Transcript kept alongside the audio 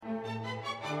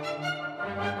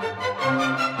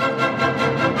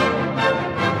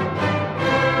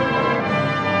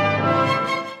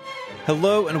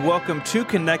Hello and welcome to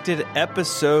Connected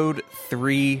episode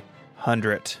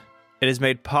 300. It is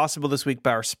made possible this week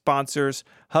by our sponsors,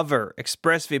 Hover,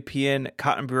 ExpressVPN,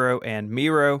 Cotton Bureau, and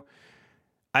Miro.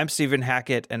 I'm Stephen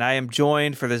Hackett, and I am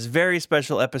joined for this very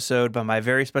special episode by my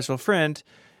very special friend,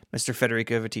 Mr.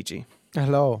 Federico Viticci.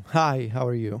 Hello. Hi, how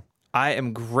are you? I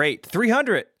am great.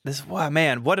 300. Wow,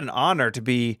 man, what an honor to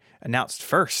be announced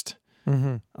first,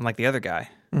 unlike the other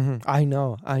guy. I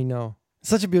know.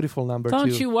 Such a beautiful number, Don't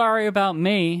too. you worry about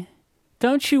me.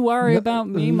 Don't you worry about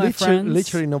me, my friends.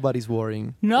 Literally nobody's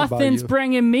worrying Nothing's about you.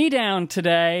 bringing me down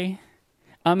today.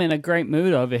 I'm in a great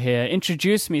mood over here.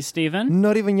 Introduce me, Stephen.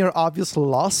 Not even your obvious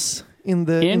loss in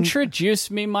the...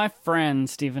 Introduce me, my friend,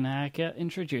 Stephen Hackett.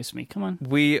 Introduce me. Come on.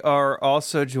 We are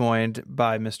also joined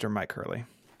by Mr. Mike Hurley.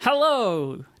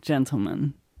 Hello,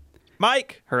 gentlemen.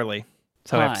 Mike Hurley.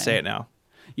 That's how I have to Hi. say it now.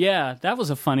 Yeah, that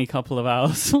was a funny couple of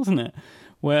hours, wasn't it?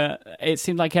 Where it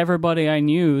seemed like everybody I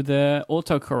knew, the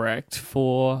autocorrect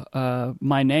for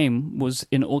my name was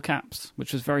in all caps,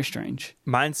 which was very strange.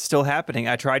 Mine's still happening.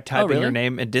 I tried typing really? your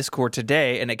name in Discord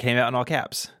today, and it came out in all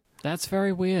caps. That's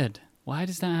very weird. Why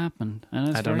does that happen? And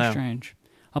it's I don't very know. strange.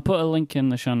 I'll put a link in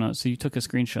the show notes. So you took a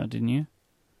screenshot, didn't you?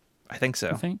 I think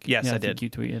so. I think. Yes, yeah, I did. think you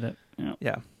tweeted it. Yeah.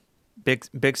 Yeah.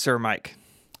 Big Sir Mike.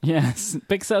 Yes.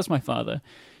 Big Sir's my father.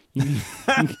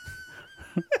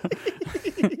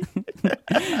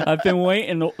 I've been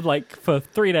waiting like for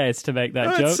 3 days to make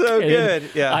that That's joke. so and good.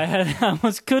 Yeah.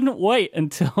 I couldn't wait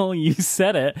until you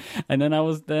said it, and then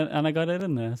I got it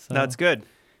in there. So That's good.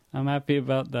 I'm happy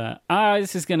about that.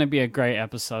 This is going to be a great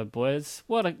episode, boys.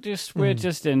 We're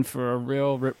just in for a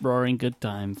real rip roaring good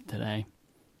time today.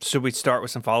 Should we start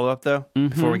with some follow up though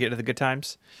before we get to the good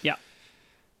times? Yeah.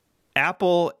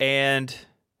 Apple and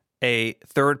a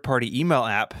third party email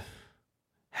app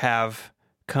have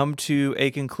come to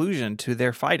a conclusion to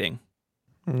their fighting.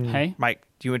 Hey. Mike,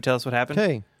 do you want to tell us what happened?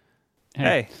 Hey.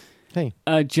 Hey.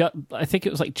 I think it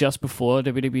was like just before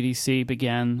WWDC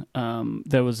began.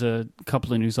 There was a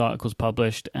couple of news articles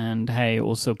published, and Hey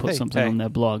also put something on their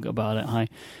blog about it.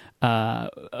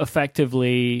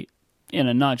 Effectively, in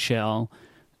a nutshell,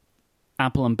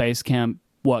 Apple and Basecamp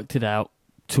worked it out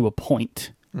to a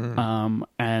point,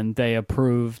 and they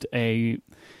approved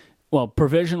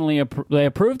provisionally they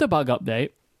approved a bug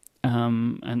update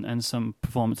and some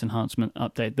performance enhancement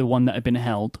update, the one that had been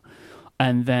held.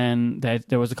 And then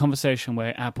there was a conversation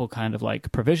where Apple kind of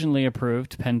like provisionally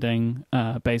approved, pending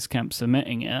Basecamp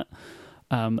submitting it,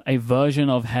 a version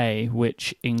of Hey,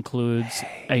 which includes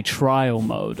a trial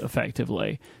mode,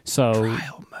 effectively. So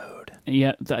Trial mode.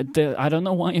 yeah, I don't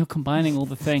know why you're combining all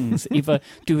the things. Either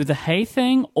do the Hey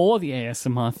thing or the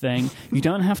ASMR thing. You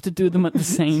don't have to do them at the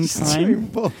same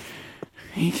time.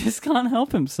 He just can't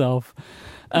help himself.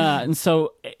 And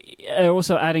so they're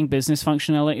also adding business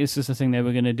functionality. This is the thing they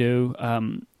were going to do.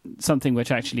 Something which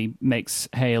actually makes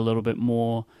Hey a little bit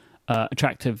more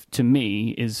attractive to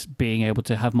me is being able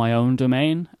to have my own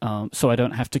domain. So I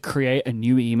don't have to create a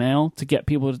new email to get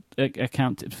people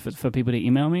for people to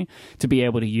email me, to be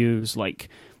able to use like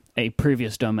a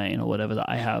previous domain or whatever that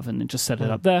I have and then just set it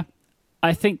up there.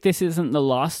 I think this isn't the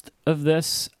last of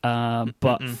this,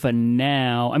 but for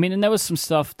now, I mean, and there was some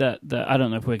stuff that I don't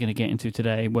know if we're going to get into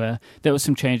today, where there was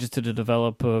some changes to the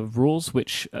developer rules,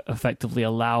 which effectively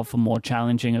allow for more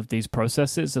challenging of these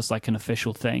processes. It's like an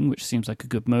official thing, which seems like a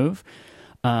good move.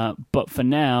 But for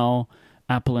now,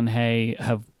 Apple and Hey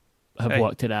have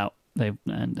worked it out. We're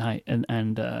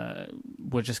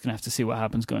just going to have to see what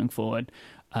happens going forward.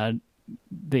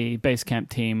 The Basecamp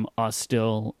team are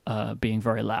still being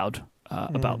very loud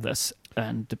about this,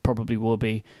 and it probably will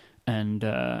be, and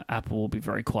Apple will be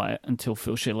very quiet until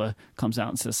Phil Schiller comes out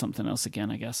and says something else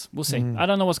again, I guess. We'll see. I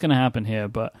don't know what's going to happen here,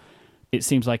 but it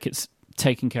seems like it's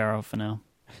taken care of for now.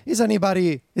 Is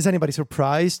anybody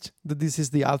surprised that this is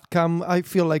the outcome? I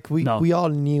feel like we all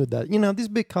knew that. You know, these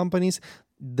big companies,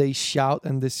 they shout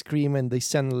and they scream and they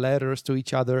send letters to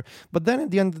each other, but then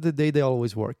at the end of the day, they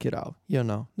always work it out. You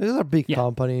know, these are big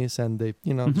companies, and they,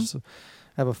 just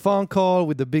have a phone call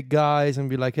with the big guys and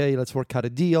be like, hey, let's work out a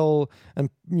deal. And,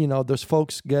 there's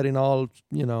folks getting all,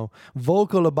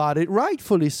 vocal about it,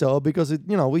 rightfully so, because,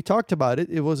 we talked about it.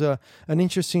 It was an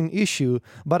interesting issue,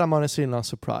 but I'm honestly not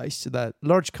surprised that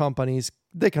large companies,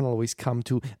 they can always come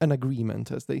to an agreement,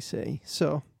 as they say.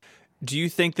 So, Do you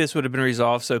think this would have been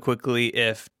resolved so quickly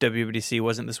if WWDC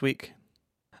wasn't this week?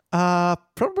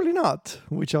 Probably not,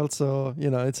 which also,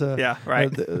 it's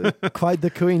quite the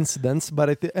coincidence,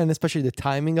 but and especially the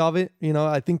timing of it,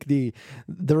 I think the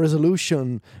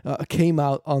resolution came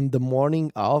out on the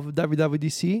morning of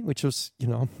WWDC, which was,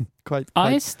 quite...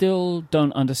 I still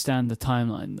don't understand the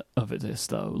timeline of this,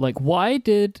 though. Like, why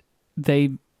did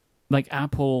they like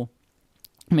Apple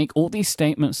make all these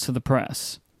statements to the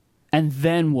press and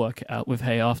then work it out with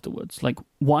Hey afterwards. Like,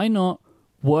 why not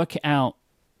work it out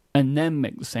and then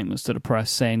make the statements to the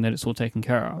press saying that it's all taken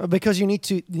care of? Because you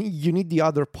need the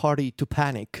other party to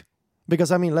panic. Because,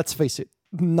 I mean, let's face it,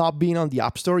 not being on the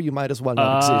App Store, you might as well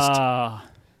not exist.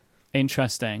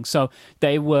 Interesting. So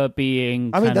they were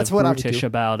being brutish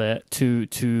about it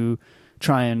to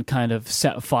try and kind of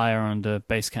set a fire under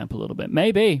Basecamp a little bit.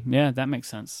 Maybe. Yeah, that makes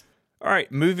sense. All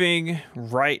right, moving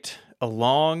right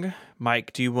along.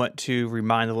 Mike, do you want to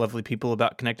remind the lovely people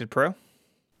about Connected Pro?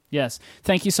 Yes.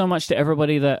 Thank you so much to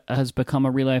everybody that has become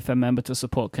a Relay FM member to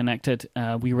support Connected.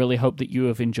 We really hope that you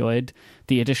have enjoyed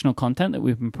the additional content that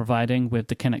we've been providing with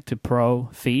the Connected Pro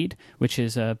feed, which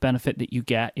is a benefit that you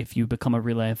get if you become a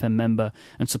Relay FM member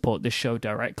and support this show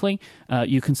directly.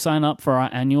 You can sign up for our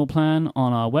annual plan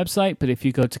on our website, but if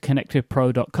you go to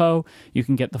connectedpro.co, you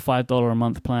can get the $5 a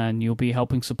month plan. You'll be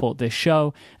helping support this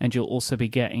show, and you'll also be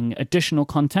getting additional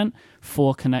content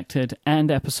for Connected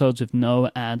and episodes with no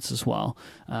ads as well.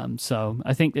 So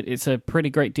I think that it's a pretty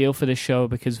great deal for this show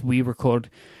because we record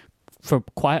for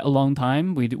quite a long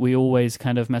time. We always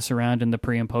kind of mess around in the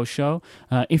pre and post show.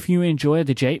 If you enjoy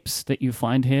the japes that you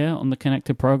find here on the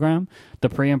Connected program, the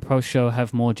pre and post show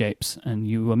have more japes, and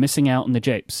you are missing out on the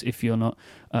japes if you're not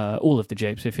all of the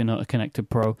japes if you're not a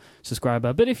Connected Pro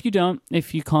subscriber. But if you can't,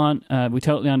 we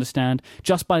totally understand.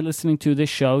 Just by listening to this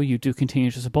show, you do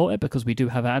continue to support it because we do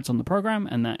have ads on the program,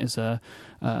 and that is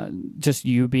just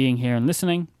you being here and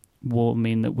listening will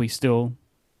mean that we still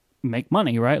make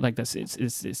money, right? Like that's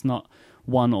it's not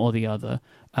one or the other.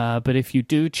 But if you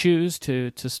do choose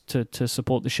to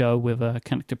support the show with a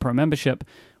Connected Pro membership,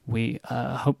 we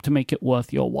hope to make it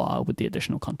worth your while with the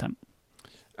additional content.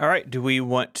 All right. Do we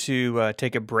want to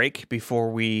take a break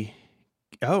before we...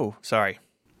 Oh, sorry.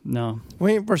 No.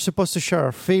 We're supposed to share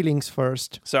our feelings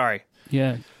first. Sorry.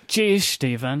 Yeah. Jeez,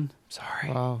 Stephen.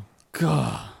 Sorry. Wow.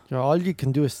 God. You know, all you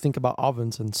can do is think about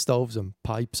ovens and stoves and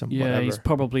pipes and whatever. Yeah, he's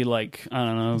probably like, I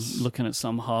don't know, looking at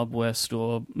some hardware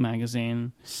store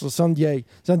magazine. So it's on the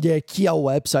IKEA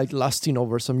website lusting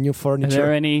over some new furniture. Are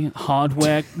there any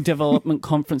hardware development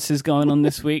conferences going on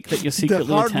this week that you're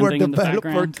secretly attending in the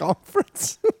background? The hardware developer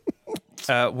conference.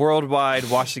 Worldwide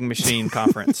Washing Machine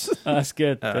Conference. That's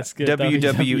good. That's good.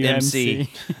 WWMC.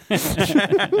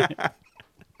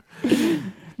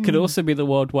 Could also be the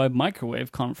Worldwide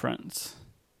Microwave Conference.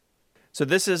 So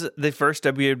this is the first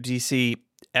WWDC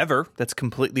ever that's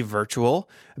completely virtual.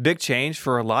 A big change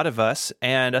for a lot of us.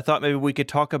 And I thought maybe we could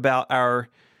talk about our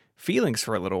feelings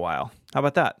for a little while. How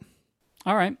about that?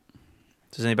 All right.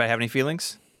 Does anybody have any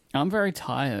feelings? I'm very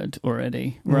tired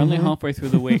already. We're only halfway through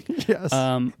the week. Yes.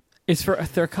 There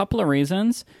are a couple of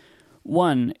reasons.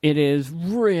 One, it is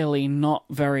really not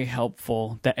very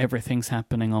helpful that everything's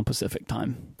happening on Pacific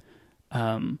time.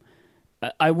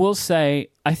 I will say,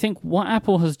 I think what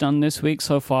Apple has done this week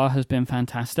so far has been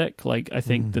fantastic. Like, I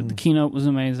think that the keynote was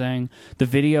amazing, the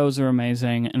videos are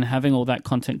amazing, and having all that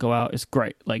content go out is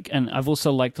great. Like, and I've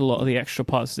also liked a lot of the extra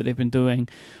parts that they've been doing.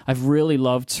 I've really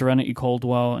loved Serenity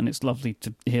Caldwell, and it's lovely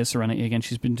to hear Serenity again.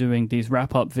 She's been doing these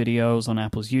wrap-up videos on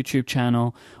Apple's YouTube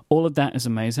channel. All of that is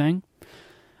amazing.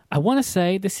 I want to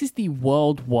say this is the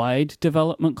Worldwide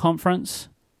Development Conference.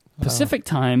 Pacific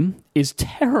time is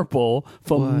terrible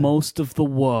for most of the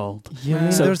world. Yeah,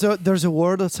 so, there's a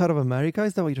world outside of America?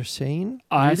 Is that what you're saying?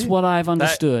 That's what I've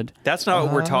understood. That's not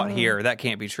what we're taught here. That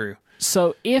can't be true.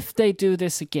 So if they do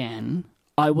this again,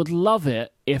 I would love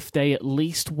it if they at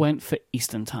least went for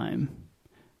Eastern time.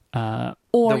 Or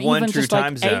the one even true just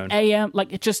time like zone. 8 a.m.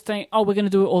 Like, just think, we're going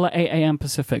to do it all at 8 a.m.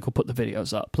 Pacific. We'll put the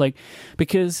videos up. Like,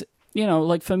 because... You know,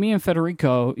 like for me and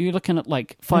Federico, you're looking at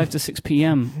like 5 to 6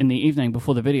 p.m. in the evening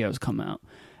before the videos come out.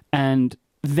 And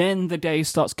then the day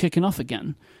starts kicking off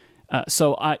again.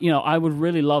 So I would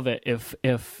really love it if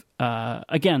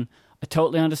again, I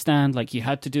totally understand, like, you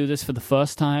had to do this for the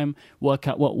first time, work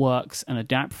out what works and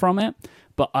adapt from it.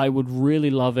 But I would really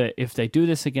love it if they do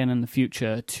this again in the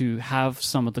future to have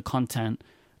some of the content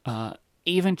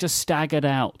even just staggered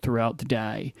out throughout the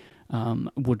day.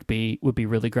 Would be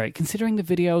really great. Considering the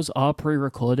videos are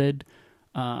pre-recorded,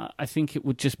 I think it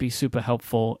would just be super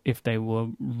helpful if they were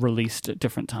released at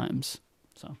different times.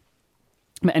 So,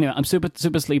 but anyway, I'm super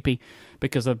sleepy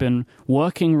because I've been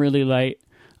working really late,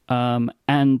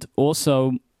 and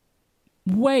also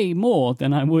way more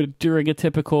than I would during a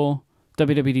typical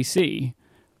WWDC.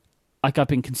 Like, I've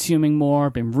been consuming more,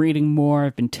 I've been reading more,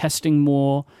 I've been testing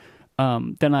more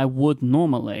than I would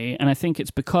normally, and I think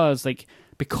it's because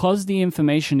the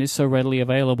information is so readily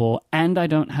available and I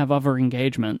don't have other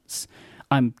engagements,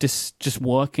 I'm just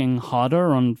working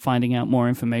harder on finding out more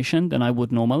information than I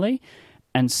would normally.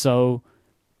 And so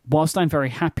whilst I'm very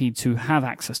happy to have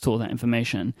access to all that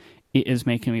information, it is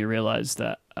making me realize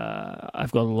that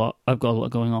I've got a lot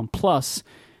going on. Plus,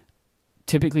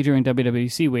 typically during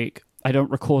WWDC week, I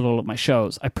don't record all of my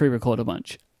shows. I pre-record a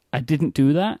bunch. I didn't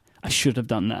do that. I should have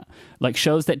done that. Like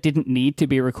shows that didn't need to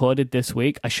be recorded this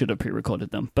week, I should have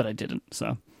pre-recorded them, but I didn't.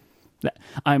 So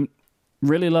I'm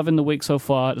really loving the week so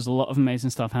far. There's a lot of amazing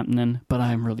stuff happening, but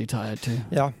I'm really tired too.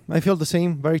 Yeah, I feel the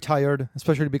same. Very tired,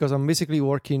 especially because I'm basically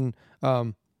working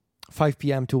 5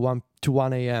 p.m. to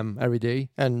 1 a.m. every day,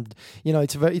 and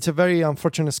it's a very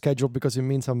unfortunate schedule because it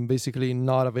means I'm basically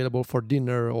not available for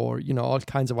dinner or all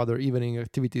kinds of other evening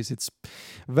activities. It's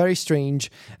very strange,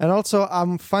 and also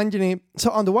I'm finding it.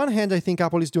 So on the one hand, I think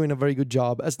Apple is doing a very good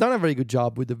job. Has done a very good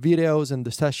job with the videos and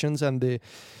the sessions and the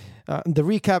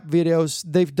recap videos.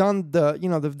 They've done the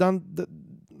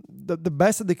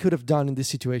best that they could have done in this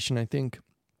situation, I think,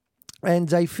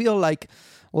 and I feel like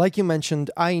you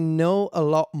mentioned, I know a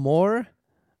lot more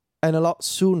and a lot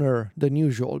sooner than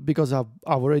usual because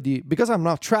because I'm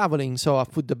not traveling. So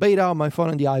I've put the beta on my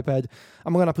phone and the iPad.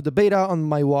 I'm going to put the beta on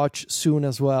my watch soon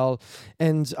as well.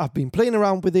 And I've been playing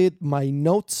around with it. My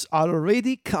notes are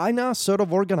already kind of sort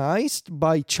of organized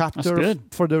by chapter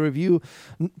for the review.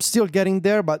 Still getting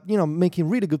there, but making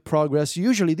really good progress.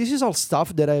 Usually this is all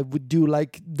stuff that I would do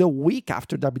like the week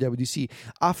after WWDC,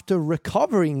 after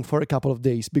recovering for a couple of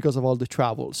days because of all the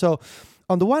travel. So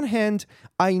on the one hand,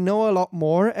 I know a lot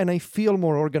more and I feel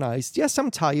more organized. Yes,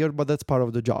 I'm tired, but that's part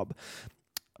of the job.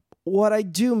 What I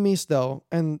do miss, though,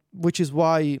 and which is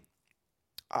why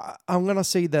I'm going to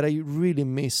say that I really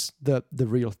miss the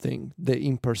real thing, the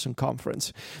in-person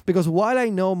conference. Because while I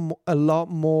know a lot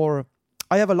more,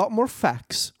 I have a lot more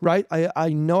facts, right? I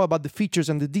know about the features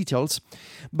and the details,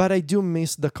 but I do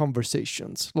miss the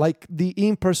conversations, like the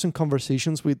in-person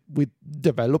conversations with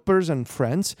developers and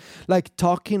friends, like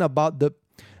talking about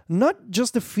not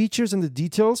just the features and the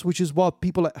details, which is what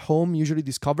people at home usually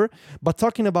discover, but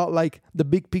talking about like the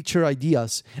big picture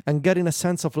ideas and getting a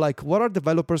sense of like what are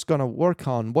developers going to work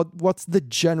on, what's the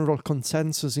general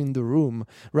consensus in the room,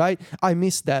 right? I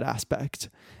miss that aspect.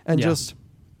 And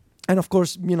of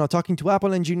course, talking to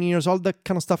Apple engineers, all that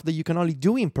kind of stuff that you can only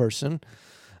do in person,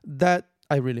 that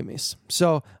I really miss.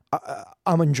 So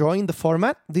I'm enjoying the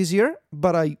format this year,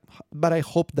 but I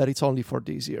hope that it's only for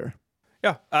this year.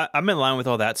 Yeah, I'm in line with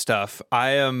all that stuff.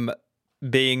 I am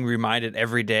being reminded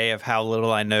every day of how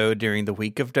little I know during the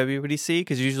week of WWDC,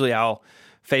 because usually I'll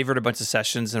favorite a bunch of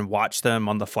sessions and watch them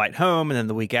on the flight home and then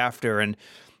the week after. And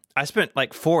I spent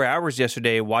like 4 hours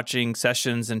yesterday watching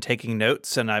sessions and taking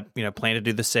notes, and I plan to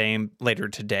do the same later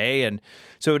today. And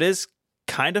so it is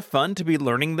kind of fun to be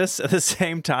learning this at the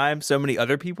same time so many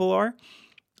other people are.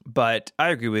 But I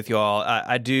agree with you all.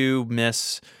 I do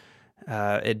miss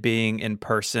it being in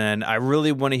person. I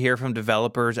really want to hear from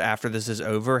developers after this is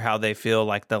over, how they feel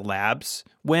like the labs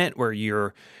went, where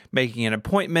you're making an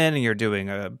appointment and you're doing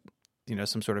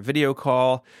some sort of video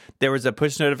call. There was a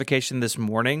push notification this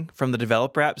morning from the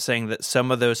developer app saying that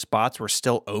some of those spots were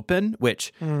still open,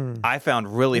 which I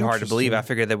found really hard to believe. I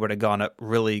figured they would have gone up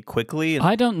really quickly.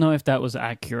 I don't know if that was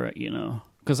accurate,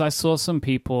 because I saw some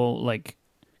people like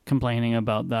complaining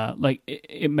about that. Like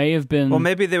it may have been. Well,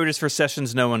 maybe they were just for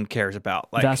sessions no one cares about.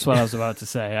 Like that's what I was about to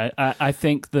say. I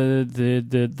think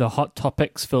the hot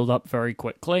topics filled up very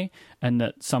quickly, and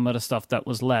that some of the stuff that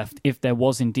was left, if there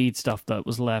was indeed stuff that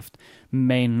was left,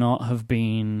 may not have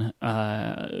been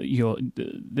the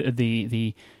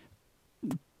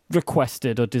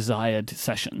requested or desired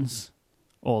sessions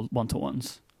or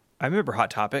one-to-ones. I remember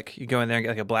Hot Topic. You go in there and get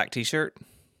like a black T-shirt.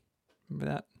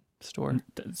 Remember that store?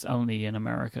 It's only in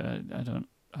America. I don't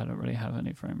really have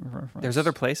any frame of reference. There's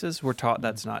other places we're taught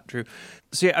that's not true.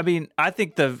 So yeah, I mean, I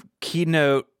think the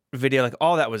keynote video, like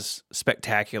all that was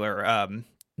spectacular.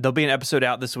 There'll be an episode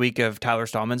out this week of Tyler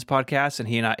Stallman's podcast, and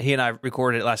he and I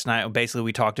recorded it last night. And basically,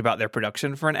 we talked about their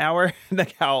production for an hour,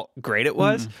 like how great it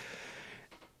was.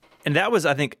 And that was,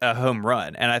 I think, a home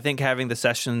run. And I think having the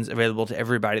sessions available to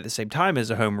everybody at the same time is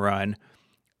a home run.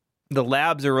 The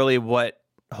labs are really what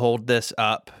hold this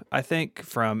up, I think,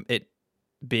 from it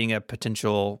being a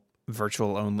potential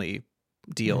virtual only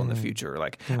deal in the future.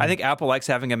 Like, I think Apple likes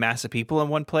having a mass of people in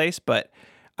one place, but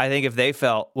I think if they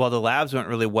felt, well, the labs went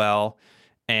really well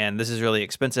and this is really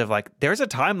expensive, like there's a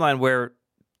timeline where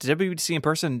WWDC in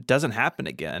person doesn't happen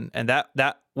again. And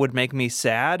that would make me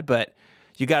sad, but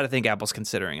you got to think Apple's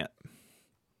considering it.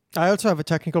 I also have a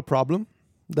technical problem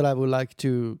that I would like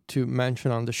to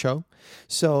mention on the show.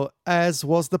 So, as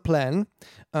was the plan,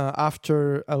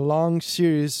 after a long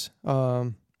series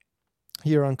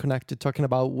here on Connected, talking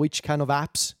about which kind of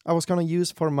apps I was going to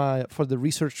use for the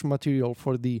research material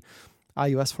for the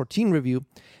iOS 14 review,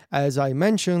 as I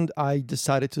mentioned, I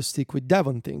decided to stick with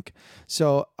Devonthink.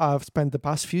 So I've spent the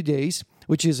past few days,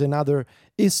 which is another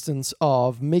instance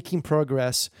of making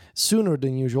progress sooner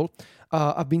than usual.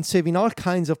 I've been saving all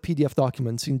kinds of PDF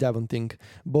documents in Devonthink,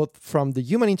 both from the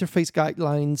human interface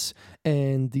guidelines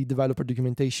and the developer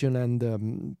documentation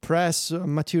and press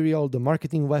material, the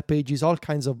marketing web pages, all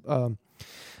kinds of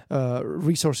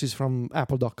resources from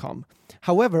apple.com.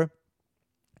 However,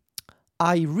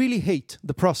 I really hate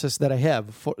the process that I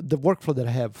have for the workflow that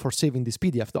I have for saving these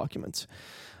PDF documents.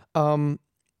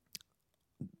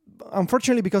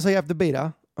 Unfortunately, because I have the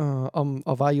beta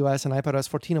of iOS and iPadOS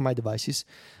 14 on my devices,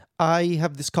 I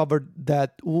have discovered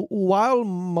that while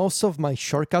most of my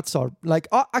shortcuts are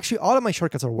actually all of my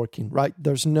shortcuts are working, right?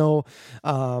 There's no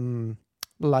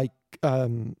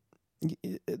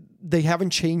they haven't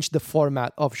changed the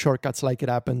format of shortcuts like it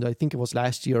happened, I think it was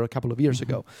last year or a couple of years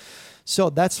ago.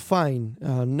 So that's fine.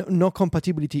 No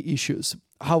compatibility issues.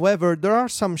 However, there are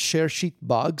some share sheet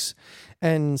bugs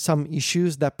and some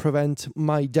issues that prevent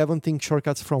my Devonthink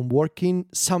shortcuts from working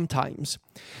sometimes.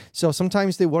 So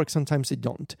sometimes they work, sometimes they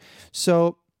don't.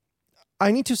 So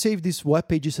I need to save these web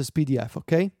pages as PDF,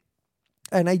 okay?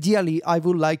 And ideally, I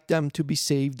would like them to be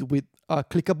saved with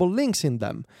clickable links in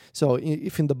them. So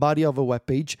if in the body of a web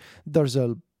page, there's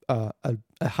a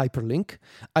hyperlink,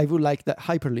 I would like that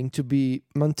hyperlink to be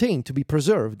maintained, to be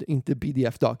preserved in the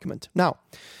PDF document. Now,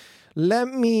 let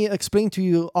me explain to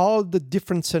you all the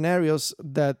different scenarios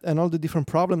and all the different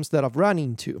problems that I've run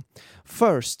into.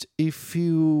 First, if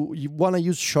you want to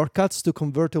use shortcuts to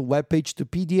convert a web page to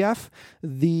PDF,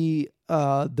 the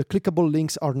clickable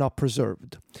links are not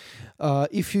preserved.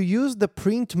 If you use the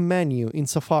print menu in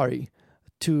Safari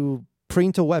to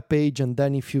print a web page, and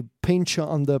then if you pinch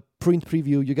on the print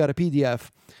preview, you get a PDF,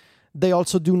 they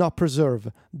also do not preserve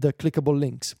the clickable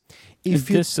links. Is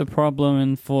this a problem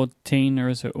in 14, or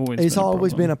is it always been a problem? It's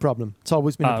always been a problem. It's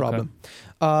always been a problem.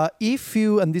 Okay. If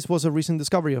you, and this was a recent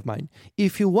discovery of mine,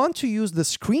 if you want to use the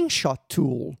screenshot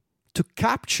tool to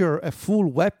capture a full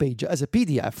web page as a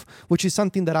PDF, which is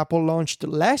something that Apple launched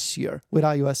last year with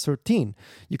iOS 13.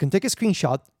 You can take a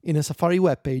screenshot in a Safari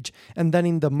web page, and then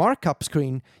in the markup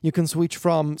screen, you can switch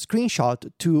from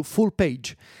screenshot to full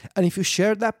page. And if you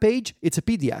share that page, it's a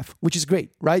PDF, which is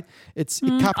great, right? It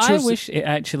captures. I wish it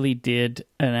actually did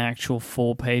an actual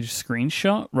full-page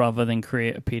screenshot rather than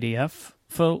create a PDF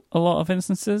for a lot of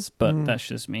instances, but that's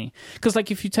just me. Because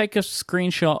if you take a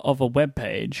screenshot of a web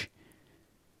page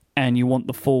and you want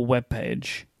the full web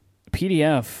page,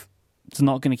 PDF is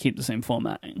not going to keep the same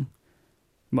formatting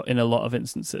in a lot of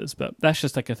instances, but that's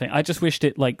just a thing. I just wished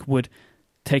it would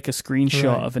take a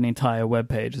screenshot of an entire web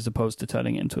page as opposed to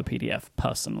turning it into a PDF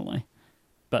personally.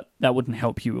 But that wouldn't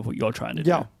help you with what you're trying to do.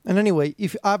 Yeah. And anyway,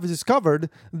 if I've discovered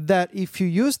that if you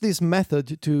use this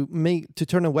method to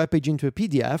turn a web page into a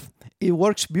PDF, it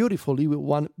works beautifully with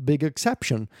one big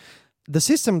exception. The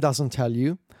system doesn't tell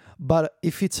you, but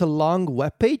if it's a long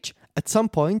web page, at some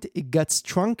point it gets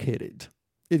truncated.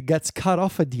 It gets cut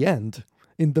off at the end,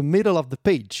 in the middle of the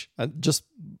page.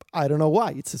 I don't know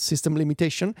why. It's a system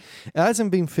limitation. It hasn't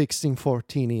been fixed in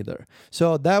 14 either.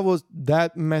 So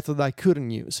that method I couldn't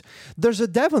use. There's a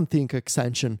Devonthink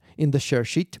extension in the share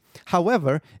sheet.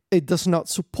 However, it does not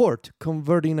support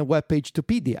converting a web page to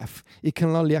PDF. It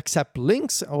can only accept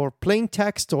links or plain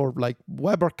text or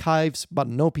web archives, but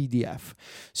no PDF.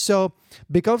 So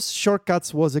because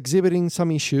Shortcuts was exhibiting some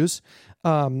issues,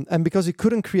 and because it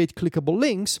couldn't create clickable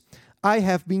links, I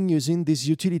have been using this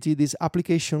utility, this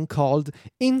application called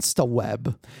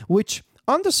InstaWeb, which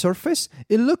on the surface,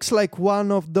 it looks like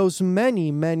one of those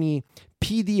many, many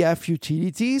PDF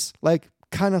utilities,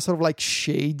 kind of sort of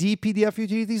shady PDF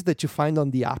utilities that you find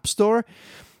on the App Store.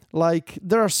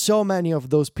 There are so many of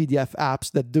those PDF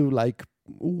apps that do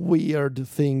weird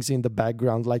things in the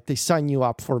background, they sign you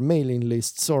up for mailing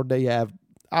lists or they have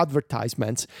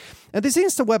advertisements. And this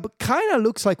InstaWeb kind of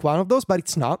looks like one of those, but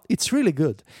it's not. It's really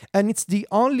good. And it's the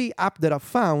only app that I've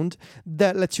found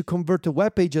that lets you convert a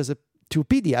web page to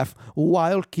PDF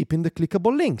while keeping the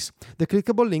clickable links. The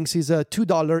clickable links is a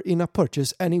 $2 in-app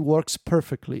purchase, and it works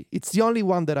perfectly. It's the only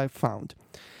one that I've found.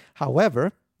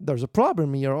 However, there's a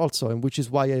problem here also, and which is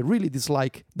why I really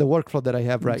dislike the workflow that I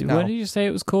have right now. What did you say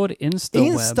it was called?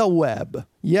 InstaWeb? InstaWeb.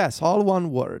 Yes, all one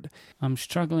word. I'm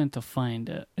struggling to find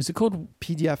it. Is it called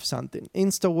PDF something?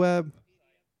 InstaWeb.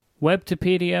 Web to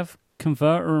PDF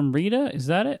Converter and Reader? Is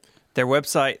that it? Their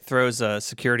website throws a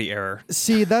security error.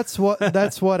 See, that's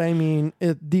what I mean.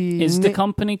 Is the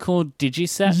company called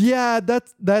Digiset? Yeah,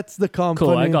 that's the company.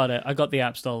 Cool, I got it. I got the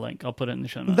App Store link. I'll put it in the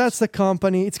show notes. That's the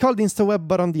company. It's called InstaWeb,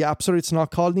 but on the App Store, it's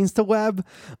not called InstaWeb.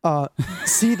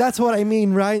 See, that's what I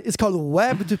mean, right? It's called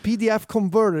Web to PDF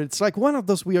Converter. It's like one of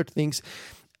those weird things.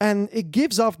 And it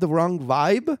gives off the wrong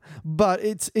vibe, but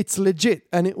it's legit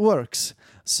and it works.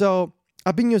 So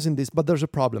I've been using this, but there's a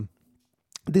problem.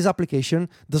 This application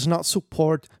does not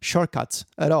support shortcuts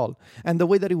at all. And the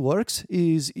way that it works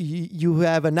is you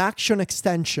have an action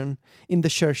extension in the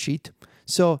share sheet.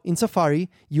 So in Safari,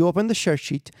 you open the share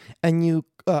sheet and you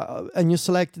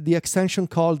select the extension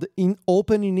called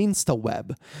Open in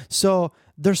InstaWeb. So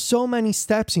there's so many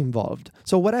steps involved.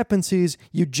 So what happens is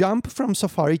you jump from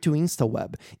Safari to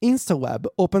InstaWeb. InstaWeb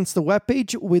opens the web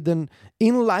page with an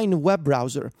inline web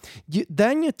browser.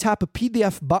 Then you tap a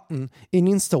PDF button in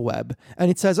InstaWeb and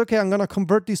it says, okay, I'm going to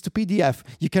convert this to PDF.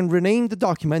 You can rename the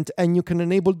document and you can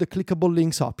enable the clickable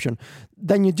links option.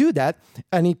 Then you do that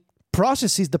and it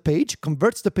processes the page,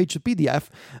 converts the page to PDF,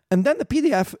 and then the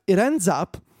PDF, it ends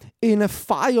up in a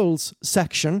files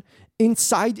section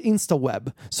inside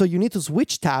InstaWeb. So you need to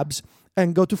switch tabs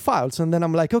and go to files. And then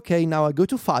I'm like, okay, now I go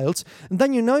to files. And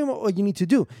then you know what you need to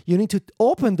do. You need to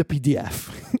open the PDF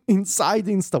inside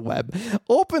InstaWeb,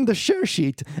 open the share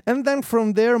sheet, and then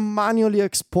from there manually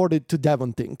export it to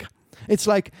Devonthink. It's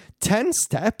like 10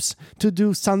 steps to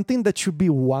do something that should be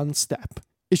one step.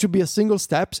 It should be a single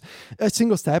step.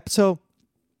 So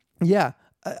yeah,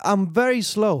 I'm very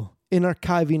slow in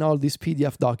archiving all these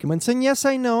PDF documents. And yes,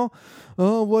 I know,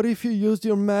 what if you used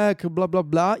your Mac, blah, blah,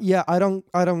 blah. Yeah, I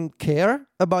don't care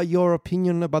about your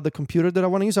opinion about the computer that I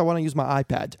want to use. I want to use my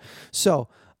iPad. So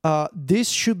this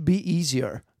should be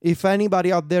easier. If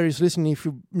anybody out there is listening,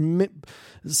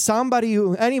 anybody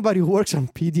who works on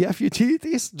PDF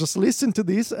utilities, just listen to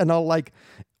this and I'll like,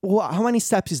 how many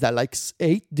steps is that? Like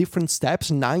 8 different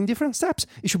steps, 9 different steps?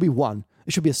 It should be one.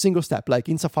 It should be a single step. Like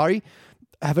in Safari,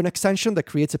 have an extension that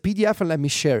creates a PDF and let me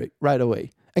share it right away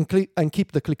and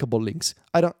keep the clickable links.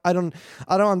 I don't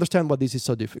understand why this is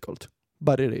so difficult,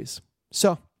 but it is.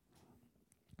 So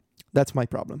that's my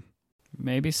problem.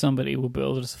 Maybe somebody will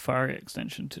build a Safari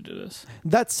extension to do this.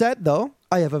 That said, though,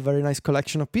 I have a very nice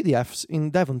collection of PDFs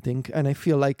in Devonthink, and I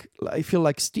feel like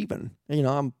Steven. You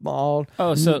know, I'm all.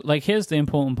 Oh, so like here's the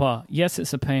important part. Yes,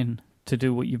 it's a pain to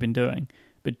do what you've been doing,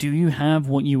 but do you have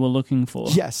what you were looking for?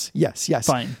 Yes.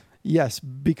 Fine. Yes,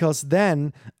 because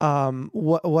then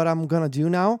what I'm gonna do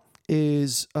now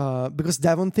is because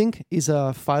Devonthink is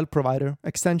a file provider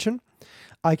extension,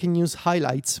 I can use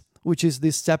Highlights, which is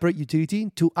this separate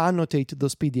utility to annotate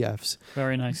those PDFs.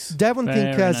 Very nice.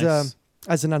 Devonthink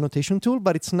has an annotation tool,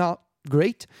 but it's not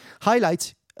great.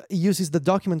 Highlights uses the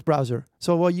document browser.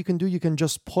 So what you can do, you can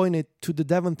just point it to the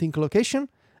Devonthink location,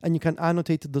 and you can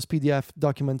annotate those PDF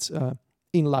documents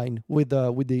in line with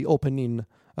the open in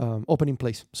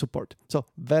place support. So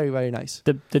very, very nice.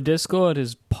 The Discord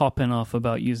is popping off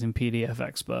about using PDF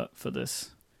Expert for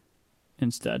this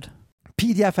instead.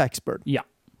 PDF Expert? Yeah.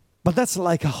 But that's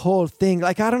like a whole thing.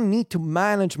 Like I don't need to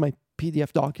manage my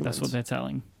PDF documents. That's what they're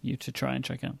telling you to try and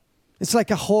check out. It's like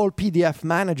a whole PDF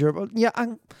manager. But yeah,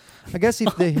 I guess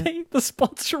if they... They the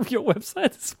sponsor of your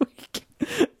website this week.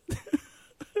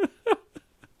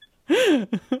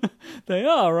 They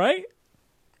are, right?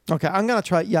 Okay, I'm gonna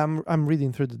try. Yeah, I'm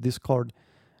reading through the Discord.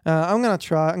 I'm gonna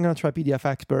try PDF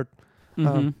Expert.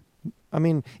 Mm-hmm. I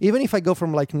mean, even if I go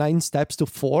from like 9 steps to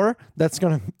 4, that's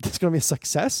gonna be a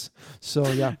success. So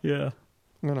yeah, I'm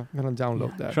gonna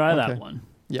download that. Try that one.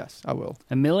 Yes, I will.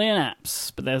 1 million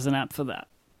apps, but there's an app for that.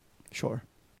 Sure,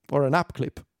 or an app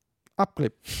clip. App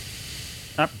clip.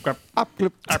 That's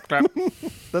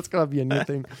gonna be a new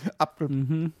thing. App clip.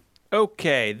 Mm-hmm.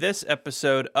 Okay, this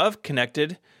episode of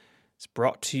Connected is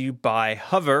brought to you by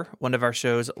Hover, one of our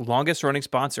show's longest running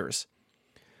sponsors.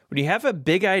 When you have a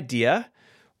big idea,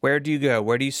 where do you go?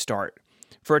 Where do you start?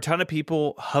 For a ton of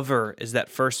people, Hover is that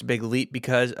first big leap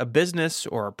because a business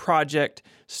or a project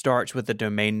starts with a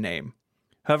domain name.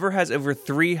 Hover has over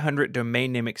 300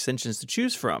 domain name extensions to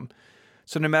choose from.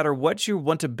 So no matter what you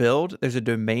want to build, there's a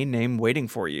domain name waiting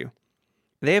for you.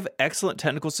 They have excellent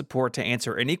technical support to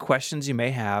answer any questions you may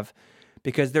have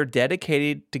because they're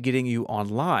dedicated to getting you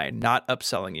online, not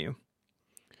upselling you.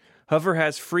 Hover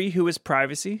has free Whois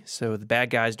privacy, so the bad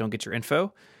guys don't get your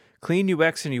info, clean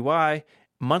UX and UI,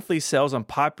 monthly sales on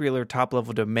popular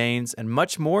top-level domains, and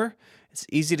much more. It's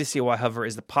easy to see why Hover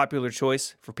is the popular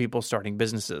choice for people starting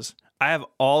businesses. I have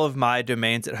all of my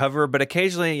domains at Hover, but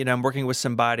occasionally, I'm working with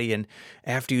somebody and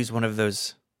I have to use one of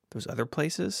those other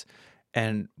places.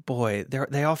 And boy,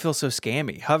 they all feel so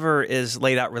scammy. Hover is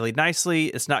laid out really nicely.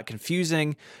 It's not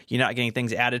confusing. You're not getting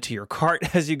things added to your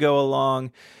cart as you go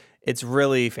along. It's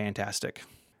really fantastic.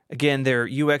 Again, their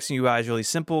UX and UI is really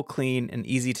simple, clean, and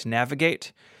easy to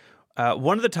navigate.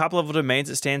 One of the top-level domains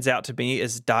that stands out to me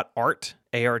is .art,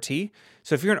 A-R-T.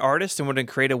 So if you're an artist and want to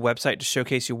create a website to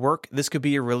showcase your work, this could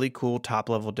be a really cool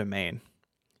top-level domain.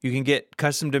 You can get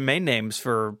custom domain names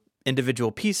for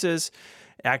individual pieces,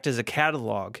 act as a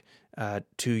catalog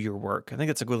to your work. I think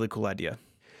that's a really cool idea.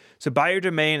 So buy your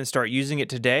domain and start using it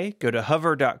today. Go to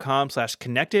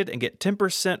hover.com/connected and get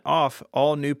 10% off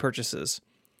all new purchases.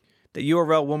 The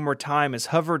URL one more time is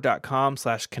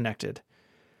hover.com/connected.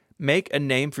 Make a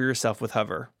name for yourself with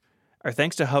Hover. Our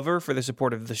thanks to Hover for the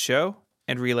support of the show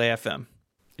and Relay FM.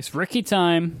 It's Ricky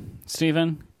time.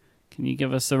 Stephen, can you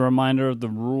give us a reminder of the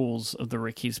rules of the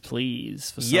Rickies, please,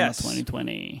 for summer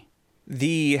 2020?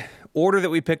 The order that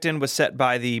we picked in was set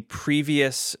by the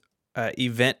previous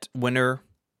event winner.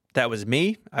 That was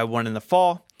me. I won in the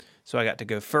fall, so I got to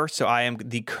go first. So I am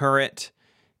the current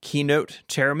keynote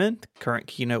chairman, current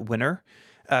keynote winner.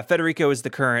 Federico is the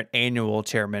current annual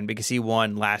chairman because he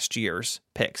won last year's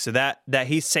pick. So that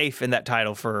he's safe in that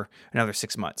title for another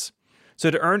 6 months. So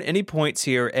to earn any points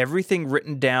here, everything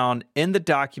written down in the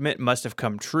document must have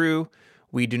come true.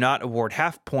 We do not award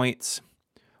half points.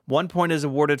 1 point is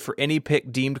awarded for any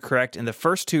pick deemed correct in the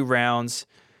first 2 rounds,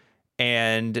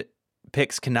 and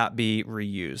picks cannot be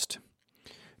reused.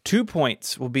 2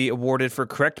 points will be awarded for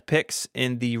correct picks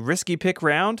in the risky pick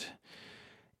round.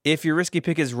 If your risky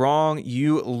pick is wrong,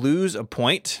 you lose a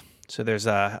point. So there's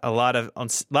a lot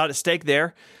at stake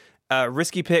there.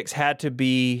 Risky picks had to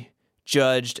be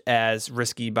judged as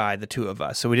risky by the 2 of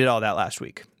us. So we did all that last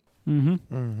week. Mm-hmm.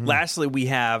 Mm-hmm. Lastly, we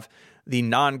have the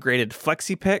non-graded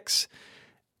flexi picks.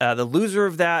 The loser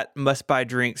of that must buy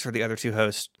drinks for the other 2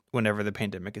 hosts whenever the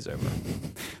pandemic is over.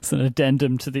 It's an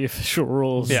addendum to the official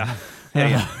rules. Yeah.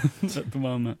 At the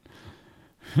moment.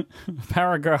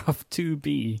 Paragraph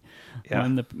 2B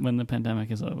when the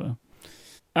pandemic is over.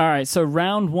 All right, so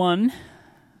round 1.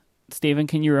 Stephen,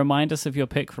 can you remind us of your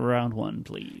pick for round 1,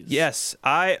 please? Yes,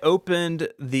 I opened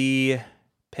the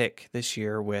pick this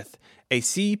year with a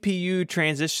CPU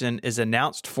transition is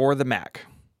announced for the Mac.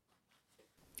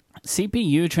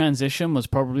 CPU transition was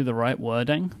probably the right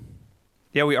wording.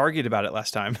 Yeah, we argued about it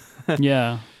last time.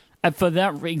 Yeah. And for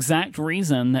that exact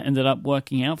reason, that ended up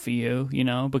working out for you,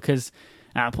 because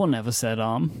Apple never said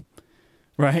ARM,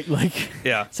 right?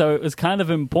 Yeah. So it was kind of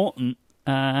important,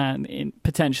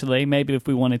 potentially, maybe if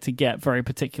we wanted to get very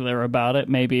particular about it,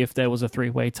 maybe if there was a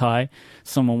 3-way tie,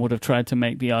 someone would have tried to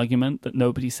make the argument that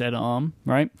nobody said ARM,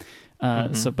 right?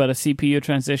 But a CPU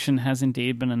transition has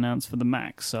indeed been announced for the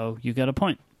Mac, so you get a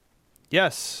point.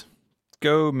 Yes.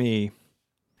 Go me.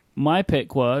 My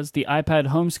pick was the iPad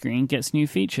home screen gets new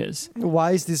features.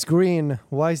 Why is this green?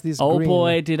 Oh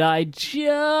boy, did I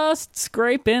just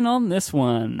scrape in on this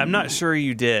one. I'm not sure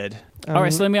you did. All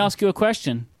right, so let me ask you a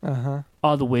question. Uh-huh.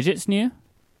 Are the widgets new?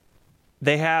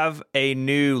 They have a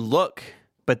new look,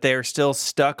 but they're still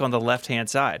stuck on the left-hand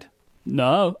side.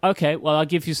 No. Okay, well, I'll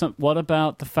give you some. What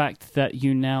about the fact that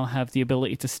you now have the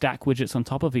ability to stack widgets on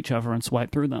top of each other and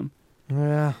swipe through them?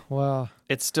 Yeah, well.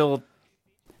 It's still...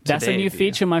 That's a new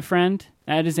feature, my friend.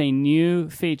 That is a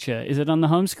new feature. Is it on the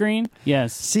home screen?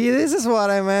 Yes. See, this is what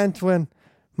I meant when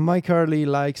Mike Hurley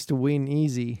likes to win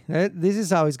easy. This is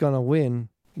how he's going to win.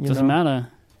 Doesn't matter.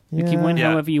 You can win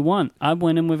however you want. I'm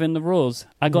winning within the rules.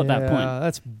 I got that point. Yeah,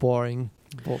 that's boring.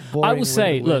 I will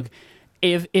say, look,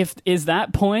 if is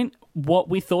that point what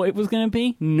we thought it was going to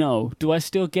be? No. Do I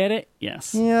still get it?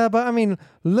 Yes. Yeah, but I mean,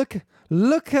 look at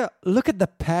the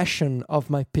passion of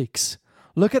my picks.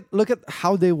 Look at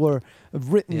how they were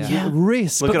written. Yeah.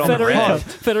 Risk. Look at all the red.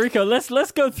 Federico, let's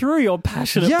go through your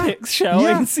passionate picks, shall we,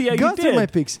 and see how you did. Go through my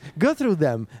picks. Go through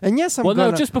them. And yes,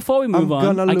 no, just before we move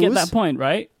on, I get that point,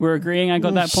 right? We're agreeing I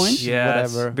got that point?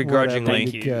 Yes, whatever.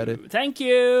 begrudgingly. Thank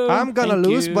you. I'm going to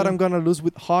lose, but I'm going to lose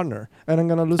with honor. And I'm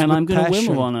going to lose with passion. And I'm going to win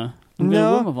with honor.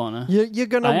 You're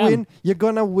gonna win. You're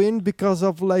gonna win because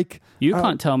of You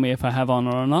can't tell me if I have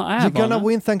honor or not. You're gonna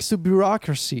win thanks to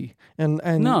bureaucracy and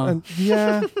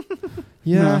yeah.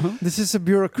 No. This is a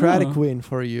bureaucratic win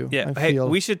for you. Yeah. Hey,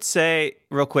 we should say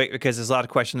real quick because there's a lot of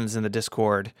questions in the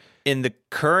Discord. In the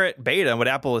current beta, what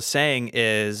Apple is saying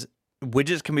is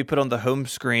widgets can be put on the home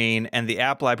screen, and the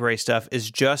app library stuff is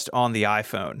just on the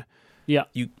iPhone. Yeah.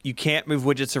 You can't move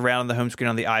widgets around on the home screen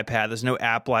on the iPad. There's no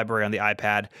app library on the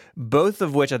iPad, both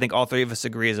of which I think all 3 of us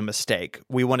agree is a mistake.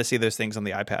 We want to see those things on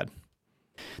the iPad.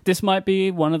 This might be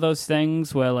one of those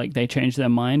things where they change their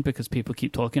mind because people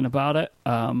keep talking about it.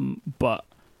 But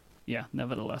yeah,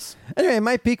 nevertheless. Anyway,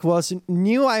 my pick was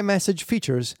new iMessage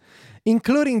features,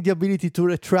 including the ability to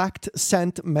retract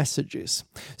sent messages.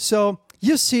 So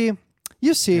you see.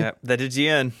 Yeah, that did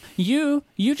you in. You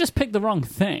just picked the wrong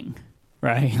thing,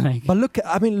 right? Like, but look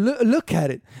at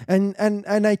it,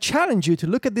 and I challenge you to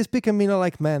look at this pick and be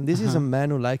like, man, this is a man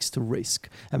who likes to risk,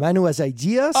 a man who has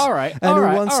ideas, who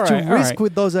wants to risk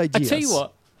with those ideas. I tell you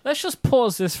what. Let's just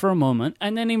pause this for a moment,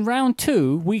 and then in round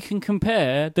 2, we can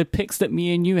compare the picks that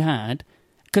me and you had,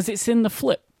 because it's in the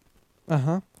flip.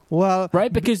 Well,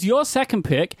 right, because your second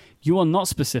pick, you are not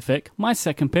specific. My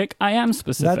second pick, I am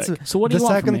specific. So what do you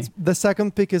want from me? The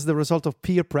second pick is the result of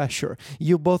peer pressure.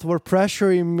 You both were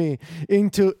pressuring me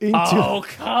into. Oh,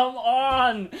 come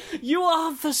on! You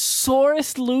are the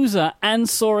sorest loser and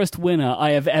sorest winner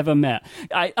I have ever met.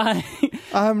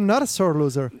 I'm not a sore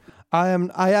loser. I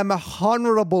am a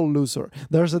honorable loser.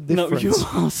 There's a difference. No, you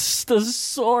are the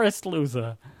sorest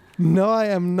loser. No, I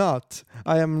am not.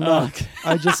 I am not. Okay.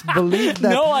 I just believe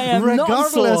that. No, I am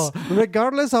not.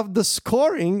 Regardless of the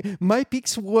scoring, my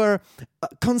picks were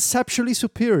conceptually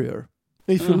superior.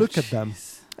 If you look at them.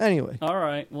 Anyway. All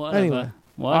right. Whatever.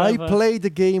 I play the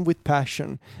game with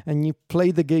passion, and you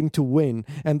play the game to win,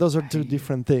 and those are two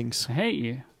different things. I hate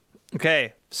you.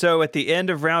 Okay, so at the end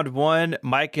of round 1,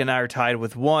 Mike and I are tied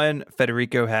with 1.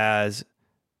 Federico has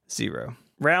 0.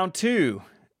 Round 2,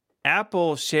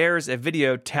 Apple shares a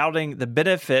video touting the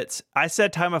benefits. I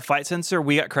said time of flight sensor.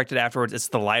 We got corrected afterwards. It's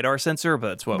the LiDAR sensor,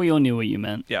 but it's what we all knew what you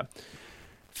meant. Yeah.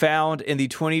 Found in the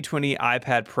 2020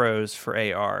 iPad Pros for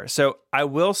AR. So I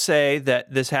will say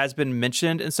that this has been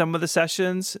mentioned in some of the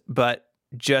sessions, but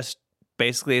just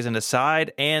basically as an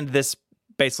aside, and this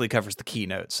basically covers the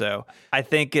keynote. So I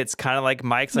think it's kind of like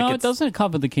Mike's. No, like it doesn't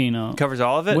cover the keynote. Covers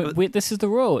all of it? This is the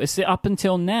rule. It's up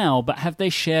until now, but have they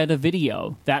shared a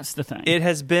video? That's the thing. It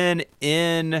has been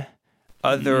in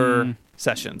other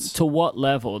sessions. To what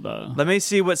level, though? Let me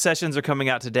see what sessions are coming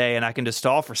out today, and I can just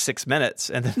stall for 6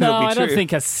 minutes, and then no, it'll be true. I don't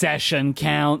think a session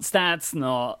counts. That's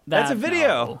not... That's a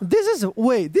video. No. This is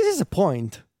a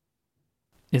point.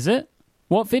 Is it?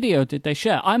 What video did they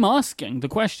share? I'm asking the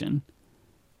question.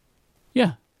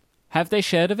 Yeah. Have they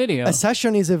shared a video? A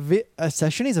session is a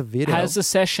video. Has a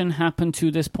session happened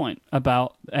to this point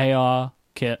about AR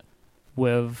kit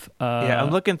with... yeah,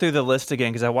 I'm looking through the list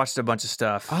again because I watched a bunch of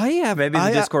stuff. Maybe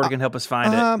the Discord can help us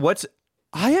find it. What's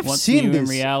new seen this. in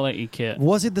reality kit?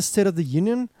 Was it the State of the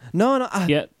Union? No.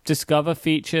 Yeah, discover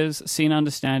features, scene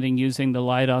understanding using the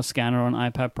LiDAR scanner on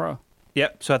iPad Pro.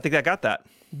 Yep, so I think I got that.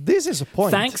 This is a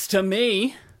point. Thanks to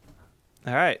me.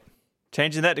 All right.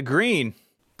 Changing that to green.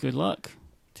 Good luck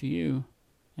to you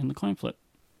in the coin flip.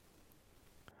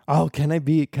 Oh, can I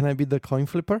be the coin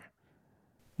flipper?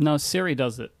 No, Siri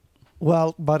does it.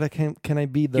 Well, but can I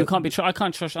be the... You can't be... I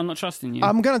can't trust... I'm not trusting you.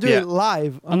 I'm going to do it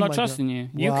live. I'm not trusting you.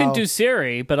 You can do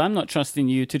Siri, but I'm not trusting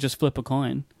you to just flip a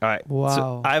coin. All right. Wow.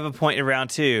 So I have a point in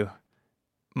round 2.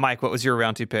 Mike, what was your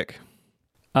round 2 pick?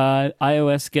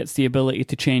 iOS gets the ability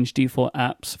to change default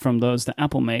apps from those that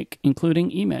Apple make,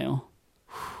 including email.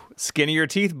 Skin of your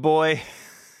teeth, boy.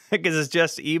 Because it's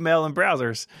just email and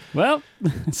browsers. Well,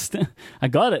 I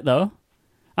got it, though.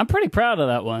 I'm pretty proud of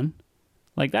that one.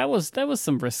 Like, there was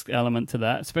some risk element to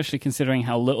that, especially considering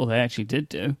how little they actually did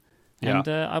do. And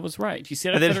I was right. You see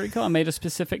that, Federico? I made a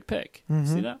specific pick.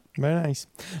 See that? Very nice.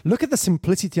 Look at the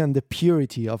simplicity and the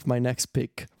purity of my next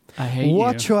pick. I hate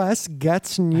WatchOS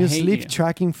gets new sleep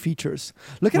tracking features.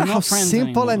 Look at how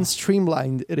simple and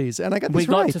streamlined it is. And I got this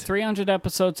right. We got to 300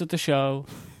 episodes of the show,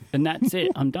 and that's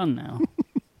it. I'm done now.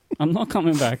 I'm not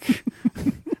coming back.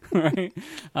 Right?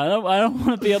 I don't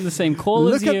want to be on the same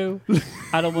call as you.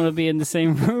 I don't want to be in the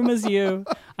same room as you.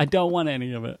 I don't want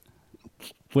any of it.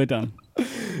 We're done.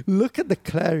 Look at the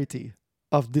clarity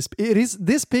of this.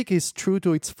 This pick is true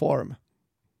to its form.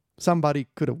 Somebody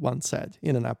could have once said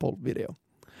in an Apple video.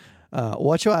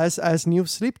 WatchOS has new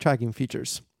sleep tracking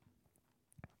features.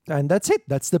 And that's it.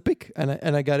 That's the pick. And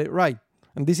I got it right.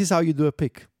 And this is how you do a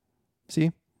pick.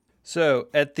 See? So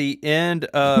at the end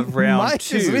of round Mike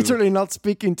 2... Mike is literally not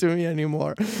speaking to me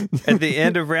anymore. At the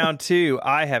end of round 2,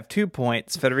 I have 2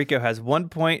 points. Federico has 1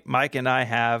 point. Mike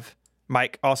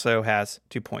also has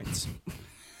 2 points.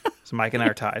 So Mike and I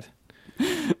are tied.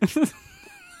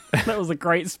 That was a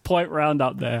great point round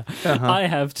up there. I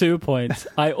have 2 points.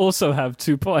 I also have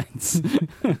 2 points.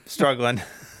 Struggling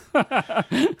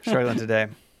today.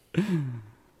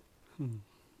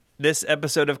 This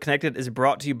episode of Connected is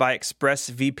brought to you by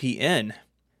ExpressVPN.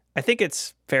 I think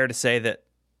it's fair to say that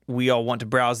we all want to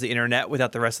browse the internet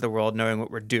without the rest of the world knowing what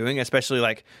we're doing, especially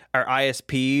like our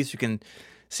ISPs who can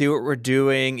see what we're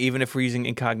doing, even if we're using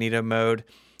incognito mode.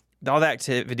 All that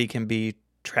activity can be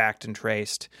tracked and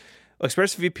traced. Well,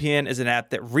 ExpressVPN is an app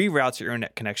that reroutes your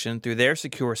internet connection through their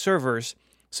secure servers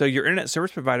so your internet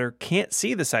service provider can't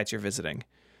see the sites you're visiting.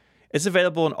 It's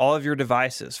available on all of your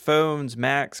devices, phones,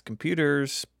 Macs,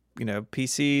 computers,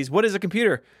 PCs. What is a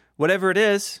computer? Whatever it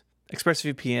is,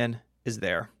 ExpressVPN is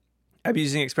there. I've been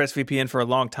using ExpressVPN for a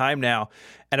long time now,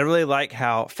 and I really like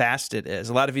how fast it is.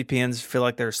 A lot of VPNs feel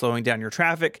like they're slowing down your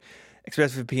traffic.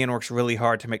 ExpressVPN works really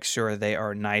hard to make sure they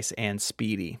are nice and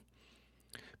speedy.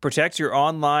 Protect your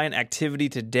online activity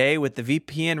today with the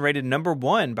VPN rated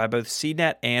 #1 by both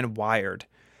CNET and Wired.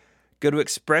 Go to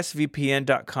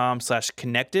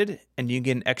expressvpn.com/connected and you can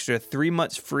get an extra 3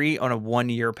 months free on a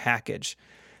 1-year package.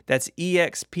 That's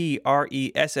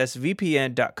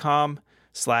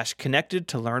expressvpn.com/connected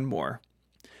to learn more.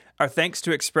 Our thanks to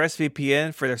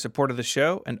ExpressVPN for their support of the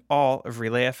show and all of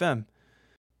Relay FM.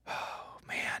 Oh,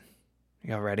 man.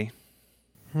 Y'all ready?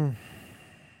 You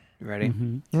ready?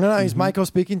 Mm-hmm. No, is Michael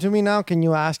speaking to me now? Can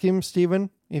you ask him,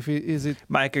 Steven? Is it?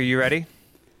 Mike, are you ready?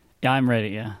 Yeah, I'm ready,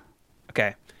 yeah.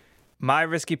 Okay. My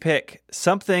risky pick,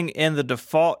 something in the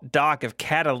default dock of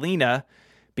Catalina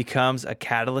becomes a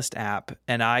Catalyst app,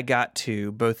 and I got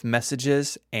to both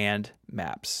messages and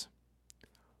maps.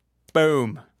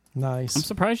 Boom. Nice. I'm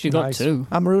surprised you got 2.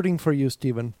 I'm rooting for you,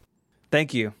 Steven.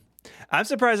 Thank you. I'm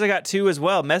surprised I got 2 as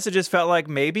well. Messages felt like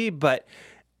maybe, but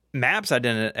maps I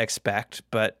didn't expect.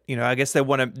 But, I guess they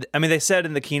want to, they said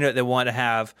in the keynote they want to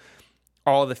have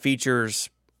all the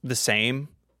features the same.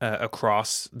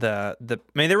 Across they're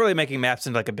really making maps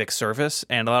into like a big service,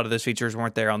 and a lot of those features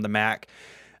weren't there on the Mac.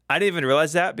 I didn't even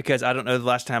realize that because I don't know the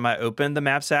last time I opened the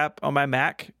Maps app on my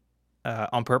Mac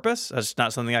on purpose. That's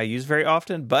not something I use very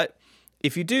often, but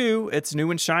if you do, it's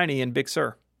new and shiny and Big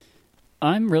Sur.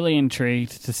 I'm really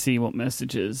intrigued to see what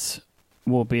messages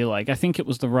will be like. I think it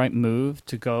was the right move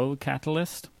to go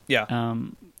Catalyst. Yeah.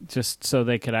 Just so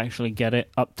they could actually get it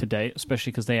up to date,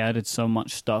 especially because they added so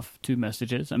much stuff to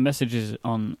messages. And messages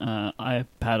on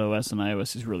iPadOS and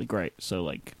iOS is really great. So,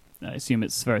 I assume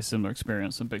it's a very similar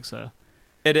experience on Big Sur.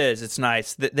 It is. It's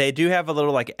nice. They do have a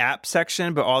little app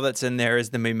section, but all that's in there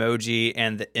is the Memoji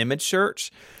and the image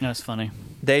search. That's funny.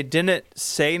 They didn't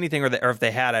say anything, or if they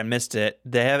had, I missed it.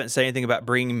 They haven't said anything about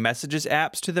bringing messages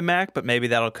apps to the Mac, but maybe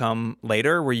that'll come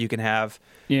later where you can have,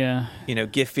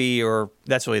 Giphy, or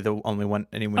that's really the only one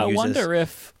anyone uses. I wonder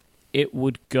if it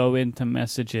would go into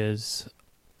messages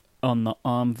on the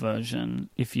ARM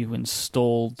version if you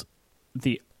installed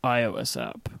the iOS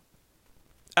app.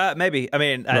 Maybe.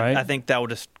 Right? I think that will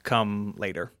just come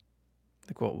later.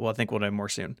 I think we'll know more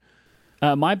soon.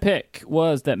 My pick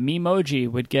was that Memoji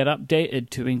would get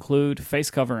updated to include face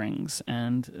coverings,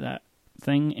 and that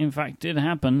thing, in fact, did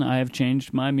happen. I have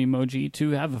changed my Memoji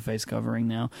to have a face covering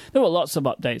now. There were lots of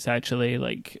updates, actually.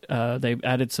 They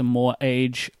added some more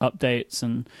age updates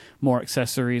and more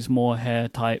accessories, more hair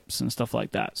types, and stuff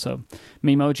like that. So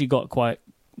Memoji got quite...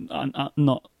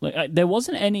 there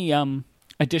wasn't any...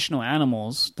 additional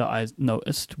animals that I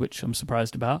noticed, which I'm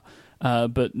surprised about,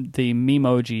 but the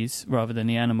Memojis rather than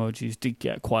the Animojis did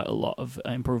get quite a lot of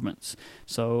improvements.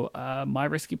 So my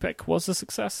risky pick was a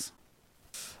success.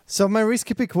 So my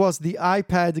risky pick was the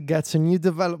iPad gets a new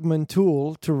development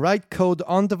tool to write code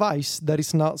on device that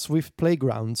is not Swift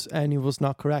Playgrounds, and it was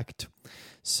not correct.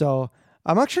 So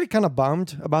I'm actually kind of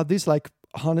bummed about this.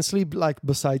 Honestly,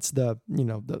 besides the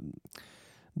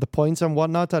points and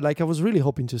whatnot, I was really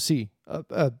hoping to see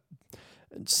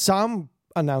some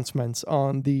announcements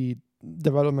on the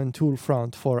development tool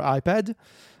front for iPad.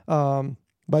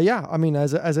 But yeah,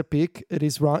 as a pick, it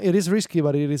is wrong. It is risky,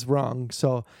 but it is wrong.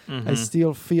 So I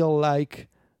still feel like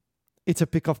it's a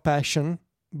pick of passion,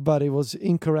 but it was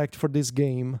incorrect for this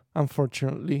game,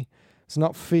 unfortunately. It's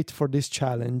not fit for this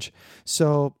challenge.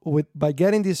 So by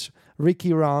getting this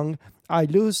Ricky wrong, I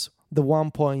lose the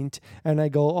 1 point, and I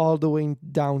go all the way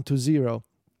down to 0,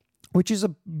 which is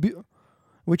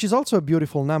also a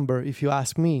beautiful number, if you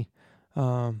ask me.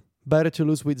 Better to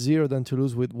lose with 0 than to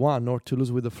lose with 1, or to lose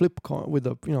with a flip coin, with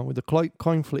the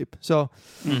coin flip. So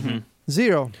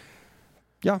 0,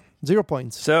 0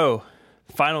 points. So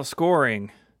final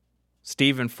scoring: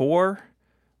 Steven 4,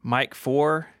 Mike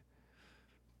 4,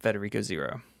 Federico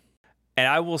 0. And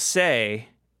I will say,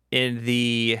 in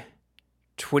the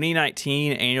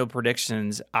 2019 annual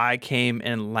predictions, I came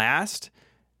in last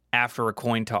after a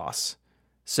coin toss.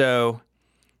 So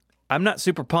I'm not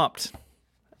super pumped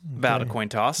about a coin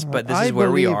toss, but this is where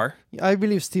we are. I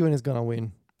believe Steven is going to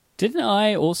win. Didn't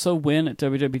I also win at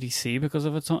WWDC because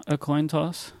of a coin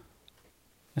toss?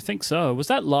 I think so. Was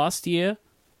that last year?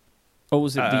 Or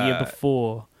was it the year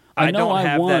before? I don't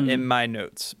have that in my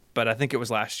notes, but I think it was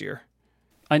last year.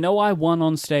 I know I won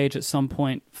on stage at some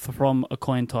point from a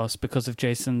coin toss because of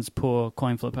Jason's poor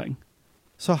coin flipping.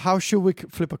 So how should we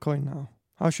flip a coin now?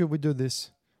 How should we do this?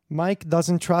 Mike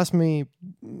doesn't trust me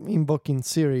invoking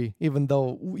Siri, even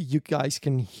though you guys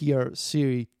can hear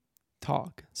Siri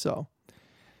talk. So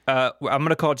I'm going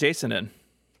to call Jason in.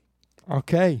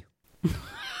 Okay.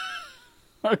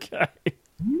 Okay.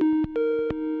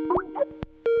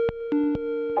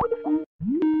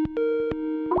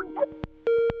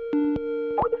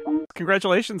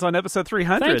 Congratulations on episode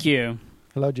 300. Thank you.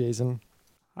 Hello, Jason.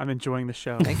 I'm enjoying the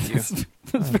show. Thank you.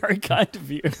 That's very kind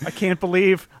of you. I can't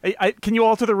believe... can you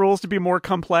alter the rules to be more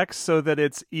complex so that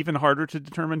it's even harder to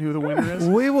determine who the winner is?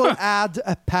 We will add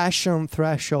a passion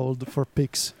threshold for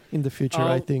picks in the future,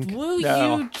 I think. Will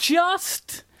you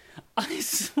just... I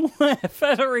swear,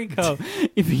 Federico,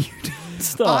 if you don't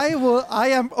stop... I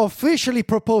am officially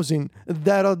proposing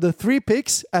that of the 3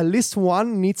 picks, at least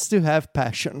one needs to have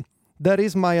passion. That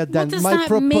is my identity. What does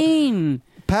that mean?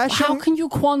 Passion. How can you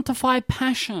quantify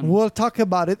passion? We'll talk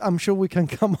about it. I'm sure we can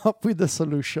come up with a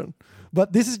solution.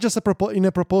 But this is just in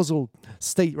a proposal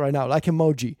state right now, like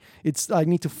emoji. I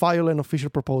need to file an official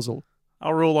proposal.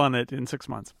 I'll rule on it in 6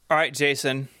 months. All right,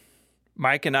 Jason.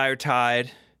 Mike and I are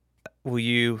tied. Will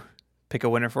you pick a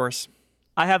winner for us?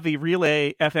 I have the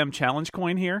Relay FM challenge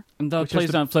coin here. No, please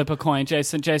don't flip a coin,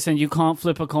 Jason. Jason, you can't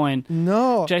flip a coin.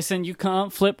 No. Jason, you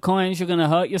can't flip coins. You're going to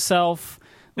hurt yourself.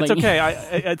 It's okay.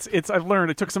 I've learned.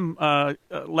 I took some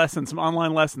lessons, some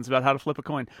online lessons about how to flip a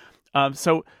coin.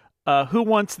 So who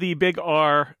wants the big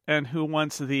R and who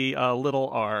wants the little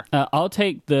R? I'll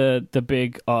take the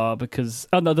big R because...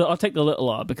 Oh, no, I'll take the little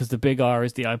R because the big R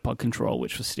is the iPod Control,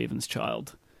 which was Stephen's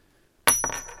child.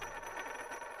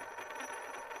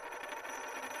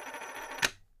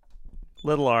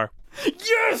 Little R.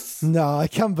 Yes! No, I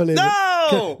can't believe it.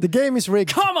 No! The game is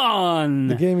rigged. Come on!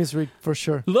 The game is rigged for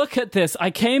sure. Look at this.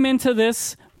 I came into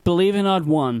this believing I'd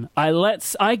won.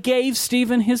 I gave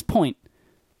Stephen his point,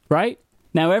 right?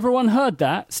 Now, everyone heard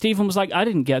that. Stephen was like, I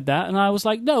didn't get that. And I was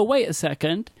like, no, wait a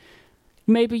second.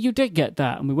 Maybe you did get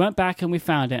that. And we went back and we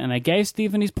found it. And I gave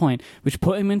Stephen his point, which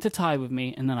put him into tie with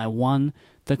me. And then I won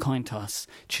the coin toss.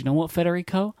 Do you know what,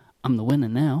 Federico? I'm the winner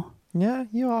now. Yeah,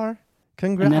 you are.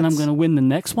 Congrats. And then I'm going to win the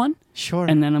next one. Sure.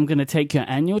 And then I'm going to take your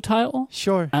annual title.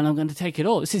 Sure. And I'm going to take it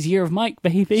all. This is Year of Mike,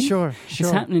 baby. Sure.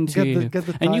 It's happening to you. Get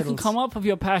the and you can titles. come up with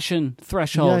your passion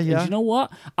threshold. Yeah. And you know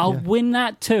what? I'll win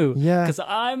that too. Yeah. Because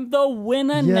I'm the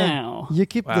winner now. You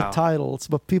keep the titles,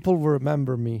 but people will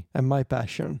remember me and my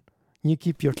passion. You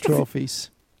keep your trophies.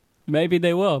 Maybe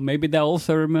they will. Maybe they'll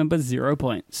also remember 0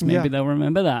 points. Maybe they'll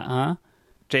remember that, huh?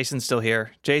 Jason's still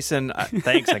here. Jason,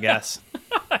 thanks, I guess.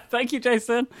 Thank you,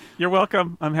 Jason. You're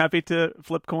welcome. I'm happy to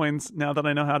flip coins now that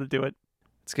I know how to do it.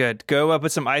 It's good. Go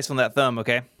put some ice on that thumb,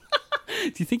 okay?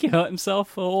 Do you think he hurt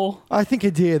himself at all? I think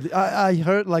he did. I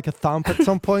heard like a thump at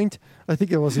some point. I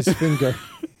think it was his finger.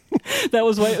 That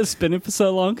was why it was spinning for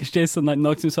so long, because Jason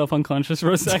knocked himself unconscious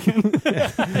for a second.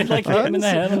 Hit him in the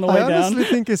head on the way down. I honestly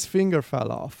think his finger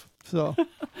fell off.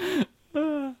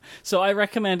 So I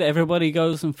recommend everybody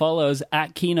goes and follows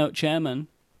at Keynote Chairman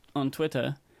on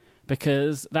Twitter,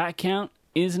 because that account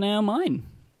is now mine.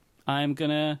 I'm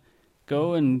going to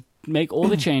go and make all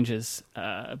the changes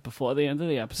before the end of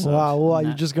the episode. Wow, are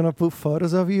you just going to put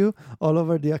photos of you all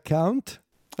over the account?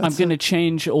 I'm going to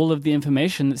change all of the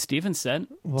information that Stephen said.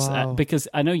 Wow. Because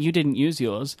I know you didn't use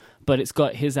yours, but it's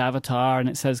got his avatar and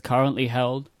it says currently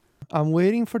held. I'm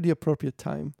waiting for the appropriate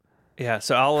time. Yeah,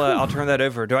 so I'll turn that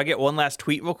over. Do I get one last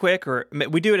tweet real quick, or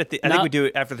we do it at the? I think we do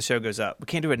it after the show goes up. We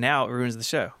can't do it now; it ruins the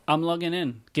show. I'm logging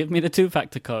in. Give me the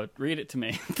 2-factor code. Read it to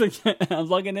me. I'm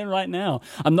logging in right now.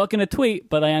 I'm not going to tweet,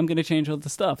 but I am going to change all the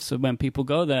stuff. So when people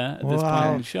go there at this point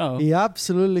in the show, he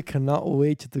absolutely cannot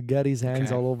wait to get his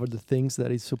hands all over the things that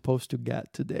he's supposed to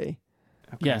get today.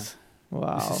 Okay. Yes.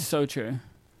 Wow, this is so true.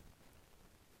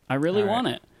 I really want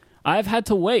it. I've had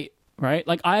to wait. Right?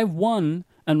 Like I've won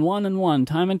and won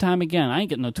time and time again. I ain't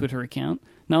getting no Twitter account.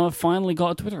 Now I've finally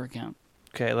got a Twitter account.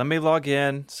 Okay, let me log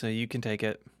in so you can take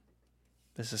it.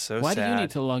 This is so sad. Why do you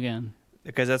need to log in?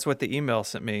 Because that's what the email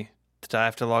sent me. That I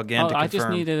have to log in to confirm. I just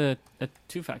needed a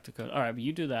 2-factor code. All right, but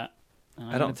you do that.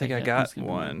 I don't think I got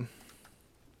one.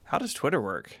 How does Twitter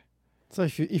work? So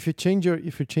if you change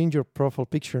your profile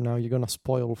picture now, you're gonna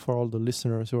spoil for all the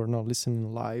listeners who are not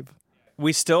listening live.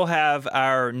 We still have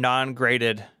our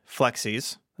non-graded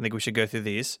Flexies. I think we should go through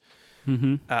these.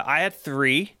 Mm-hmm. I had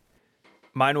 3.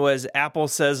 Mine was Apple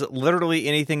says literally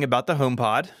anything about the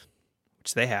HomePod,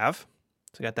 which they have.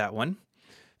 So I got that one.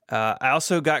 I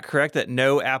also got correct that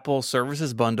no Apple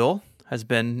Services Bundle has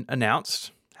been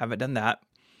announced. Haven't done that.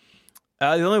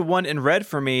 The only one in red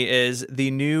for me is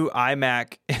the new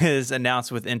iMac is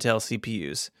announced with Intel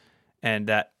CPUs, and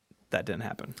that didn't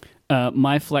happen.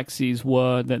 My flexies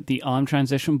were that the ARM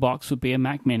transition box would be a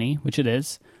Mac Mini, which it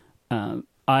is.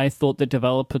 I thought that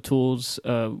developers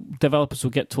will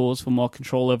get tools for more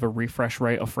control over refresh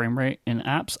rate or frame rate in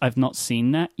apps. I've not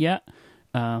seen that yet,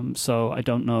 so I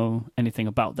don't know anything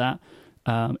about that.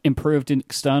 Improved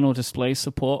external display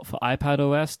support for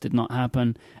iPadOS did not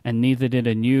happen, and neither did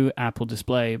a new Apple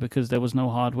display because there was no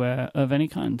hardware of any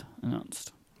kind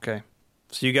announced. Okay.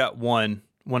 So you got one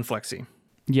Flexi.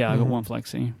 Yeah, I got one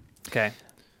Flexi. Okay.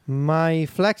 My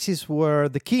flexis were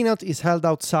the keynote is held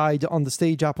outside on the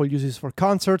stage Apple uses for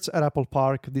concerts at Apple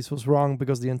Park. This was wrong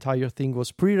because the entire thing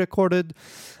was pre-recorded.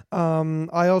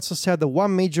 I also said that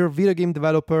one major video game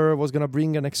developer was going to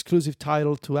bring an exclusive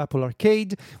title to Apple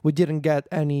Arcade. We didn't get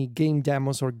any game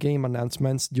demos or game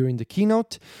announcements during the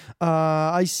keynote.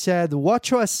 I said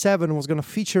WatchOS 7 was going to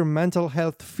feature mental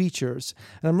health features.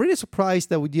 And I'm really surprised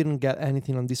that we didn't get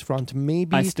anything on this front.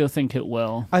 Maybe I still think it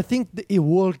will. I think it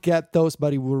will get those,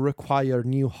 but it will require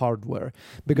new hardware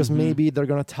because maybe they're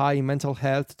going to tie mental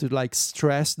health to like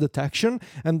stress detection,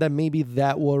 and then maybe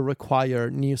that will require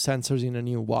new sensors in a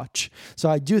new watch. So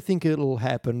I do think it'll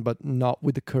happen, but not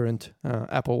with the current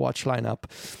Apple Watch lineup.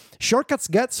 Shortcuts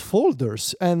gets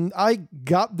folders, and I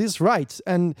got this right.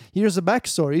 And here's the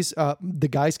backstories. The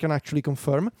guys can actually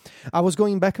confirm. I was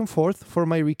going back and forth for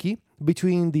my Ricky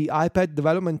between the iPad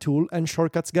development tool and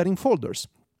Shortcuts getting folders.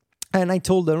 And I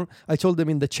told them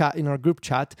in the chat, in our group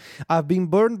chat, I've been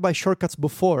burned by Shortcuts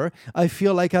before. I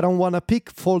feel like I don't want to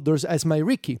pick folders as my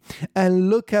Ricky. And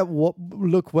look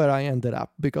where I ended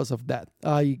up because of that.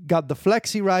 I got the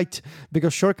Flexi right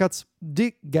because Shortcuts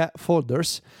did get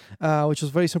folders, which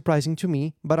was very surprising to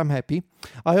me, but I'm happy.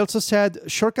 I also said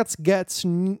Shortcuts gets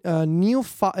a new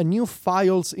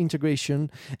files integration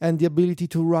and the ability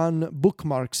to run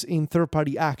bookmarks in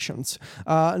third-party actions.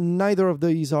 Neither of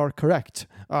these are correct.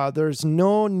 There's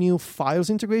no new files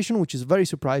integration, which is very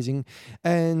surprising.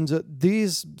 And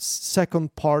this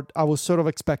second part, I was sort of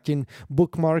expecting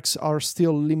bookmarks are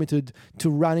still limited to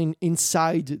running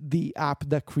inside the app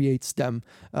that creates them.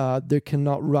 They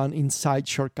cannot run inside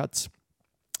Shortcuts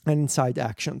and inside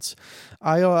actions.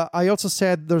 I also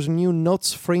said there's a new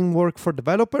Notes framework for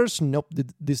developers. Nope,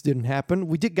 this didn't happen.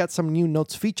 We did get some new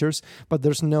Notes features, but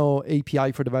there's no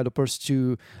API for developers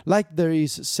to, like there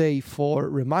is, say, for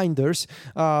reminders.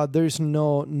 There is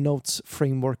no Notes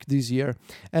framework this year.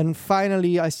 And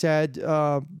finally, I said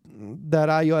that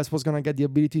iOS was going to get the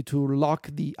ability to lock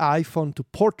the iPhone to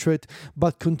portrait,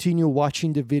 but continue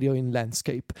watching the video in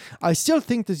landscape. I still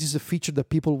think this is a feature that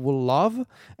people will love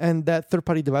and that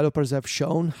third-party developers have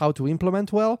shown how to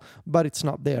implement well, but it's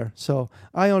not there. So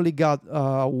I only got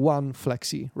one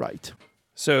Flexi right.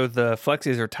 So the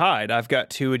Flexis are tied. I've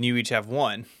got two and you each have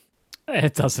one.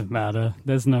 It doesn't matter.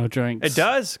 There's no drinks. It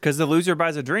does, because the loser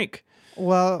buys a drink.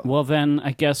 Well, then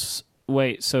I guess,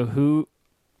 wait, so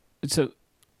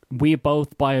we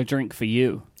both buy a drink for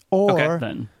you. Or okay,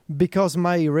 then. Because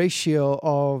my ratio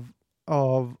of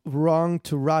wrong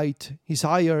to right is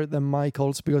higher than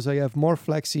Michael's because I have more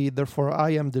Flexi, therefore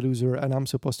I am the loser and I'm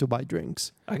supposed to buy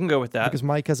drinks. I can go with that. Because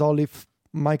Mike has only 4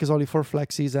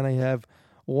 Flexis and I have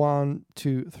 1,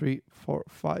 2, 3, 4,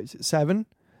 5, 7.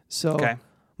 So okay.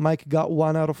 Mike got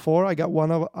 1 out of 4. I got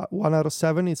 1 out of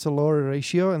 7. It's a lower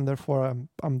ratio and therefore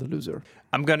I'm the loser.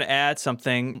 I'm going to add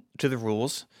something to the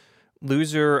rules.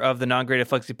 Loser of the non-graded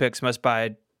Flexi picks must buy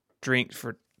a drink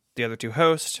for the other two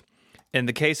hosts. In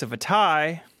the case of a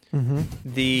tie,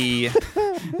 the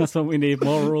that's what we need,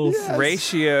 more rules.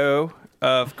 Ratio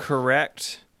of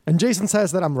correct and Jason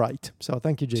says that I'm right. So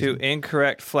thank you, Jason. To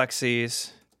incorrect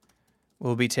Flexis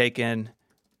will be taken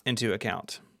into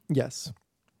account. Yes.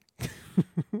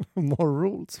 More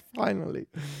rules, finally.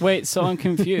 Wait, so I'm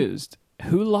confused.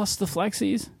 Who lost the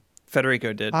Flexis?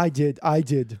 Federico did. I did.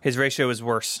 His ratio is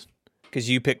worse because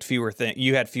you picked fewer things.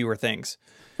 You had fewer things.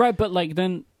 Right, but like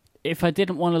then if I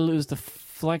didn't want to lose the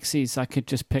Flexis, I could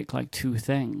just pick like 2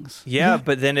 things. Yeah,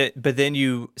 but then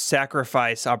you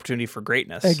sacrifice opportunity for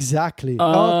greatness. Exactly.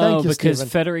 Thank you, because Steven.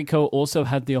 Federico also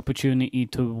had the opportunity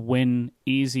to win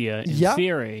easier in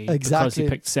theory because he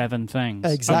picked 7 things.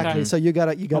 Exactly. Okay. So you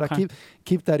gotta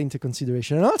keep that into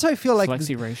consideration. And also I feel like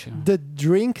the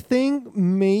drink thing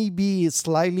may be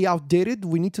slightly outdated.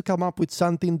 We need to come up with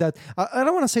something that I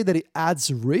don't want to say that it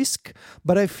adds risk,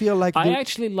 but I feel like I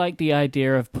actually like the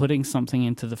idea of putting something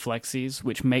into the Flexis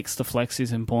which makes the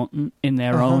Flexis important in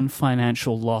their own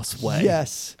financial loss way.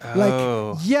 Yes.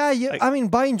 I mean,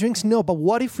 buying drinks, no, but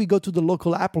what if we go to the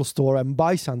local Apple store and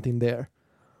buy something there?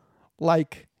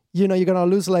 Like, you're going to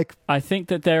lose like... I think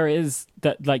that there is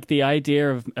that, like, the idea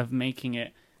of making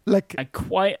it like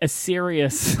quite a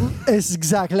serious. It's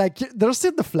exactly like there's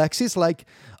still the flexes. Like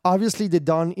obviously they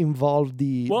don't involve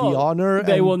the honor.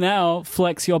 They will now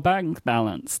flex your bank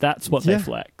balance. That's what they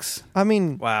flex. I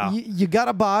mean, wow. You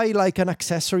gotta buy like an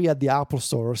accessory at the Apple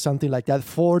Store or something like that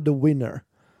for the winner.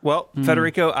 Well,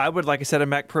 Federico, I would like a set of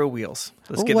Mac Pro wheels.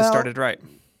 Let's get this started right.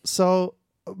 So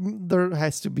there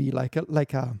has to be like a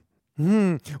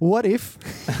what if?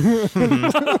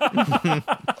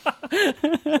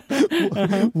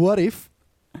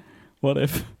 What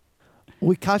if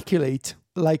we calculate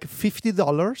like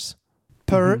 $50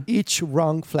 per each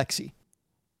wrong flexi?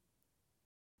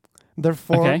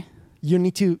 Therefore, you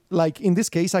need to, like in this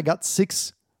case, I got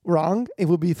 6 wrong. It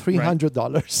would be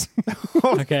 $300.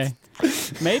 Okay.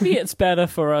 Maybe it's better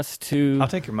for us to... I'll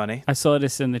take your money. I saw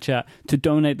this in the chat. To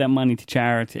donate that money to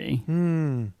charity.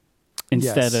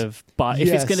 Instead of... But if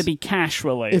it's going to be cash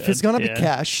related... If it's going to be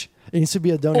cash, it needs to be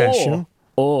a donation.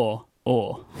 Or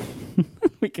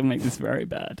we can make this very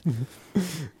bad.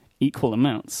 Equal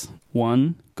amounts.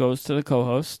 1 goes to the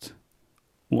co-host.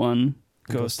 1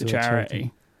 goes to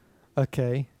charity.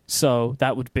 Okay. So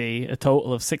that would be a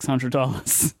total of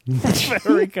 $600.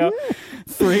 Federico.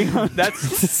 $300.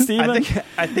 That's Steven.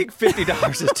 I think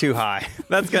 $50 is too high.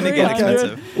 That's going to get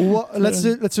expensive.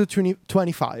 Let's do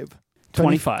 25.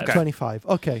 25. Okay. 25.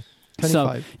 Okay. 25.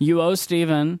 So you owe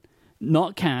Steven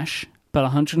not cash,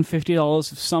 but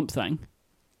 $150 of something.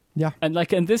 Yeah. And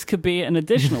this could be an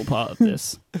additional part of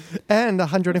this. And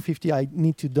 $150 I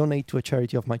need to donate to a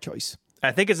charity of my choice.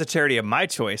 I think it's a charity of my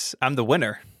choice. I'm the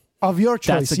winner. Of your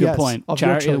choice. That's a good point. Of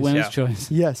Charity your of the choice. winner's choice.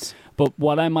 Yes. But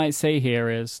what I might say here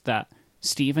is that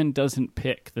Steven doesn't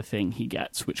pick the thing he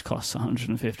gets, which costs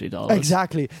 $150.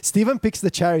 Exactly. Steven picks the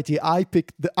charity. I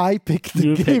pick the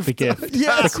You gift. pick the gift.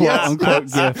 Yes, the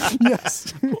quote-unquote gift.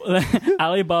 Yes.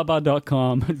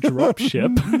 Alibaba.com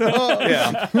dropship.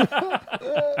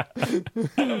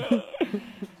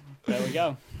 There we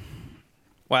go.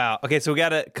 Wow. Okay, so we got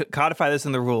to codify this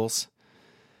in the rules.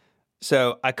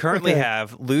 So I currently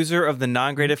have loser of the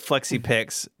non-graded flexi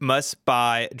picks must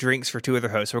buy drinks for 2 other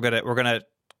hosts. We're gonna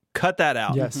cut that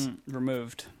out. Yes.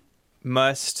 Removed.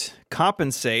 Must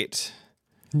compensate.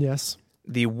 Yes.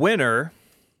 The winner.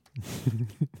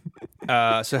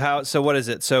 So what is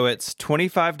it? So it's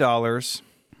 $25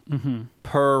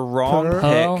 per wrong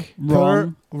pick.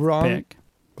 Per wrong pick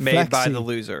made flexi. by the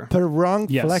loser. Per wrong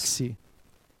flexi.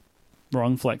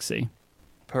 Wrong flexi.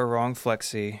 Per wrong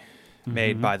flexi.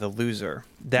 Made by the loser.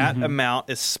 That amount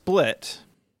is split.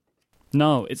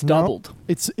 No, it's doubled.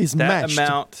 It's that matched.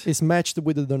 Amount is matched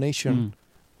with the donation.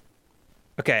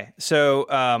 Okay, so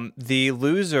the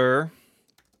loser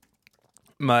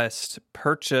must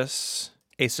purchase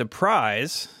a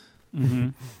surprise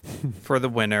for the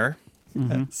winner,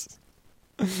 Yes.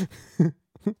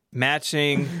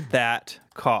 matching that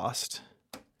cost.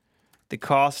 The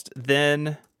cost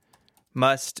then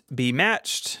must be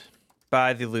matched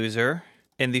by the loser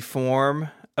in the form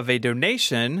of a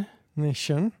donation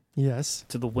Yes.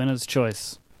 To the winner's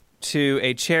choice. To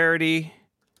a charity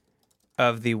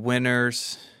of the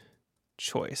winner's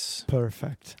choice.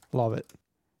 Perfect. Love it.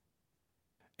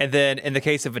 And then in the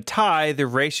case of a tie, the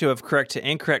ratio of correct to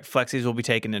incorrect flexis will be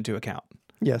taken into account.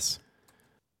 Yes.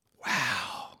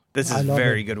 Wow. This is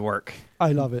very good work.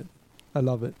 I love it.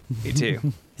 Me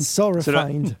too. So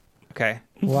refined. Okay.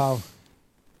 Wow.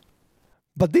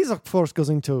 But this, of course, goes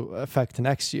into effect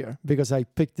next year because I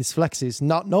picked these flexis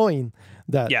not knowing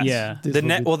that. Yes. Yeah.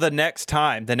 The next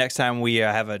time we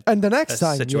have a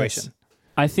situation. Yes.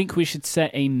 I think we should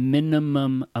set a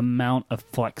minimum amount of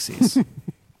flexis.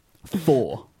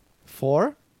 4.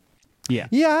 4? Yeah.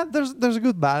 Yeah, there's a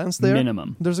good balance there.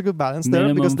 Minimum. There's a good balance Minimum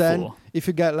there because then 4. if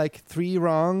you get like 3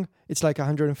 wrong, it's like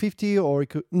 150 or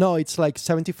it's like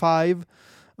 75.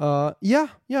 Yeah.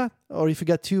 Or if you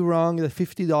get 2 wrong, the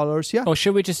 $50. Yeah. Or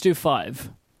should we just do 5?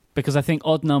 Because I think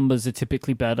odd numbers are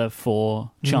typically better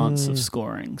for chance of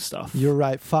scoring stuff. You're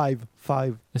right. 5.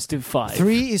 Let's do 5.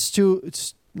 3 is too.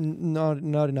 It's not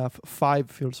enough. 5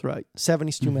 feels right. 7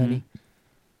 is too many.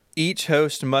 Each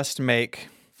host must make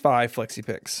 5 flexi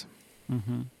picks.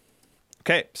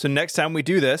 Okay, so next time we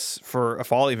do this for a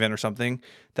fall event or something,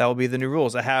 that will be the new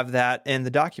rules. I have that in the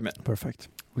document. Perfect.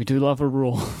 We do love a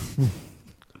rule.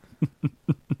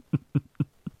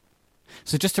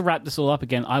 So just to wrap this all up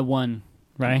again, I won,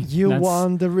 right? You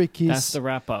won the Rickies. That's the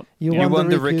wrap up. You won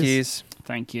the Rickies.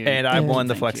 Thank you. And I won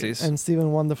the flexis. And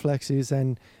Steven won the flexis.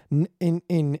 And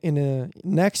in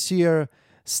next year,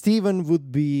 Steven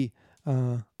would be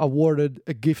awarded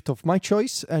a gift of my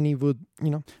choice, and he would,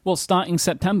 Well, starting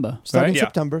September. Starting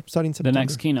September. The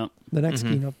next keynote. The next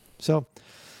keynote. So,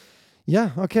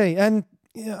 yeah, okay. And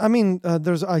Yeah, I mean,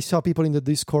 I saw people in the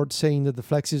Discord saying that the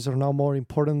flexes are now more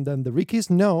important than the Rickies.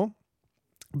 No,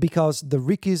 because the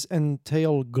Rickies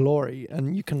entail glory,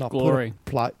 and you cannot put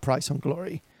a price on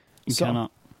glory. You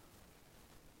cannot.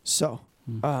 So,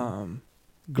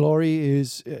 glory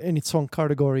is in its own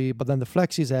category, but then the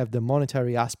flexes have the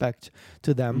monetary aspect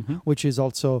to them, which is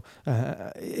also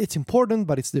it's important,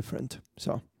 but it's different.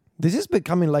 So. This is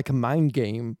becoming like a mind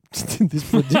game, this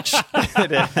prediction.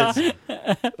 It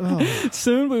is.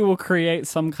 Soon we will create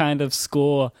some kind of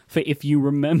score for if you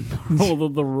remember all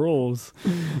of the rules.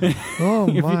 Oh,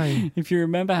 my. If you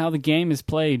remember how the game is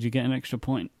played, you get an extra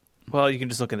point. Well, you can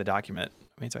just look in the document.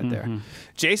 I mean, it's right there.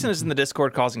 Jason is in the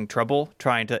Discord causing trouble,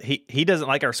 he doesn't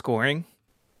like our scoring.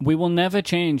 We will never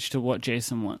change to what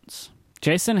Jason wants.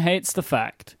 Jason hates the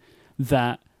fact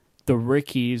that the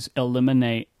Rickies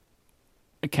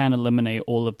can eliminate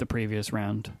all of the previous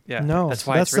round. Yeah, no, that's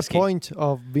why it's risky. The point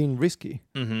of being risky.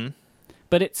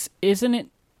 But it's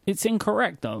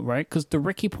incorrect though, right? Because the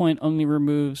Ricky point only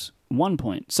removes 1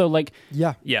 point. So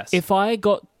yes. If I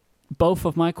got both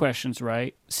of my questions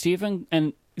right, Stephen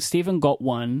got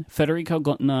one, Federico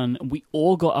got none, we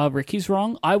all got our Rickies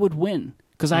wrong, I would win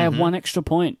because I have one extra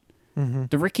point.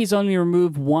 The Rickies only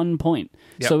remove 1 point.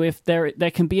 Yep. So if there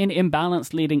can be an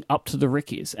imbalance leading up to the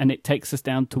Rickies and it takes us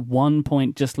down to 1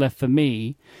 point just left for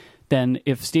me, then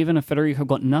if Stephen and Federico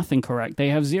got nothing correct, they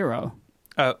have 0.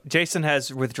 Jason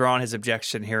has withdrawn his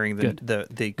objection hearing the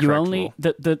correct rule.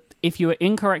 If you are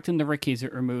incorrect in the Rickies,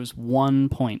 it removes 1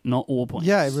 point, not all points.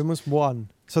 Yeah, it removes 1.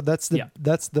 So that's the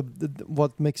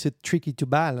what makes it tricky to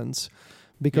balance.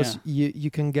 Because you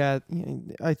can get,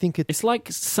 I think it's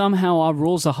like somehow our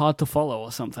rules are hard to follow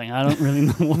or something. I don't really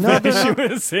know what the issue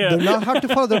is here. They're not hard to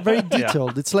follow. They're very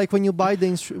detailed. It's like when you buy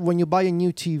when you buy a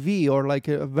new TV or like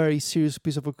a very serious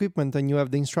piece of equipment and you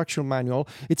have the instruction manual.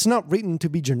 It's not written to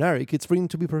be generic. It's written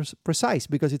to be precise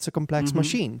because it's a complex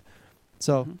machine.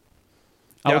 So,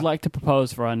 I would like to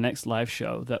propose for our next live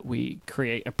show that we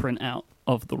create a printout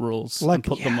of the rules and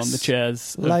put them on the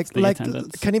chairs of the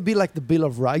attendants. Can it be like the Bill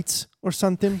of Rights or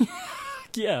something?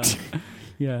 Yeah.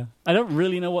 I don't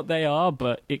really know what they are,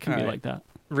 but it can be like that.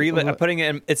 Relay. I'm putting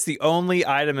it in. It's the only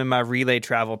item in my Relay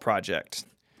travel project.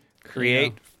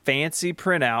 Create fancy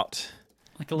printout.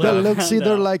 Like a that looks handout.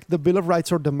 either like the Bill of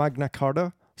Rights or the Magna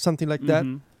Carta, something like that.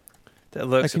 That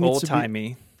looks like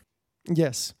old-timey.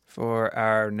 Yes. For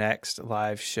our next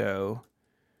live show.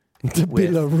 The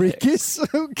Bill of Rickies.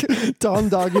 Tom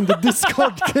Dog in the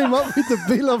Discord came up with the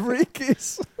Bill of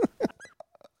Rickies.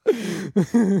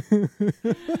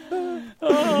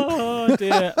 Oh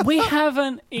dear. We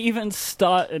haven't even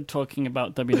started talking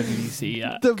about WWDC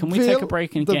yet. Can we take a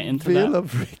break and get into Bill that?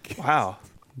 Of Rickies. Wow.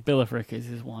 Bill of Rickies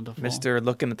is wonderful. Mr.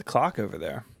 looking at the clock over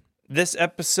there. This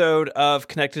episode of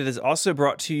Connected is also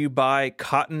brought to you by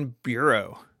Cotton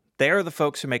Bureau. They are the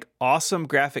folks who make awesome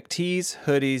graphic tees,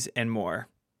 hoodies, and more.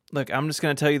 Look, I'm just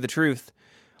going to tell you the truth.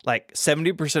 Like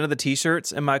 70% of the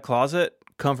t-shirts in my closet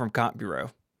come from Cotton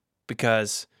Bureau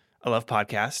because I love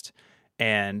podcasts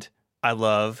and I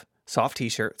love soft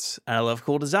t-shirts and I love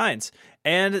cool designs.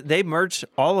 And they merch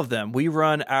all of them. We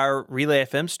run our Relay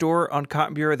FM store on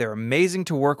Cotton Bureau. They're amazing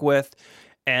to work with.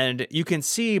 And you can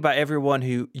see by everyone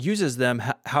who uses them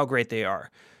how great they are.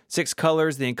 6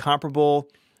 colors, the incomparable,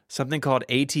 something called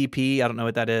ATP. I don't know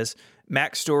what that is.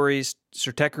 Mac Stories,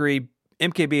 Stratechery,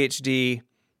 MKBHD,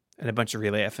 and a bunch of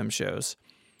Relay FM shows.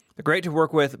 They're great to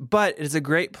work with, but it is a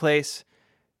great place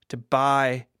to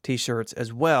buy t-shirts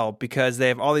as well because they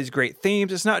have all these great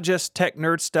themes. It's not just tech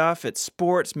nerd stuff. It's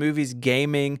sports, movies,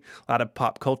 gaming, a lot of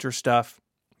pop culture stuff.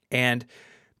 And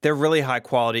they're really high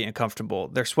quality and comfortable.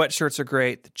 Their sweatshirts are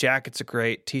great. The jackets are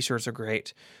great. T-shirts are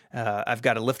great. I've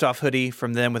got a lift-off hoodie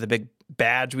from them with a big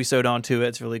badge we sewed onto it.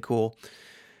 It's really cool.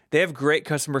 They have great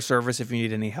customer service if you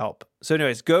need any help. So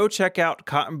anyways, go check out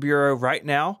Cotton Bureau right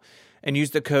now and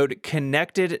use the code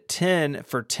CONNECTED10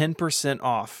 for 10%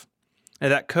 off. Now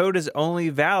that code is only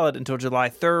valid until July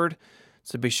 3rd,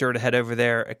 so be sure to head over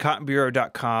there at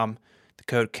cottonbureau.com, the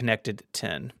code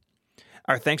CONNECTED10.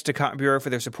 Our thanks to Cotton Bureau for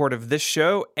their support of this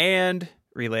show and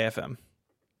Relay FM.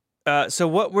 So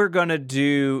what we're going to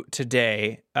do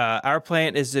today, our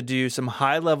plan is to do some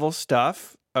high-level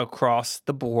stuff across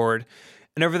the board.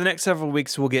 And over the next several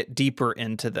weeks, we'll get deeper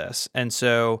into this. And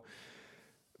so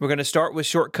we're going to start with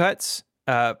shortcuts.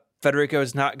 Federico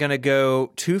is not going to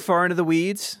go too far into the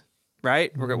weeds,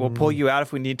 right? We'll pull you out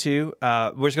if we need to.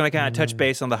 We're just going to kind of touch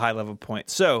base on the high-level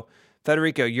points. So,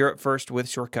 Federico, you're up first with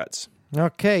shortcuts.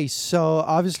 Okay, so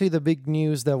obviously the big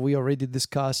news that we already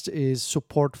discussed is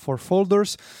support for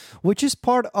folders, which is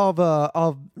part of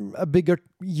a bigger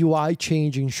UI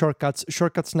change in Shortcuts.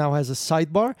 Shortcuts now has a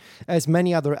sidebar. As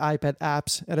many other iPad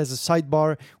apps, it has a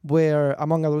sidebar where,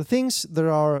 among other things,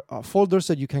 there are folders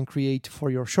that you can create for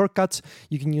your shortcuts.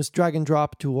 You can use drag and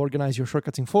drop to organize your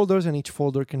shortcuts in folders, and each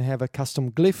folder can have a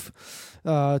custom glyph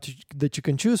that you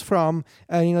can choose from.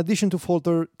 And in addition to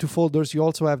folders, you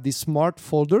also have these smart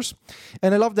folders.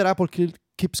 And I love that Apple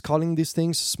keeps calling these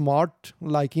things smart,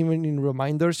 like even in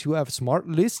reminders, you have smart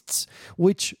lists,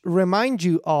 which remind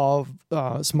you of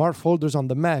smart folders on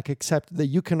the Mac, except that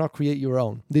you cannot create your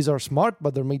own. These are smart,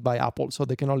 but they're made by Apple, so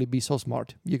they can only be so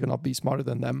smart. You cannot be smarter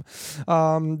than them.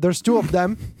 There's two of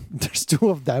them.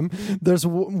 There's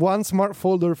one smart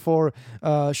folder for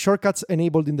shortcuts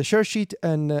enabled in the share sheet,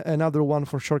 and another one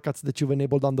for shortcuts that you've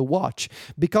enabled on the watch.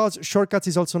 Because shortcuts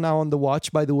is also now on the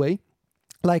watch, by the way,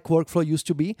 like Workflow used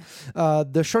to be.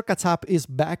 The Shortcuts app is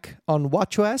back on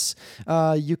watchOS.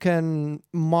 You can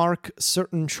mark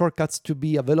certain shortcuts to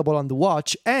be available on the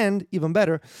watch, and even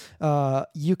better,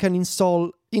 you can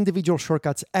install individual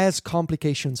shortcuts as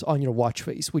complications on your watch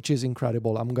face, which is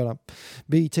incredible. I'm gonna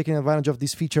be taking advantage of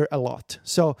this feature a lot.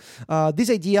 So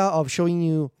this idea of showing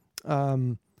you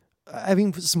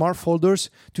having smart folders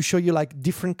to show you like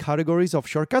different categories of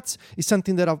shortcuts is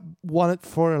something that I've wanted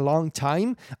for a long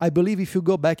time. I believe if you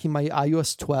go back in my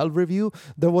iOS 12 review,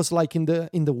 there was like in the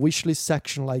wishlist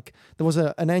section, like there was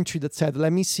an entry that said,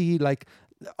 let me see, like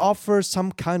offer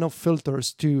some kind of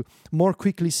filters to more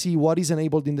quickly see what is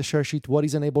enabled in the share sheet, what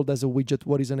is enabled as a widget,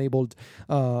 what is enabled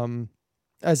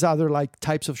as other like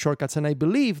types of shortcuts. And I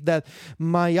believe that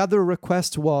my other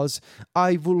request was,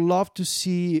 I would love to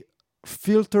see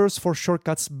filters for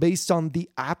shortcuts based on the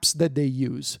apps that they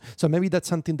use. So maybe that's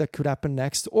something that could happen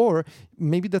next, or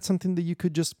maybe that's something that you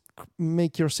could just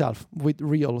make yourself with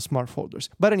real smart folders.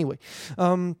 But anyway,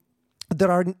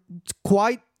 there are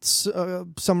quite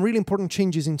some really important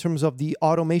changes in terms of the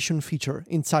automation feature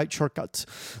inside Shortcuts.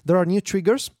 There are new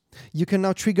triggers. You can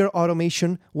now trigger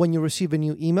automation when you receive a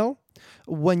new email,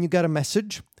 when you get a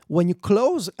message, when you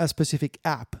close a specific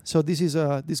app. So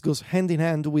this goes hand in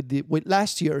hand with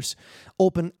last year's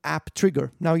open app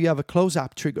trigger. Now you have a close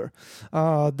app trigger.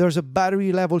 There's a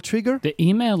battery level trigger. The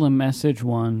email and message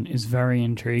one is very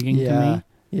intriguing to me.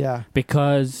 Yeah.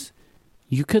 Because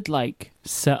you could like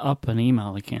set up an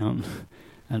email account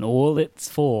and all it's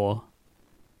for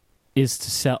is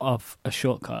to set off a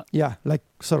shortcut. Yeah, like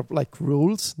sort of like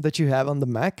rules that you have on the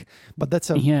Mac, but that's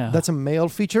a mail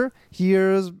feature.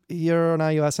 Here on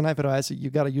iOS and iPadOS, you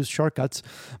got to use shortcuts.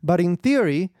 But in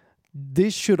theory,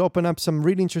 this should open up some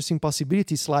really interesting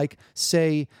possibilities, like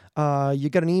say you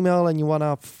get an email and you want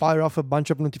to fire off a bunch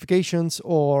of notifications,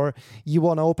 or you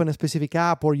want to open a specific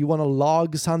app, or you want to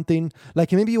log something.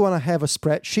 Like maybe you want to have a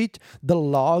spreadsheet that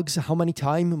logs how many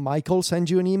times Michael sends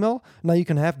you an email. Now you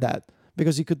can have that,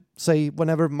 because you could say,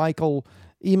 whenever Michael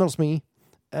emails me,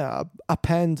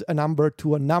 append a number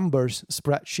to a numbers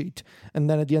spreadsheet. And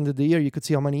then at the end of the year, you could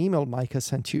see how many emails Mike has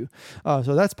sent you.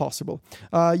 So that's possible.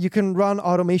 You can run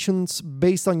automations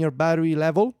based on your battery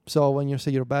level. So when you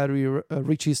say your battery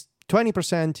reaches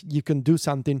 20%, you can do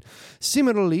something.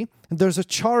 Similarly, there's a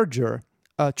charger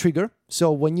trigger.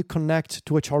 So when you connect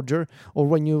to a charger,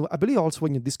 or I believe also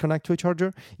when you disconnect to a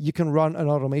charger, you can run an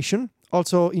automation.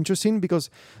 Also interesting, because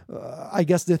I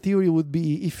guess the theory would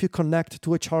be, if you connect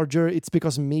to a charger, it's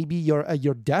because maybe you're at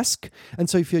your desk. And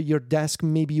so if you're at your desk,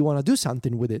 maybe you want to do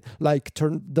something with it, like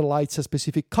turn the lights a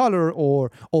specific color or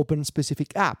open specific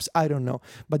apps. I don't know.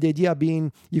 But the idea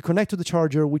being, you connect to the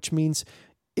charger, which means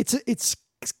it's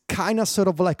kind of sort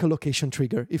of like a location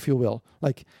trigger, if you will.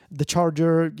 Like the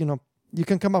charger, you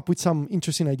can come up with some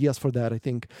interesting ideas for that, I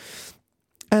think.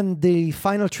 And the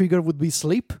final trigger would be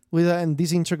sleep, and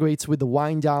this integrates with the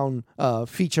wind down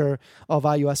feature of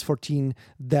iOS 14.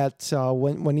 That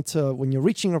when you're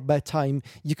reaching your bedtime,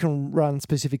 you can run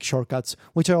specific shortcuts,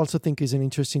 which I also think is an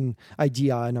interesting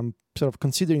idea, and I'm sort of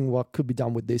considering what could be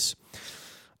done with this.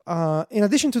 In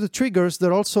addition to the triggers,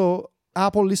 there also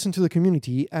Apple listened to the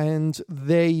community, and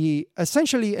they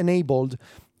essentially enabled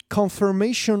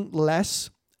confirmation-less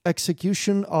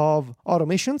execution of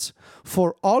automations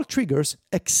for all triggers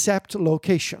except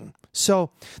location. So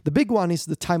the big one is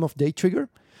the time of day trigger.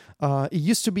 It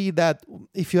used to be that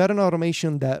if you had an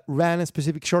automation that ran a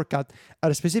specific shortcut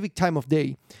at a specific time of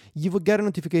day, you would get a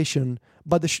notification,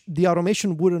 but the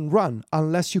automation wouldn't run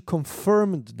unless you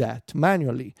confirmed that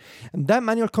manually. And that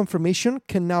manual confirmation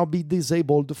can now be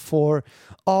disabled for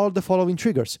all the following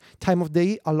triggers: time of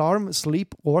day, alarm,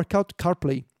 sleep, workout,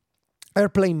 CarPlay,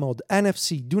 airplane mode,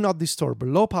 NFC, do not disturb,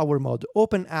 low power mode,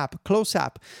 open app, close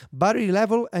app, battery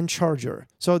level, and charger.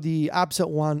 So the absent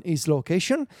one is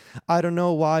location. I don't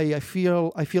know why. I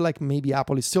feel like maybe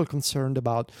Apple is still concerned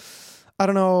about I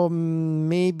don't know,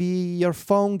 maybe your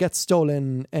phone gets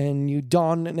stolen and you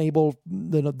don't enable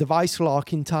the device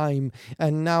lock in time,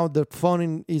 and now the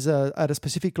phone is at a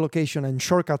specific location and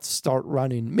shortcuts start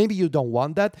running. Maybe you don't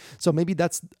want that, so maybe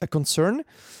that's a concern.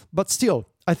 But still,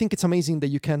 I think it's amazing that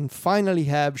you can finally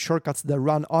have shortcuts that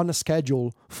run on a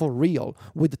schedule for real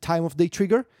with the time of day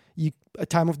trigger. A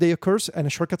time of day occurs and a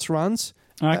shortcut runs.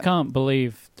 I can't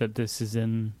believe that this is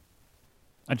in...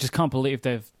 I just can't believe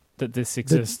that this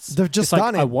exists. They've just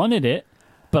done it. I wanted it,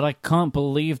 but I can't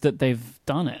believe that they've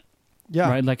done it. Yeah.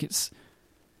 Right? Like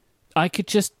I could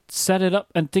just set it up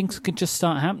and things could just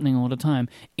start happening all the time.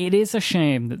 It is a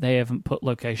shame that they haven't put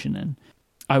location in.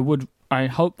 I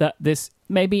hope that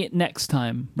maybe next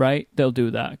time, right, they'll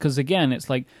do that. Because again, it's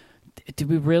like, did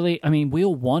we really... I mean, we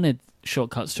all wanted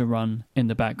shortcuts to run in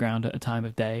the background at a time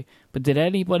of day, but did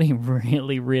anybody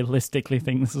really realistically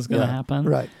think this was going to happen?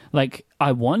 Right. Like,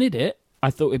 I wanted it.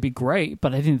 I thought it'd be great,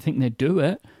 but I didn't think they'd do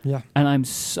it. Yeah. And I'm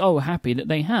so happy that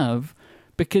they have,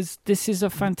 because this is a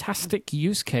fantastic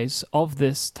use case of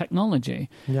this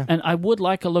technology. Yeah. And I would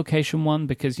like a location one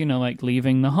because, like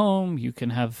leaving the home, you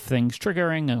can have things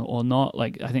triggering or not.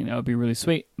 Like, I think that would be really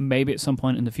sweet. Maybe at some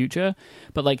point in the future.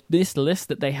 But like this list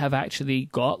that they have actually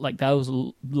got, like those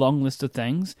long list of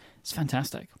things, it's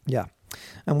fantastic. Yeah.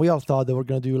 And we all thought they were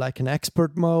going to do like an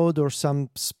expert mode or some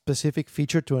specific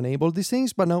feature to enable these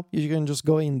things. But no, you can just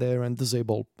go in there and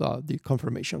disable the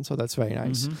confirmation. So that's very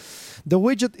nice. Mm-hmm. The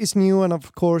widget is new. And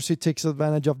of course, it takes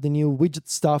advantage of the new widget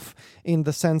stuff in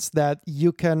the sense that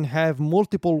you can have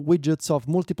multiple widgets of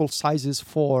multiple sizes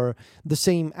for the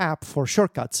same app for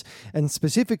shortcuts. And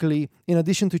specifically, in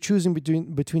addition to choosing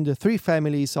between the three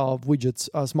families of widgets,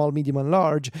 small, medium, and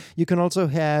large, you can also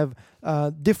have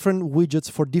different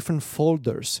widgets for different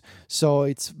folders. So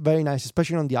it's very nice,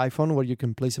 especially on the iPhone where you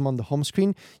can place them on the home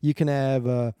screen. You can have,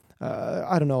 a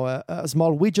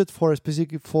small widget for a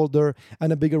specific folder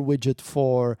and a bigger widget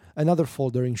for another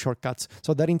folder in shortcuts.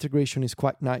 So that integration is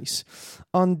quite nice.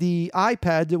 On the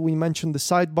iPad, we mentioned the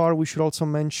sidebar. We should also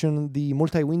mention the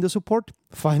multi-window support.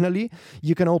 Finally,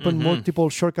 you can open multiple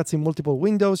shortcuts in multiple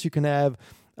windows. You can have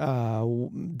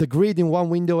the grid in one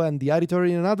window and the editor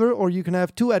in another, or you can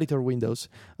have two editor windows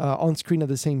on screen at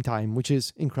the same time, which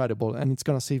is incredible, and it's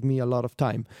going to save me a lot of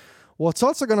time. What's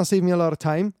also going to save me a lot of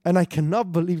time, and I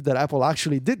cannot believe that Apple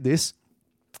actually did this,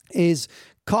 is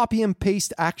copy and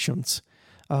paste actions.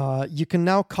 You can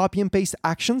now copy and paste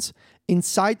actions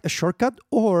inside a shortcut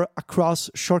or across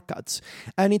shortcuts,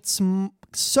 and it's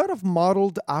sort of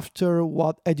modeled after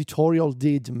what Editorial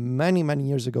did many, many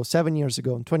years ago, 7 years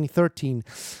ago, in 2013.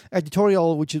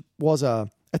 Editorial, which was a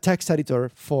text editor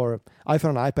for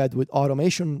iPhone and iPad with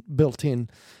automation built in,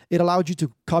 it allowed you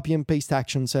to copy and paste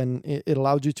actions, and it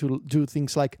allowed you to do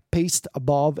things like paste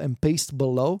above and paste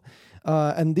below.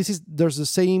 And there's the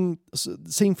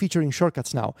same feature in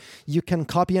shortcuts now. You can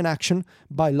copy an action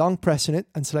by long pressing it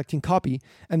and selecting copy,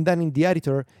 and then in the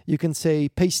editor you can say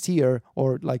paste here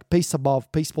or like paste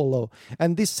above, paste below,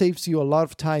 and this saves you a lot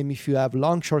of time if you have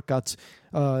long shortcuts,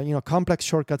 complex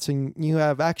shortcuts, and you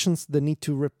have actions that need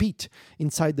to repeat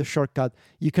inside the shortcut.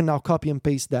 You can now copy and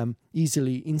paste them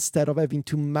easily instead of having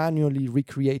to manually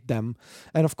recreate them.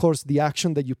 And of course, the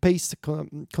action that you paste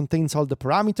contains all the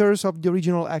parameters of the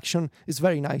original action. Is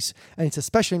very nice, and it's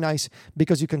especially nice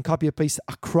because you can copy and paste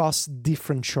across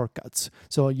different shortcuts.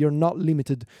 So you're not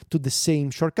limited to the same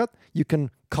shortcut. You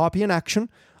can copy an action,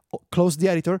 close the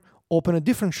editor, open a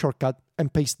different shortcut,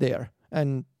 and paste there.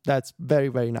 And that's very,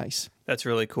 very nice. That's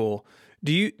really cool.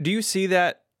 Do you see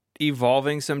that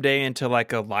evolving someday into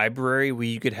like a library where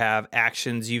you could have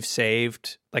actions you've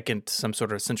saved like in some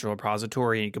sort of central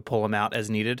repository and you could pull them out as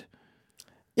needed?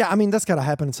 Yeah, I mean, that's got to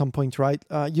happen at some point, right?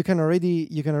 You can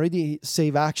already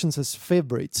save actions as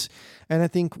favorites. And I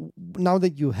think now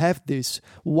that you have this,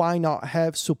 why not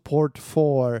have support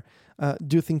for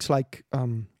do things like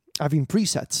having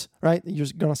presets, right? You're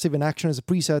going to save an action as a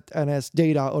preset and has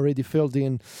data already filled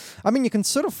in. I mean, you can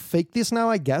sort of fake this now,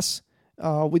 I guess,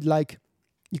 with like,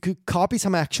 you could copy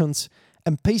some actions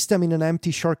and paste them in an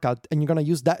empty shortcut, and you're going to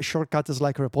use that shortcut as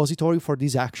like a repository for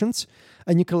these actions.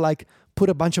 And you can like put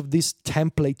a bunch of these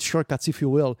template shortcuts, if you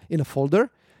will, in a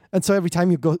folder. And so every time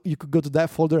you could go to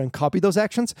that folder and copy those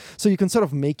actions. So you can sort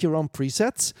of make your own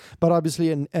presets, but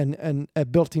obviously a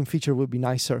built-in feature would be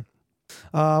nicer.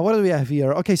 What do we have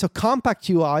here? Okay, so Compact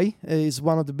UI is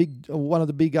one of the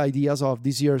big ideas of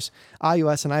this year's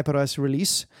iOS and iPadOS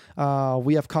release.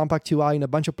 We have Compact UI in a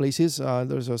bunch of places.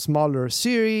 There's a smaller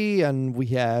Siri, and we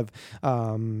have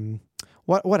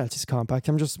what else is compact?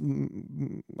 I'm just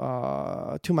too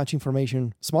much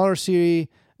information. Smaller Siri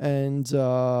and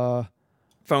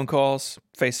Phone calls,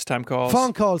 FaceTime calls.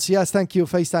 Phone calls, yes, thank you,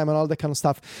 FaceTime and all that kind of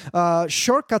stuff.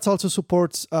 Shortcuts also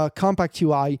supports Compact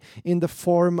UI in the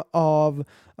form of,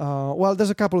 there's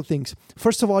a couple of things.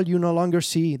 First of all, you no longer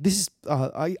see, this is,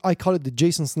 I call it the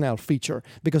Jason Snell feature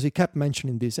because he kept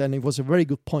mentioning this and it was a very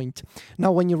good point.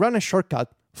 Now, when you run a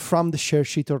shortcut from the share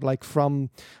sheet or like from,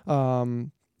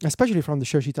 especially from the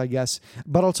share sheet, I guess,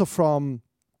 but also from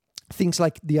things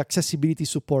like the accessibility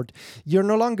support, you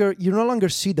no longer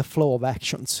see the flow of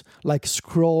actions, like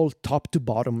scroll top to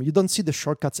bottom. You don't see the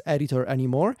shortcuts editor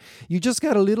anymore. You just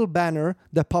get a little banner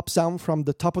that pops down from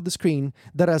the top of the screen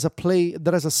that has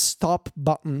a stop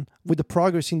button with a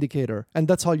progress indicator, and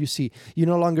that's all you see. You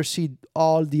no longer see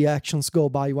all the actions go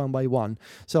by one.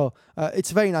 So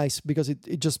it's very nice because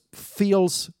it just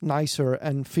feels nicer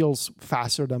and feels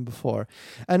faster than before.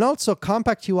 And also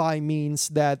Compact UI means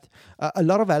that a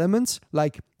lot of elements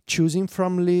like choosing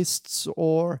from lists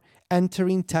or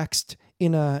entering text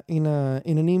in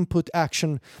an input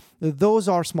action, those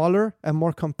are smaller and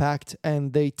more compact,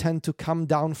 and they tend to come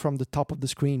down from the top of the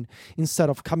screen instead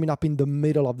of coming up in the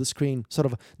middle of the screen, sort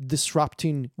of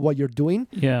disrupting what you're doing.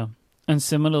 Yeah. And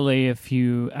similarly, if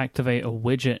you activate a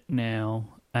widget now,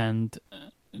 and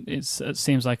it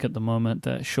seems like at the moment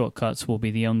that shortcuts will be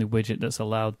the only widget that's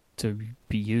allowed to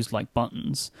be used like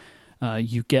buttons,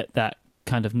 you get that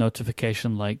kind of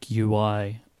notification like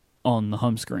UI on the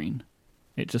home screen.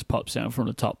 It just pops down from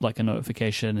the top like a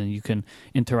notification, and you can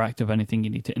interact with anything you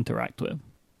need to interact with.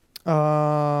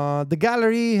 The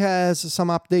gallery has some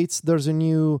updates. There's a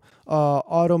new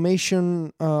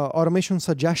automation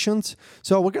suggestions.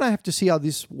 So we're gonna have to see how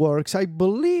this works. I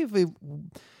believe it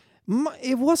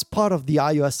was part of the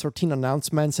iOS 13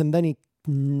 announcements, and then it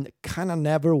kind of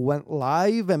never went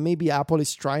live, and maybe Apple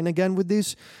is trying again with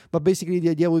this. But basically the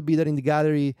idea would be that in the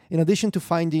gallery, in addition to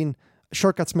finding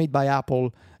shortcuts made by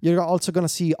Apple, you're also going to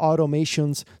see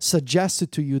automations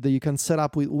suggested to you that you can set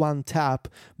up with one tap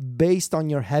based on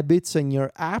your habits and your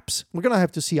apps. We're going to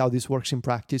have to see how this works in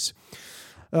practice.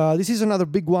 This is another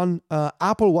big one,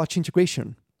 Apple Watch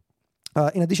integration.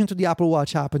 In addition to the Apple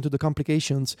Watch app and to the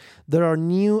complications, there are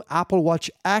new Apple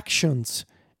Watch actions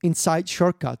inside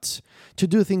shortcuts to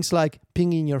do things like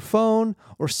pinging your phone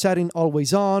or setting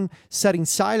always on, setting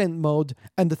silent mode,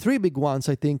 and the three big ones,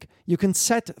 I think, you can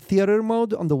set theater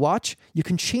mode on the watch, you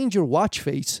can change your watch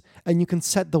face, and you can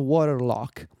set the water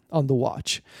lock on the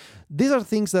watch. These are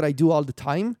things that I do all the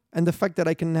time, and the fact that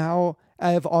I can now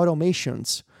have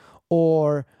automations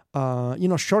or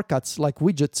shortcuts like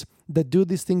widgets that do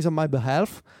these things on my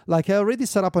behalf. Like I already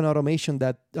set up an automation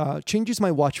that changes my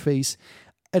watch face,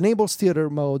 enables theater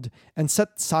mode, and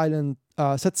sets silent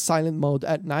mode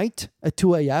at night at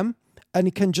 2 a.m. and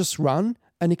it can just run,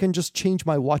 and it can just change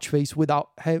my watch face without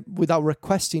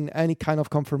requesting any kind of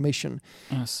confirmation.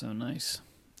 That's so nice,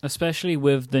 especially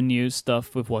with the new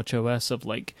stuff with watchOS of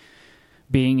like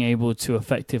being able to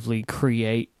effectively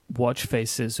create watch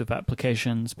faces with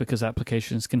applications, because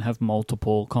applications can have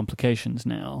multiple complications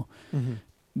now. Mm-hmm.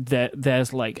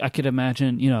 There's like, I could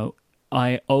imagine,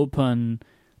 I open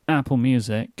Apple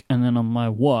Music and then on my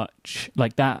watch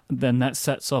like that, then that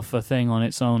sets off a thing on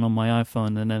its own on my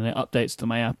iPhone, and then it updates to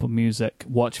my Apple Music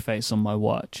watch face on my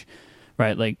watch,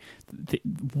 right? Like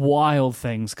wild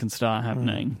things can start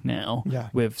happening now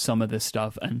with some of this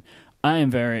stuff, and I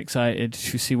am very excited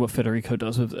to see what Federico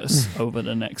does with this over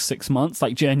the next 6 months,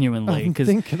 like genuinely, because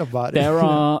thinking about there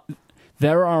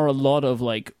are a lot of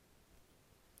like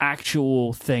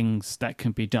actual things that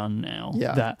can be done now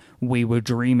that we were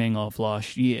dreaming of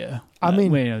last year. I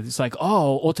mean, it's like,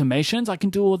 automations, I can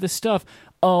do all this stuff.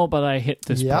 Oh, but I hit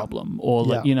this problem, or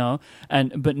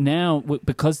but now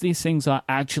because these things are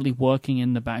actually working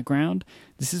in the background,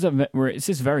 this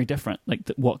is very different. Like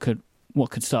what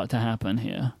could start to happen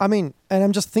here? I mean, and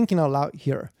I'm just thinking out loud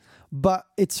here, but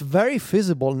it's very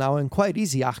feasible now and quite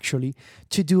easy actually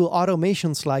to do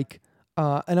automations like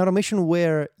an automation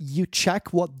where you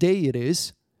check what day it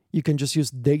is. You can just use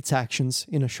dates actions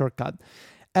in a shortcut.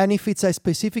 And if it's a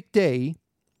specific day,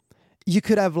 you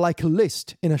could have like a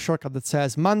list in a shortcut that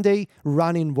says Monday,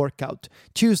 running workout,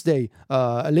 Tuesday,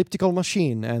 elliptical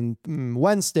machine, and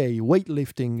Wednesday,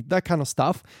 weightlifting, that kind of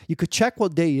stuff. You could check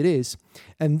what day it is.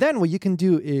 And then what you can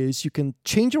do is you can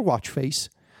change your watch face,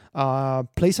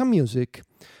 play some music,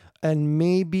 and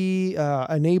maybe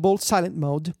enable silent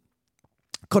mode,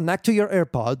 connect to your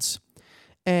AirPods,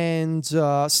 and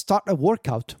start a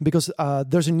workout, because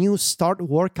there's a new start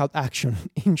workout action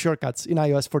in shortcuts in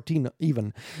iOS 14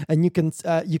 even, and you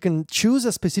can choose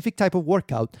a specific type of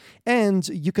workout, and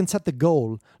you can set the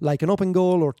goal like an open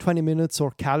goal or 20 minutes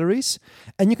or calories,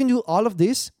 and you can do all of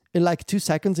this in like 2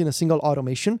 seconds in a single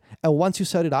automation. And once you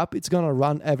set it up, it's going to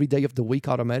run every day of the week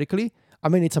automatically. I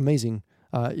mean, it's amazing.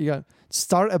 You can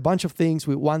start a bunch of things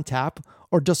with one tap,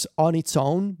 or just on its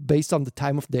own based on the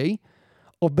time of day,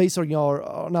 or based on your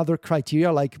another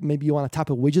criteria, like maybe you want to tap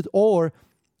a widget, or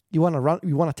you want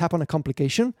to tap on a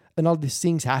complication, and all these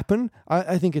things happen.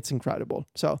 I think it's incredible.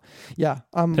 So yeah.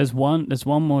 There's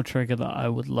one more trigger that I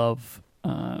would love,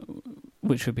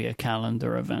 which would be a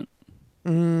calendar event.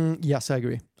 Yes, I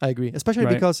agree. Especially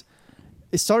because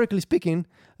historically speaking,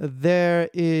 there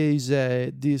is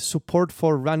the support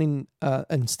for running,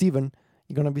 and Steven,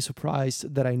 you're going to be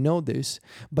surprised that I know this,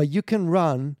 but you can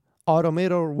run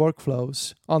automated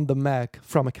workflows on the Mac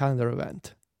from a calendar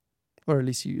event, or at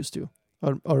least you used to,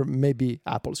 or maybe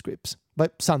Apple scripts,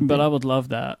 but something. But I would love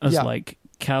that as like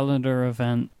calendar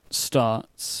event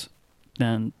starts,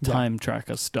 then time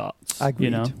tracker starts. Agreed.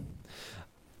 You know,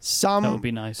 that would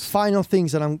be nice. Final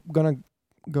things that I'm gonna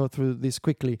go through this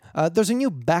quickly. There's a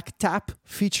new back tap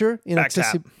feature in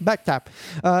back tap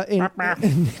in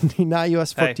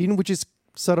iOS 14, which is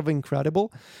sort of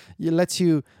incredible. It lets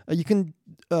you can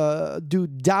do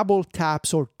double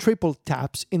taps or triple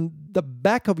taps in the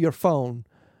back of your phone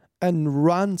and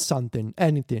run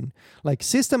anything like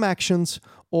system actions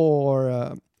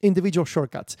or individual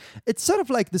shortcuts. It's sort of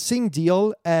like the same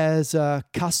deal as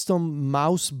custom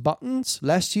mouse buttons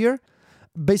last year.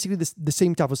 Basically the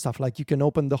same type of stuff, like you can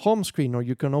open the home screen, or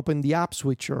you can open the app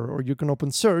switcher, or you can open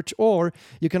search, or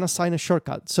you can assign a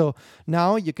shortcut. So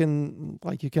now you can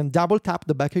double tap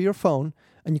the back of your phone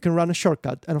and you can run a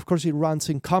shortcut, and of course it runs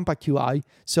in Compact UI,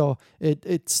 so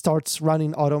it starts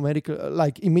running automatically,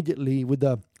 like immediately with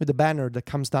the banner that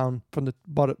comes down from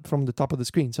the top of the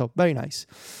screen. So very nice.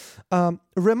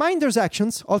 Reminders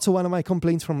actions, also one of my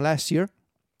complaints from last year,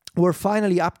 were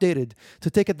finally updated to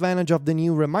take advantage of the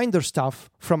new reminder stuff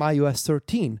from iOS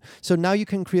 13. So now you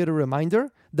can create a reminder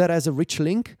that has a rich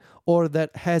link or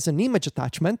that has an image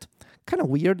attachment. Kind of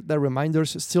weird that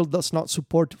reminders still does not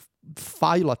support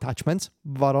file attachments,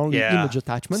 but only image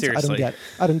attachments. Seriously.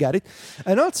 I don't get it.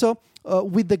 And also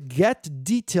with the get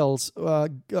details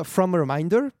from a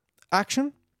reminder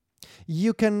action,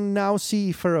 you can now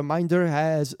see if a reminder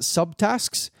has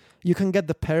subtasks. You can get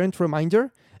the parent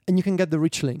reminder, and you can get the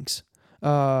rich links,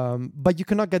 but you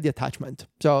cannot get the attachment.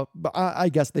 So I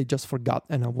guess they just forgot,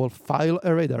 and I will file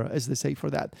a radar, as they say, for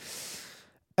that.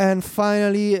 And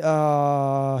finally,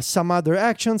 some other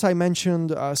actions. I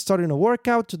mentioned starting a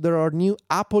workout. There are new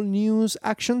Apple News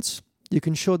actions. You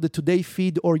can show the today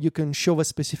feed, or you can show a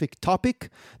specific topic.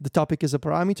 The topic is a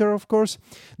parameter, of course.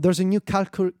 There's a new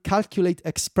calculate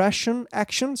expression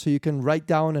action. So you can write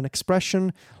down an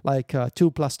expression like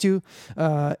 2 + 2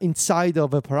 inside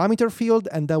of a parameter field,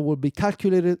 and that will be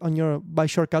calculated by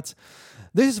shortcuts.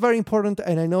 This is very important,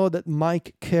 and I know that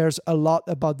Mike cares a lot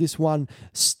about this one.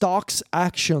 Stocks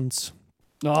actions.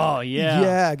 Oh, yeah.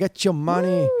 Yeah, get your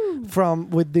money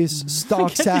with these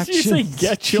stocks actions. Did you say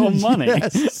get your money?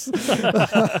 Yes.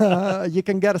 You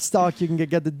can get a stock, you can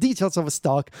get the details of a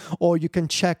stock, or you can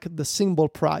check the symbol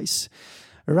price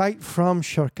right from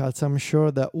shortcuts. I'm sure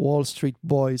that Wall Street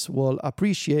boys will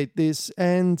appreciate this.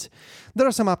 And there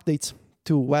are some updates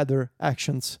to weather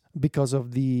actions because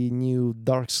of the new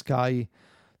dark sky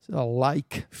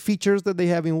like features that they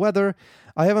have in weather.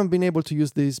 I haven't been able to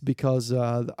use this because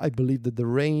I believe that the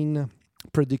rain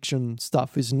prediction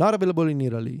stuff is not available in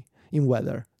Italy in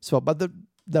weather. So, but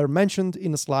they're mentioned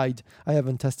in a slide. I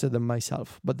haven't tested them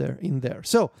myself, but they're in there.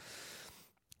 So,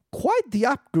 quite the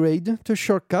upgrade to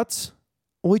shortcuts,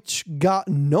 which got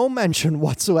no mention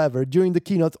whatsoever during the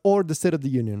keynote or the State of the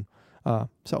Union.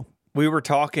 So we were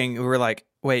talking. We were like,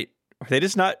 wait, are they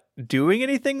just not doing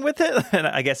anything with it? And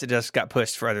I guess it just got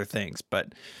pushed for other things,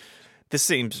 but this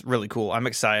seems really cool. I'm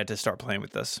excited to start playing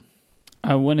with this.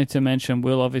 I wanted to mention I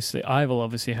will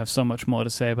obviously have so much more to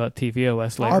say about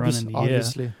tvOS later on in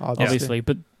the year. Obviously.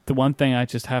 But the one thing I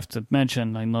just have to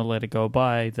mention, I not let it go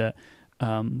by, that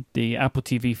the Apple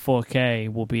TV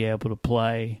 4K will be able to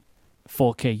play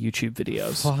 4K YouTube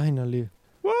videos. Finally.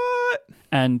 What?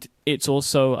 And it's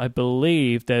also, I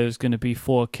believe, there's going to be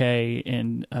 4K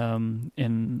in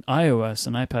iOS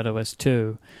and iPadOS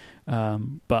too.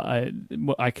 But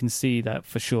I can see that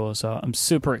for sure. So I'm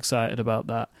super excited about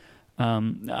that.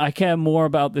 I care more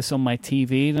about this on my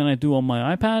TV than I do on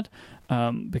my iPad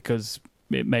because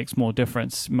it makes much more of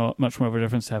a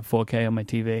difference to have 4K on my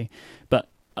TV. But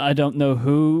I don't know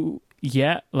who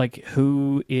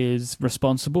is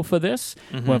responsible for this,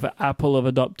 whether Apple have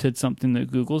adopted something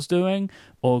that Google's doing,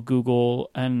 or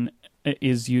Google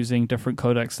is using different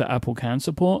codecs that Apple can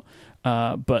support.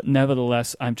 But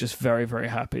nevertheless, I'm just very, very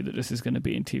happy that this is going to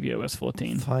be in tvOS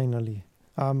 14. Finally.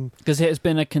 Because it has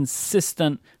been a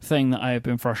consistent thing that I have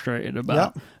been frustrated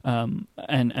about. Yeah.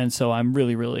 And so I'm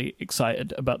really, really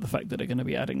excited about the fact that they're going to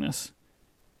be adding this.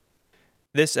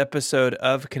 This episode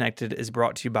of Connected is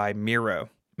brought to you by Miro.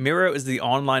 Miro is the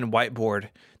online whiteboard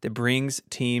that brings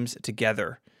teams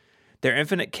together. Their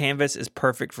infinite canvas is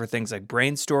perfect for things like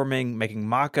brainstorming, making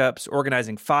mock-ups,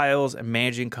 organizing files, and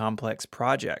managing complex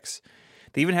projects.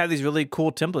 They even have these really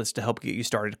cool templates to help get you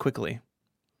started quickly.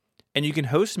 And you can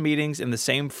host meetings in the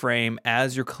same frame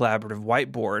as your collaborative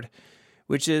whiteboard,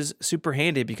 which is super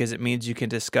handy because it means you can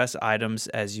discuss items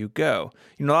as you go.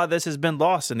 A lot of this has been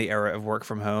lost in the era of work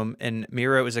from home, and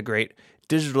Miro is a great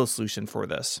digital solution for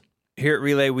this. Here at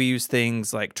Relay, we use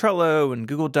things like Trello and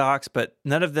Google Docs, but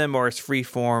none of them are as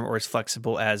free-form or as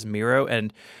flexible as Miro,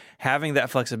 and having that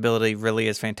flexibility really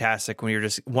is fantastic when you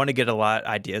just want to get a lot of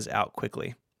ideas out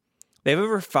quickly. They have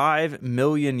over 5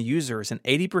 million users, and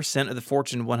 80% of the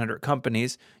Fortune 100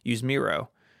 companies use Miro.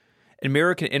 And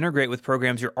Miro can integrate with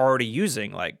programs you're already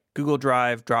using, like Google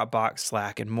Drive, Dropbox,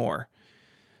 Slack, and more.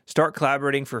 Start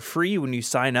collaborating for free when you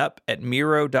sign up at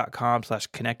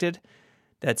Miro.com/connected.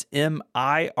 That's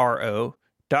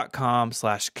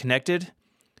Miro.com/connected.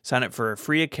 Sign up for a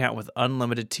free account with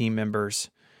unlimited team members.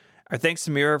 Our thanks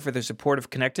to Miro for their support of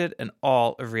Connected and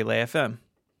all of Relay FM.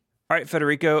 All right,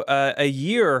 Federico, a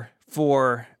year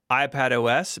for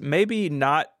iPadOS, maybe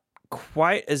not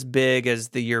quite as big as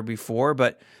the year before,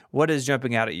 but what is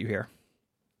jumping out at you here?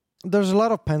 There's a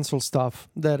lot of pencil stuff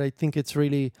that I think it's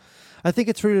really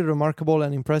remarkable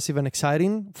and impressive and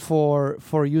exciting for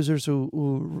users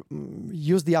who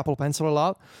use the Apple Pencil a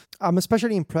lot. I'm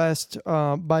especially impressed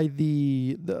by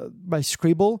by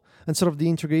Scribble and sort of the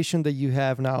integration that you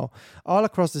have now. All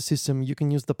across the system, you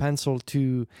can use the pencil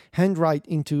to handwrite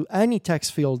into any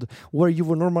text field where you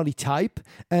would normally type,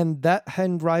 and that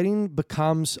handwriting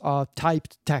becomes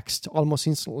typed text almost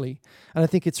instantly. And I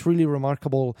think it's really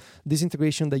remarkable, this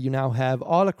integration that you now have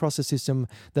all across the system,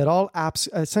 that all apps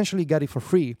essentially get it for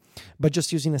free, but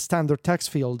just using a standard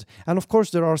text field. And of course,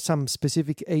 there are some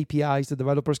specific APIs that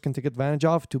developers can take advantage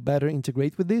of to better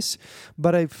integrate with this.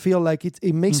 But I feel like it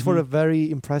makes for a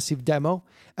very impressive demo.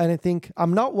 And I think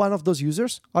I'm not one of those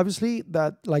users, obviously,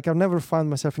 that like I've never found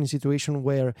myself in a situation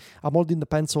where I'm holding the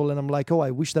pencil and I'm like, oh,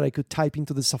 I wish that I could type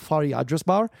into the Safari address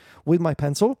bar with my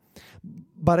pencil.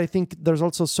 But I think there's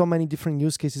also so many different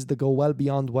use cases that go well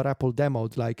beyond what Apple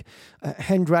demoed, like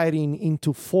handwriting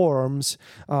into forms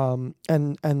and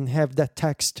have that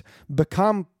text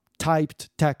become typed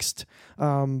text,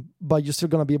 but you're still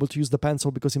going to be able to use the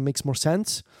pencil because it makes more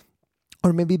sense.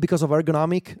 Or maybe because of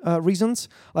ergonomic reasons.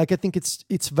 Like, I think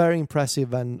it's very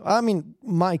impressive. And I mean,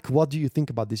 Mike, what do you think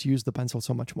about this? You use the pencil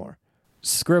so much more.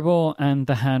 Scribble and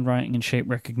the handwriting and shape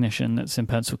recognition that's in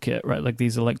PencilKit, right? Like,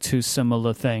 these are like two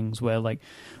similar things where like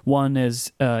one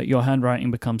is your handwriting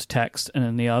becomes text, and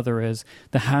then the other is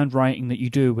the handwriting that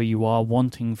you do where you are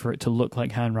wanting for it to look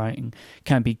like handwriting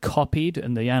can be copied,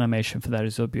 and the animation for that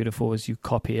is so beautiful as you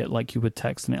copy it like you would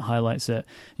text and it highlights it.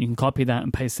 You can copy that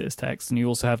and paste it as text, and you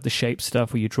also have the shape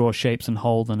stuff where you draw shapes and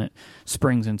hold and it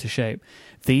springs into shape.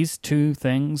 These two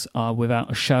things are,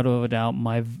 without a shadow of a doubt,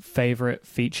 my favorite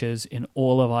features in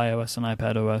all of iOS and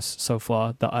iPadOS so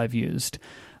far that I've used.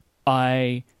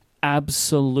 I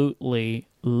absolutely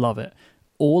love it.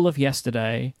 All of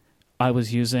yesterday, I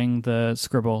was using the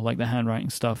Scribble, like the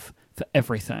handwriting stuff, for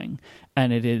everything.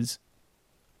 And it is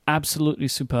absolutely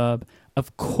superb.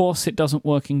 Of course, it doesn't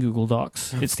work in Google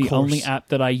Docs. It's the only app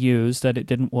that I use that it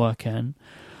didn't work in.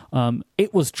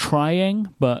 It was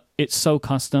trying, but it's so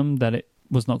custom that it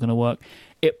was not going to work.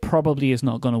 It probably is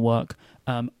not going to work.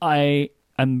 I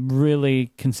am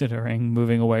really considering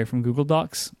moving away from Google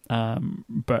Docs,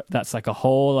 but that's like a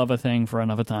whole other thing for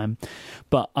another time.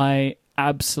 But I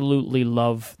absolutely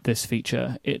love this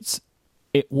feature. It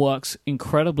works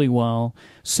incredibly well,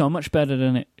 so much better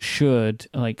than it should.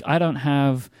 Like, I don't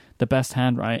have the best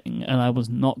handwriting, and I was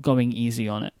not going easy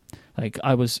on it. Like,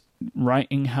 I was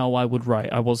writing how I would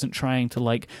write. I wasn't trying to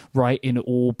like write in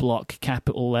all block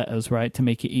capital letters, right, to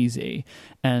make it easy.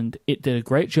 And it did a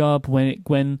great job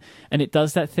and it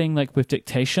does that thing like with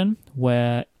dictation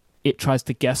where it tries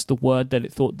to guess the word that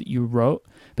it thought that you wrote,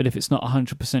 but if it's not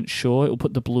 100% sure, it will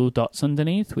put the blue dots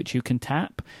underneath, which you can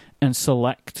tap and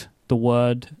select the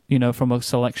word, from a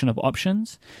selection of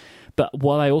options. But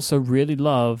what I also really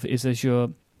love is as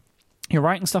you're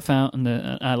writing stuff out, and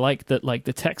I like that like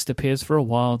the text appears for a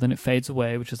while, then it fades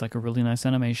away, which is like a really nice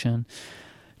animation.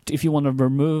 If you want to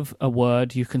remove a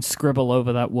word, you can scribble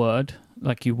over that word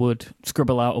like you would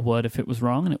scribble out a word if it was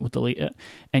wrong, and it would delete it.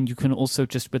 And you can also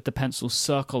just with the pencil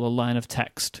circle a line of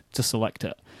text to select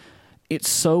it. It's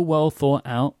so well thought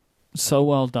out, so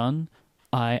well done.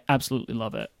 I absolutely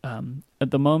love it.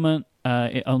 At the moment,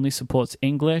 it only supports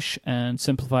English and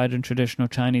simplified and traditional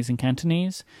Chinese and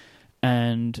Cantonese,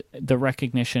 and the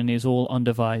recognition is all on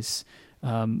device,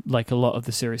 like a lot of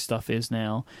the Siri stuff is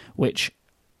now, which,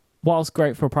 whilst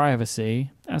great for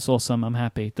privacy, that's awesome. I'm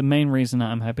happy. The main reason that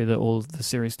I'm happy that all of the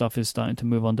Siri stuff is starting to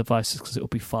move on devices is because it'll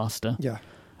be faster. Yeah.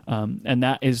 And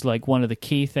that is like one of the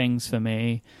key things for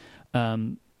me.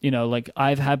 Like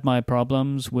I've had my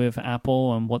problems with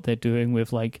Apple and what they're doing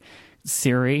with like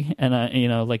Siri and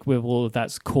like with all of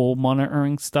that call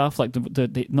monitoring stuff, like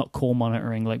the not call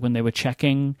monitoring, like when they were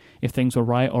checking if things were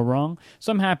right or wrong.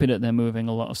 So I'm happy that they're moving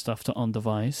a lot of stuff to on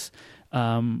device,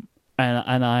 and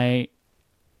I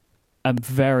am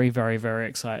very, very, very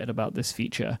excited about this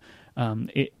feature.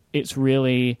 It's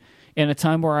really, in a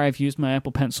time where I've used my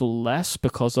Apple Pencil less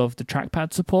because of the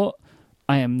trackpad support,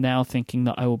 I am now thinking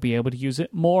that I will be able to use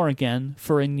it more again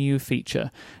for a new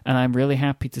feature. And I'm really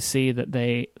happy to see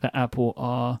that Apple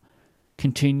are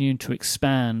continuing to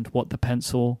expand what the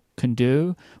Pencil can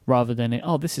do rather than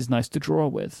this is nice to draw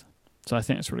with. So I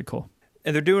think it's really cool.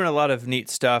 And they're doing a lot of neat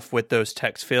stuff with those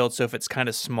text fields. So if it's kind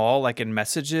of small, like in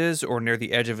messages or near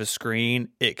the edge of a screen,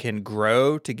 it can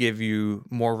grow to give you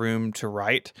more room to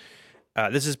write.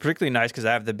 This is particularly nice because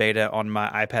I have the beta on my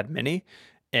iPad mini,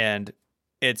 and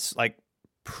it's like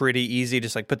pretty easy.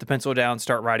 Just like put the pencil down,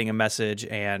 start writing a message,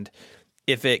 and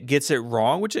if it gets it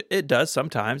wrong, which it does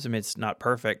sometimes, I mean, it's not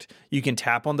perfect, you can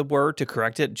tap on the word to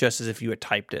correct it just as if you had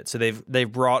typed it. So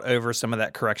they've brought over some of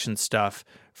that correction stuff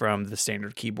from the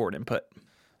standard keyboard input.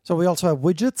 So we also have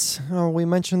widgets. We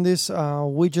mentioned this.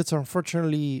 Widgets,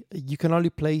 unfortunately, you can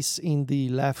only place in the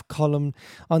left column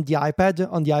on the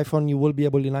iPad. On the iPhone, you will be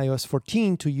able in iOS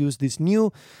 14 to use these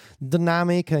new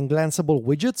dynamic and glanceable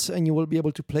widgets, and you will be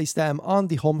able to place them on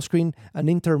the home screen and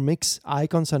intermix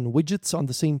icons and widgets on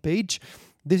the same page.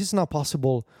 This is not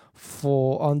possible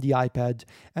on the iPad.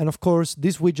 And of course,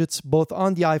 these widgets, both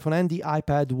on the iPhone and the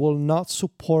iPad, will not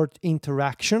support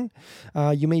interaction.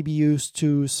 You may be used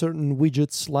to certain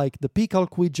widgets like the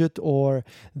pCalc widget or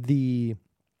the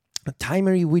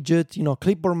Timery widget,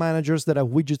 clipboard managers that have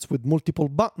widgets with multiple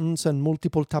buttons and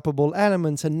multiple tappable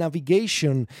elements and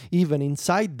navigation even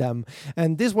inside them.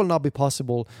 And this will not be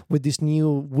possible with this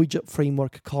new widget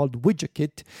framework called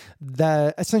WidgetKit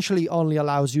that essentially only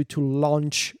allows you to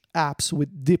launch apps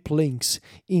with deep links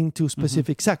into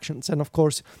specific sections. And of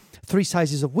course, 3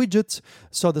 sizes of widgets.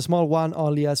 So the small one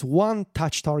only has one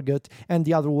touch target and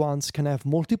the other ones can have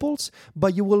multiples,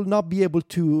 but you will not be able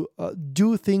to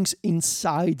do things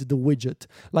inside the widget.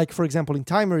 Like for example, in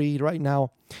Timery right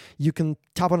now, you can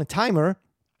tap on a timer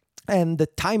and the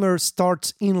timer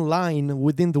starts in line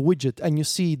within the widget, and you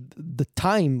see the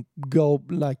time go,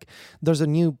 like there's a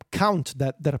new count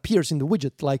that appears in the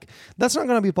widget. Like that's not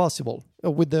going to be possible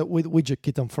with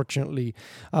WidgetKit, unfortunately.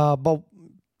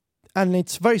 And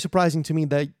it's very surprising to me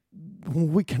that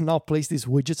we cannot place these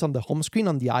widgets on the home screen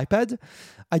on the iPad.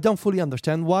 I don't fully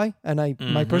understand why, and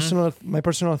my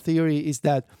personal theory is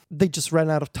that they just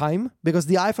ran out of time, because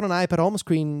the iPhone and iPad home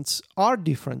screens are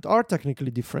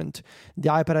technically different. The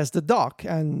iPad has the dock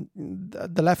and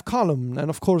the left column,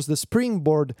 and of course the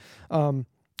Springboard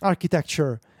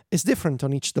architecture is different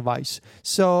on each device.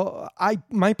 So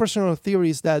my personal theory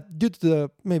is that due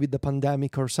to maybe the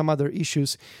pandemic or some other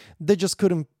issues, they just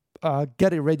couldn't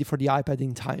get it ready for the iPad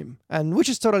in time, and which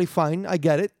is totally fine. I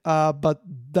get it, but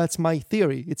that's my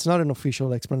theory. It's not an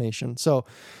official explanation. So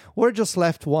we're just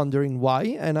left wondering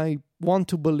why, and I want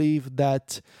to believe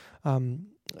that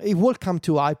it will come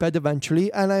to iPad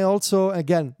eventually. And I also,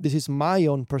 again, this is my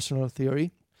own personal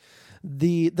theory,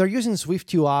 they're using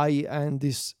SwiftUI and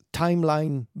this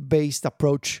timeline-based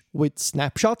approach with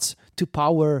snapshots to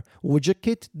power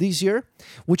WidgetKit this year,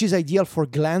 which is ideal for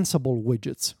glanceable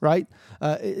widgets, right?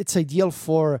 It's ideal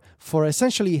for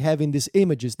essentially having these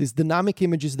images, these dynamic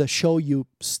images that show you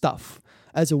stuff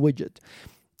as a widget.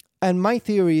 And my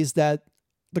theory is that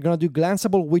they're going to do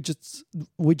glanceable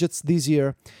widgets this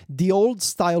year. The old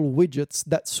style widgets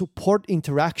that support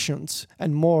interactions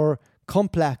and more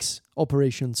complex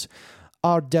operations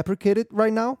are deprecated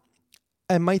right now.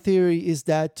 And my theory is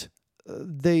that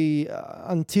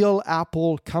until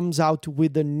Apple comes out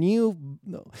with an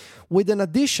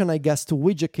addition, I guess, to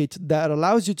WidgetKit that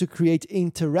allows you to create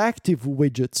interactive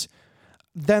widgets,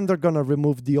 then they're going to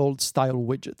remove the old style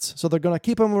widgets. So they're going to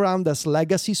keep them around as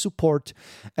legacy support.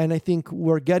 And I think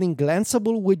we're getting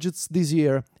glanceable widgets this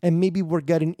year, and maybe we're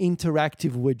getting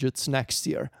interactive widgets next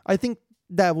year. I think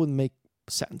that would make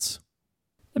sense.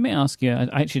 Let me ask you, I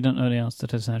actually don't know the answer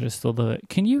to this, I just thought of it.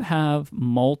 Can you have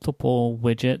multiple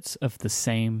widgets of the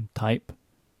same type?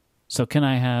 So can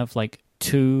I have like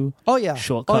 2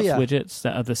 shortcuts widgets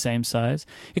that are the same size.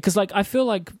 Because like I feel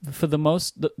like for the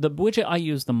most, the widget I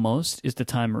use the most is the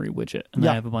Timery widget, and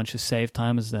I have a bunch of save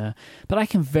timers there. But I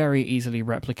can very easily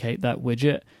replicate that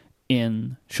widget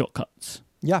in shortcuts.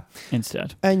 Yeah.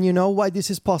 Instead. And you know why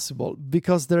this is possible?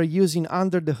 Because they're using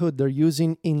under the hood, they're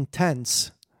using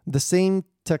intents, the same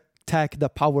tech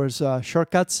that powers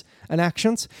shortcuts and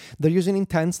actions. They're using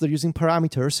intents, they're using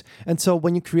parameters. And so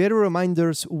when you create a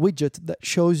reminders widget that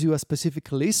shows you a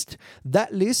specific list,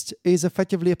 that list is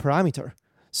effectively a parameter.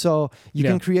 So you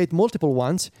can create multiple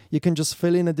ones. You can just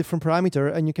fill in a different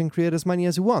parameter and you can create as many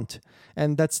as you want.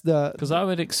 And that's the... Because I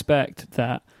would expect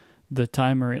that the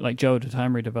Timery, like Joe, the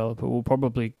Timery developer, will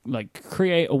probably like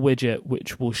create a widget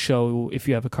which will show if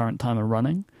you have a current timer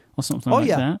running or something like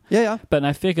that. Yeah. But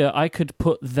I figure I could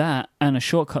put that and a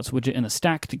shortcuts widget in a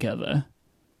stack together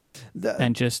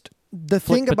and just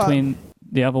flip between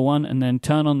the other one and then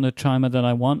turn on the timer that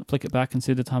I want, flick it back and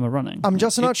see the timer running. I'm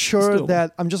just not sure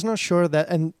that,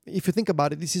 and if you think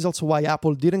about it, this is also why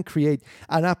Apple didn't create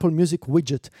an Apple Music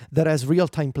widget that has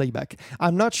real-time playback.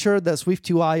 I'm not sure that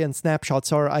SwiftUI and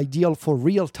snapshots are ideal for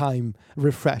real-time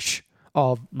refresh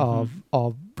of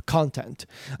content.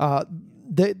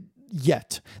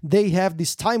 Yet they have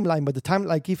this timeline, but the time,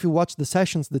 like if you watch the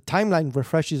sessions, the timeline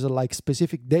refreshes are like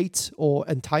specific dates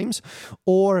and times.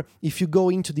 Or if you go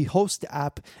into the host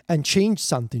app and change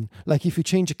something, like if you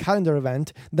change a calendar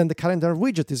event, then the calendar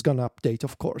widget is gonna update,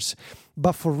 of course.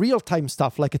 But for real-time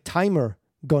stuff like a timer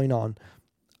going on,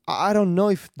 I don't know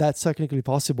if that's technically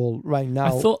possible right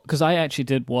now. I thought, because I actually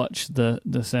did watch the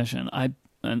session,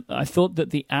 and I thought that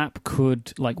the app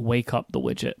could like wake up the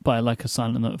widget by like a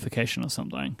silent notification or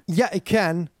something. Yeah, it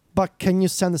can. But can you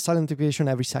send a silent notification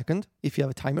every second if you have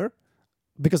a timer?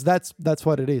 Because that's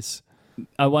what it is.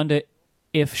 I wonder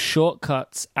if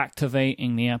shortcuts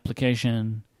activating the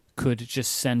application could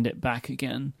just send it back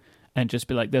again and just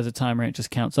be like, there's a timer, it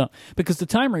just counts up. Because the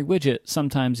Timery widget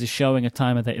sometimes is showing a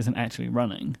timer that isn't actually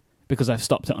running because I've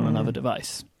stopped it on another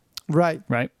device. Right.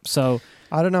 So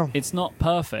I don't know. It's not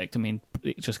perfect. I mean,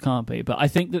 it just can't be. But I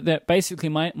think that basically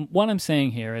what I'm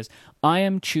saying here is I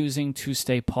am choosing to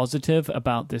stay positive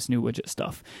about this new widget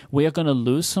stuff. We are going to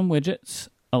lose some widgets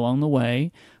along the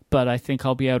way, but I think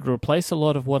I'll be able to replace a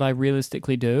lot of what I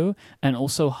realistically do and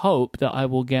also hope that I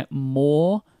will get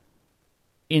more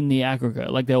in the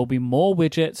aggregate. Like there will be more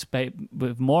widgets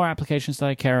with more applications that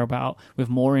I care about, with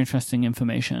more interesting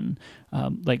information.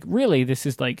 Like really, this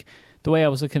is like the way I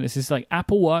was looking at this is like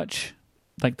Apple Watch.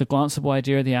 Like the glanceable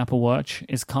idea of the Apple Watch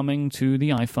is coming to the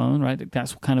iPhone, right?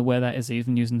 That's kind of where that is,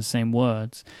 even using the same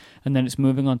words. And then it's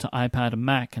moving on to iPad and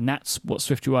Mac, and that's what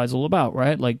SwiftUI is all about,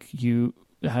 right? Like you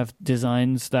have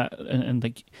designs that and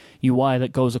like UI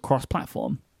that goes across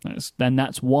platform. Then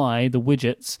that's why the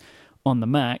widgets on the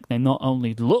Mac, they not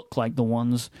only look like the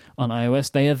ones on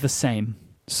iOS, they are the same.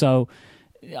 So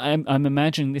I'm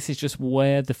imagining this is just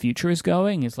where the future is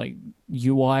going. It's like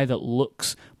UI that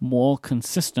looks more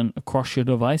consistent across your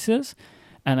devices.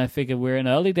 And I figure we're in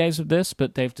early days of this,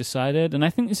 but they've decided, and I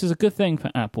think this is a good thing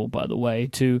for Apple, by the way,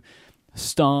 to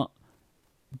start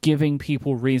giving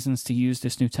people reasons to use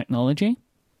this new technology.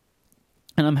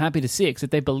 And I'm happy to see it, because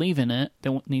if they believe in it,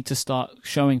 they need to start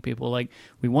showing people, like,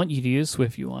 we want you to use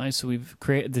SwiftUI, so we've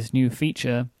created this new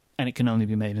feature, and it can only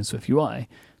be made in SwiftUI.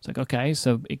 It's like, okay,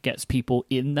 so it gets people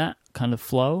in that kind of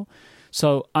flow.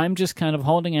 So I'm just kind of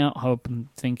holding out hope and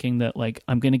thinking that, like,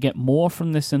 I'm going to get more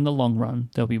from this in the long run.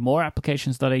 There'll be more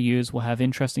applications that I use. We'll have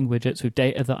interesting widgets with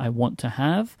data that I want to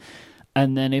have.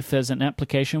 And then if there's an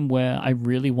application where I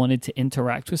really wanted to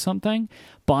interact with something,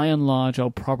 by and large,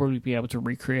 I'll probably be able to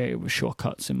recreate it with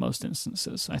shortcuts in most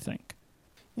instances, I think.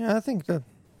 Yeah, I think that.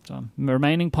 So I'm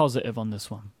remaining positive on this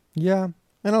one. Yeah,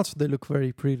 and also they look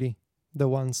very pretty. The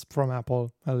ones from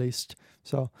Apple, at least.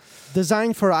 So,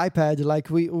 design for iPad, like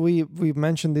we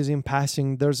mentioned this in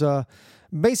passing. There's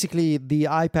basically the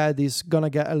iPad is gonna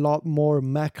get a lot more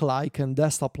Mac-like and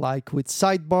desktop-like with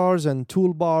sidebars and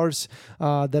toolbars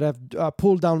that have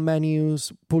pull-down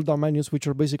menus which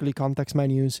are basically context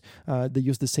menus. They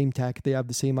use the same tech, they have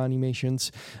the same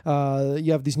animations.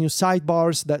 You have these new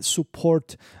sidebars that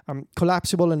support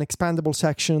collapsible and expandable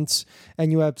sections,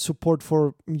 and you have support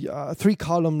for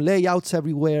 3-column layouts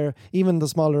everywhere. Even the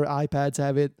smaller iPads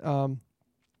have it.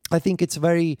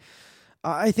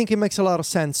 I think it makes a lot of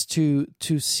sense to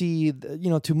see,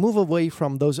 to move away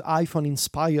from those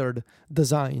iPhone-inspired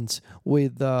designs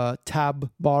with tab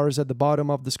bars at the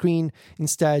bottom of the screen.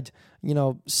 Instead,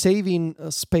 saving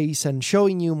space and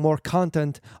showing you more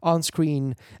content on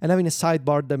screen and having a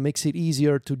sidebar that makes it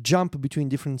easier to jump between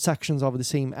different sections of the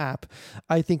same app.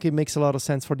 I think it makes a lot of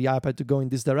sense for the iPad to go in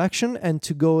this direction and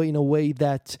to go in a way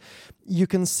that you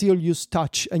can still use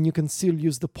touch and you can still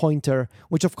use the pointer,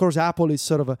 which of course Apple is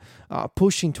sort of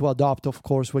pushing to adopt, of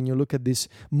course, when you look at these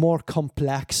more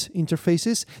complex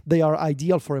interfaces. They are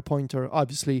ideal for a pointer,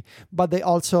 obviously, but they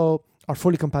also are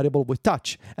fully compatible with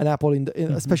touch. And Apple,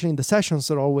 especially in the sessions,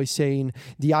 are always saying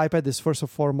the iPad is first and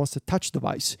foremost a touch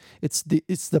device. It's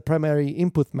the primary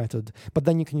input method. But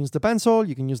then you can use the pencil,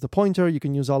 you can use the pointer, you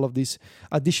can use all of these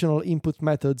additional input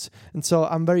methods. And so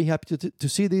I'm very happy to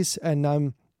see this, and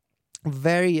I'm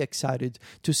very excited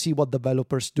to see what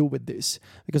developers do with this,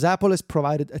 because Apple has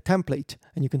provided a template,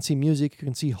 and you can see music, you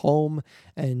can see home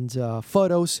and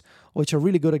photos, which are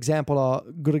really good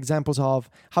examples of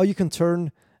how you can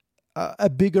turn a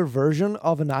bigger version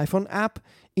of an iPhone app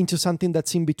into something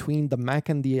that's in between the Mac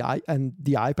and the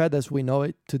iPad as we know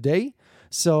it today.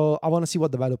 So I want to see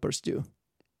what developers do.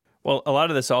 Well, a lot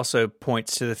of this also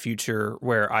points to the future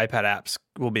where iPad apps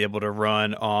will be able to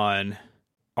run on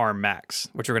ARM Macs,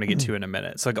 which we're going to get to in a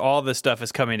minute. So like all this stuff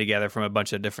is coming together from a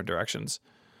bunch of different directions.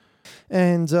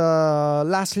 And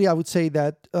lastly, I would say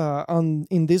that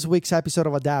in this week's episode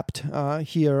of Adapt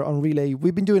here on Relay,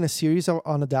 we've been doing a series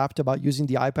on Adapt about using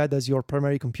the iPad as your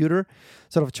primary computer,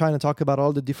 sort of trying to talk about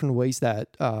all the different ways that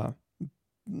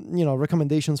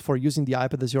recommendations for using the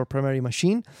iPad as your primary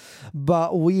machine.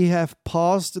 But we have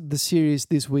paused the series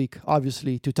this week,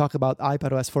 obviously, to talk about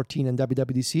iPadOS 14 and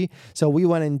WWDC. So we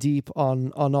went in deep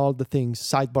on all the things,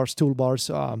 sidebars,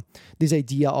 toolbars, this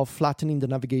idea of flattening the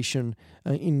navigation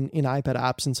in iPad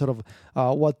apps, and sort of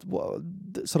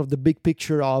sort of the big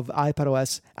picture of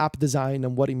iPadOS app design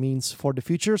and what it means for the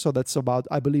future. So that's about,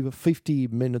 I believe, 50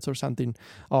 minutes or something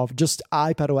of just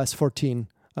iPadOS 14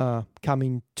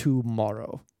 coming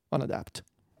tomorrow on Adapt.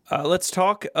 Let's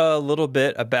talk a little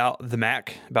bit about the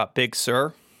Mac, about Big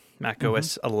Sur, Mac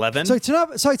OS 11. So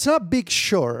it's not Big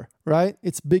Sur, right?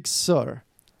 It's Big Sur.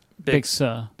 Big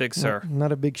Sur. Big Sur.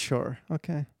 Not a Big Shore.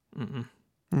 Okay.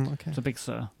 Okay. It's a Big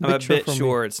Sur. I'm a bit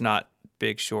sure it's not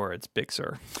Big Shore, it's Big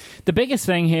Sur. The biggest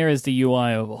thing here is the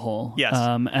UI overhaul. Yes.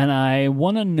 And I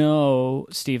want to know,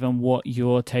 Stephen, what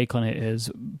your take on it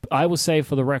is. I will say,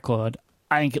 for the record,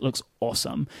 I think it looks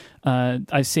awesome.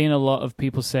 I've seen a lot of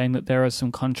people saying that there are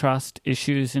some contrast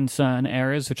issues in certain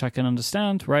areas, which I can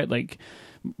understand, right? Like,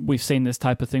 we've seen this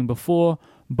type of thing before.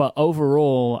 But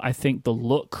overall, I think the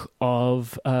look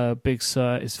of Big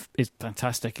Sur is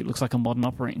fantastic. It looks like a modern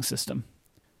operating system.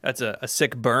 That's a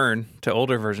sick burn to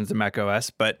older versions of Mac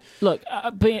OS, but... Look,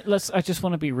 I just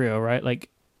want to be real, right? Like,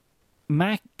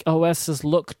 Mac OS has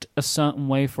looked a certain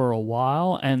way for a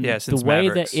while, and the way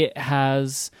Mavericks. that it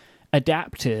has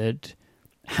adapted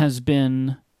has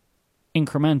been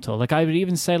incremental. Like, I would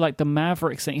even say, like, the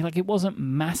Mavericks thing, like, it wasn't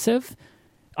massive.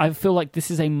 I feel like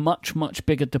this is a much, much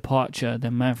bigger departure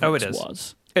than Mavericks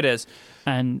was. It is.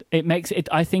 And it makes it,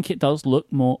 I think it does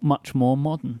look much more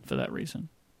modern for that reason.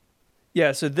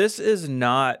 Yeah, so this is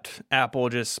not Apple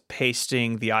just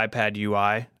pasting the iPad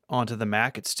UI onto the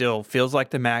Mac. It still feels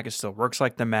like the Mac. It still works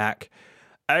like the Mac.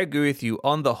 I agree with you.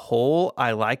 On the whole,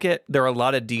 I like it. There are a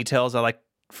lot of details I like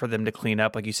for them to clean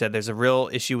up. Like you said, there's a real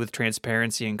issue with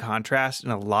transparency and contrast in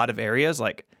a lot of areas,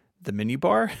 like the menu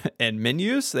bar and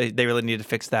menus. They really need to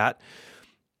fix that.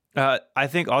 I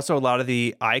think also a lot of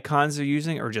the icons they're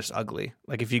using are just ugly.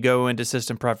 Like if you go into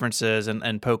system preferences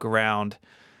and poke around,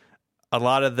 a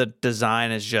lot of the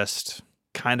design is just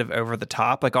kind of over the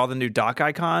top. Like all the new dock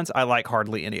icons, I like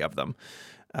hardly any of them.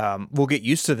 We'll get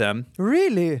used to them.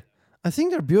 Really? I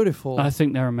think they're beautiful. I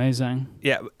think they're amazing.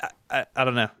 Yeah, I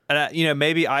don't know. And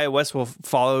maybe iOS will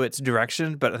follow its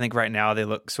direction, but I think right now they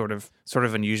look sort of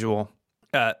unusual.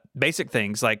 Basic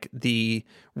things like the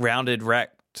rounded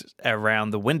rect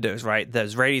around the windows, right?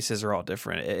 Those radiuses are all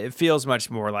different. It feels much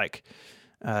more like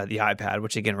the iPad,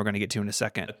 which again we're going to get to in a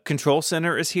second. Control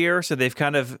Center is here, so they've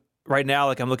kind of right now.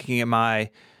 Like I'm looking at my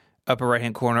upper right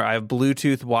hand corner, I have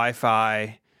Bluetooth,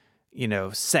 Wi-Fi,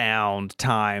 sound,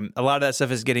 time. A lot of that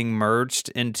stuff is getting merged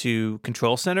into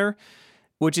Control Center,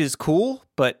 which is cool,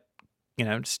 but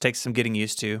just takes some getting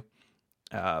used to.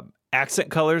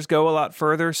 Accent colors go a lot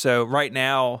further. So right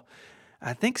now,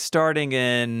 I think starting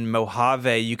in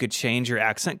Mojave, you could change your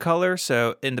accent color.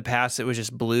 So in the past, it was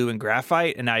just blue and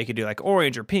graphite, and now you could do like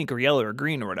orange or pink or yellow or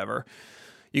green or whatever.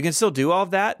 You can still do all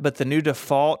of that, but the new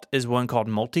default is one called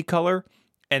multicolor,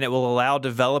 and it will allow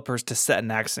developers to set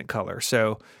an accent color.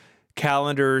 So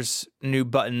calendars, new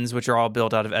buttons, which are all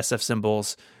built out of SF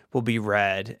symbols, will be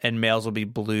red and mails will be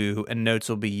blue and notes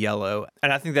will be yellow.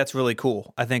 And I think that's really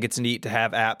cool. I think it's neat to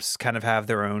have apps kind of have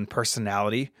their own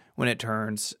personality when it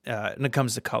comes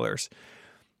to colors.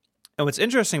 And what's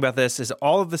interesting about this is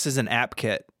all of this is an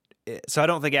AppKit. So I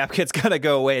don't think AppKit's going to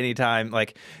go away anytime.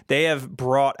 Like, they have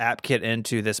brought AppKit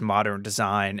into this modern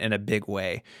design in a big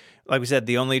way. Like we said,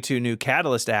 the only two new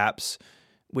Catalyst apps,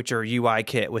 which are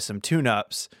UIKit with some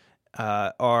tune-ups,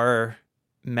 are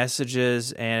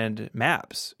Messages and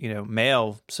Maps.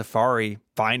 Mail, Safari,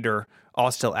 Finder,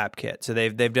 all still AppKit. So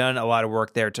they've done a lot of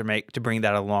work there to bring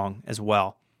that along as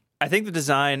well. I think the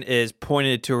design is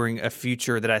pointed toward a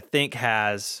future that I think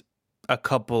has a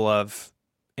couple of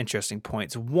interesting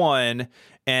points. One,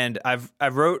 and I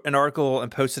wrote an article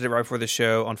and posted it right before the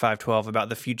show on 512 about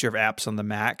the future of apps on the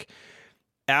Mac.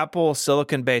 Apple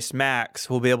silicon-based Macs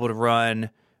will be able to run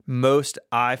most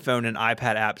iPhone and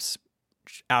iPad apps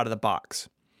out of the box.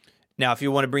 Now, if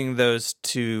you want to bring those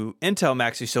to Intel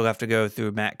Macs, you still have to go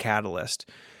through Mac Catalyst.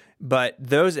 But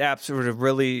those apps would have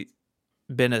really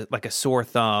been like a sore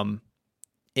thumb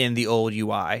in the old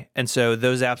UI. And so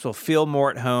those apps will feel more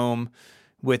at home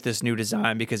with this new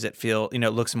design because it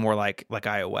looks more like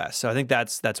iOS. So I think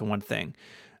that's one thing.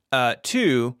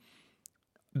 Two,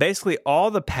 basically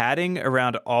all the padding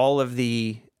around all of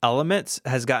the elements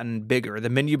has gotten bigger. The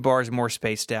menu bar is more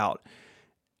spaced out.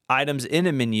 Items in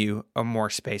a menu are more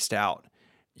spaced out.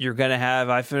 You're going to have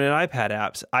iPhone and iPad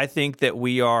apps. I think that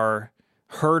we are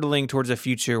hurtling towards a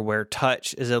future where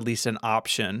touch is at least an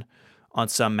option on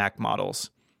some Mac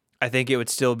models. I think it would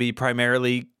still be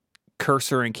primarily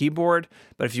cursor and keyboard,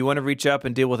 but if you want to reach up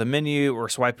and deal with a menu or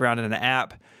swipe around in an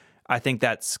app, I think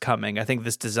that's coming. I think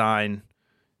this design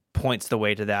points the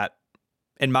way to that,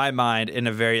 in my mind, in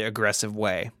a very aggressive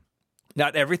way.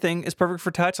 Not everything is perfect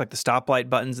for touch, like the stoplight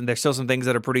buttons, and there's still some things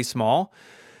that are pretty small.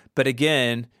 But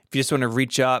again, if you just want to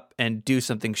reach up and do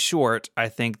something short, I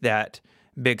think that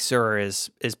Big Sur is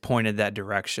pointed that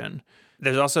direction.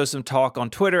 There's also some talk on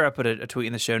Twitter. I put a tweet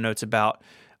in the show notes about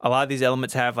a lot of these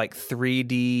elements have like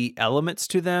 3D elements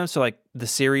to them. So like the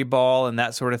Siri ball and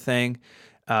that sort of thing.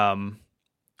 A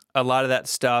lot of that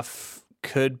stuff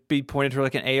could be pointed to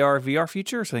like an AR, VR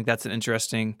future. So I think that's an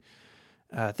interesting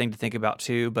thing to think about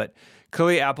too. But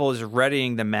clearly Apple is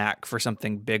readying the Mac for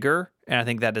something bigger. And I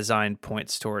think that design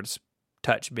points towards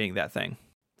touch being that thing,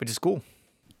 which is cool.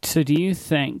 So do you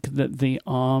think that the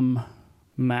ARM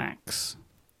Macs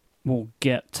will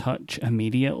get touch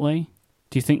immediately?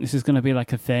 Do you think this is going to be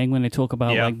like a thing when they talk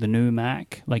about like the new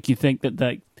Mac? Like, you think that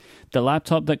the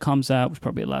laptop that comes out, which is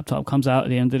probably a laptop, comes out at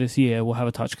the end of this year, will have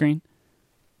a touchscreen?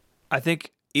 I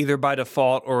think either by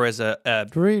default or as a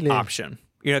option.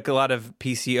 Like a lot of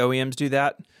PC OEMs do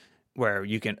that, where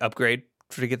you can upgrade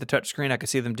to get the touchscreen. I could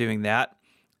see them doing that.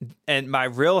 And my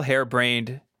real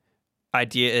harebrained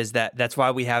idea is that that's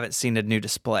why we haven't seen a new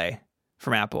display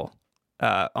from Apple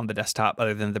on the desktop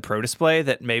other than the Pro display,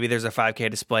 that maybe there's a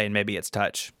 5K display and maybe it's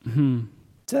touch. Mm-hmm.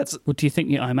 So do you think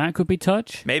the iMac would be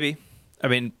touch? Maybe. I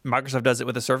mean, Microsoft does it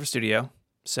with the Surface Studio,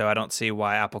 so I don't see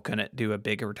why Apple couldn't do a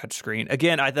bigger touchscreen.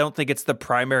 Again, I don't think it's the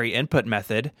primary input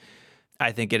method.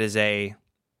 I think it is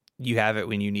you have it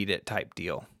when you need it type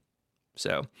deal.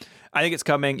 So I think it's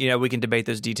coming. We can debate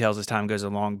those details as time goes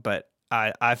along, but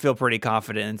I feel pretty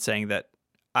confident in saying that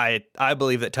I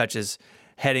believe that touch is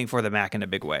heading for the Mac in a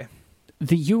big way.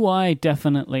 The UI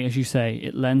definitely, as you say,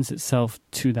 it lends itself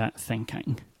to that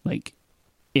thinking. Like,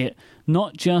 it,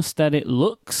 not just that it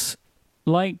looks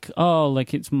like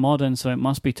it's modern, so it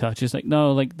must be touch. It's like,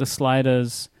 no, like the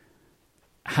sliders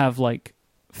have like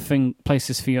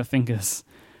places for your fingers.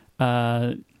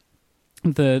 If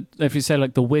you say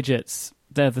like the widgets,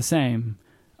 they're the same.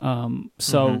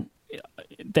 So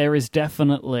there is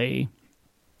definitely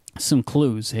some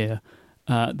clues here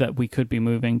that we could be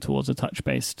moving towards a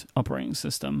touch-based operating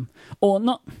system, or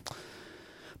not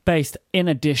based in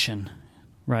addition,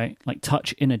 right? Like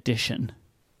touch in addition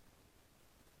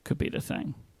could be the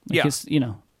thing. Yeah,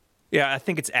 I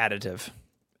think it's additive,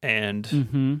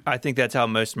 and I think that's how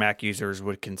most Mac users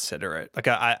would consider it. Like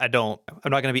I'm not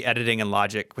going to be editing in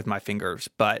Logic with my fingers,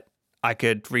 but I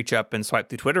could reach up and swipe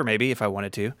through Twitter maybe if I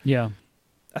wanted to. Yeah,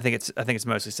 I think it's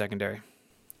mostly secondary.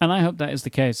 And I hope that is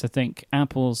the case. I think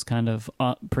Apple's kind of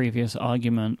previous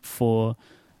argument for,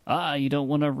 you don't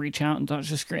want to reach out and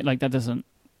touch the screen, like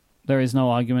there is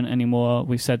no argument anymore.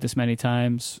 We've said this many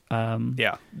times.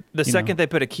 The second they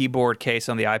put a keyboard case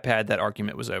on the iPad, that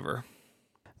argument was over.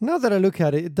 Now that I look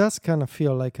at it, it does kind of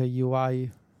feel like a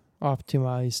UI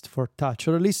optimized for touch,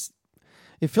 or at least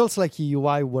it feels like a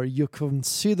UI where you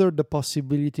consider the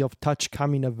possibility of touch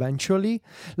coming eventually.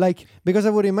 Like, because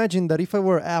I would imagine that if I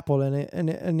were Apple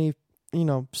and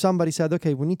somebody said,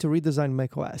 okay, we need to redesign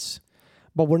macOS,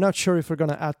 but we're not sure if we're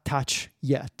going to add touch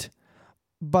yet.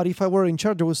 But if I were in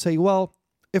charge, I would say, well,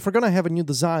 if we're going to have a new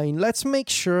design, let's make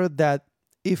sure that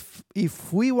if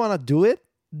we want to do it,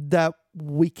 that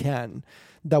we can,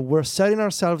 that we're setting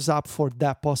ourselves up for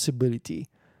that possibility.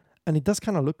 And it does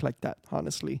kind of look like that,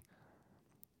 honestly.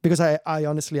 Because I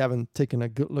honestly haven't taken a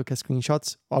good look at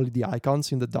screenshots, only the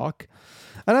icons in the dock.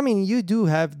 And I mean, you do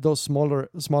have those smaller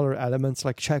elements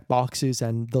like checkboxes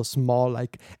and those small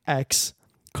like X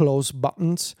close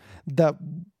buttons that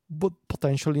would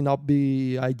potentially not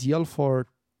be ideal for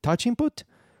touch input.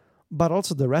 But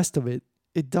also the rest of it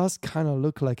does kind of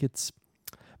look like it's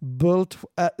built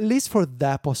at least for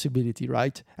that possibility,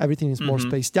 right? Everything is more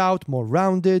spaced out, more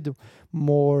rounded,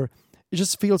 it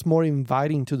just feels more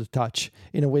inviting to the touch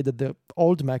in a way that the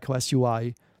old macOS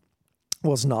UI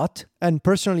was not. And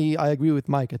personally, I agree with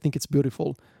Mike. I think it's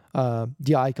beautiful.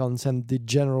 The icons and the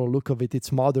general look of it,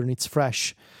 it's modern, it's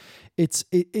fresh.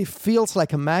 It feels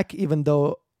like a Mac, even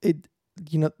though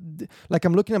like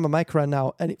I'm looking at my Mac right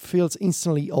now and it feels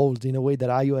instantly old in a way that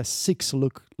iOS 6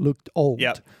 looked old.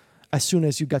 Yep. As soon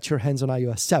as you got your hands on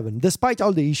iOS 7, despite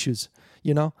all the issues,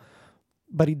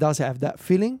 but it does have that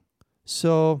feeling.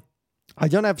 So I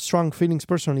don't have strong feelings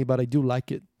personally, but I do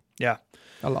like it. Yeah.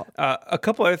 A lot. A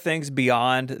couple other things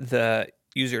beyond the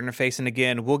user interface, and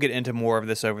again, we'll get into more of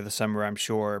this over the summer, I'm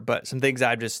sure, but some things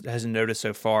I've just hasn't noticed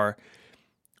so far.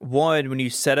 One, when you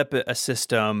set up a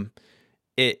system,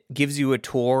 it gives you a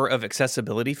tour of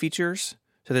accessibility features.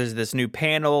 So there's this new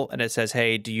panel, and it says,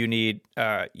 hey, do you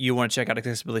you want to check out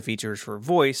accessibility features for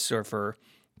voice or for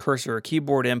cursor or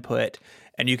keyboard input?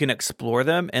 And you can explore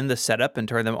them in the setup and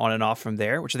turn them on and off from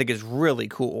there, which I think is really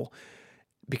cool.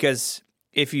 Because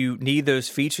if you need those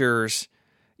features,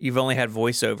 you've only had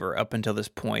VoiceOver up until this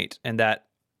point, and that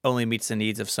only meets the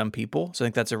needs of some people. So I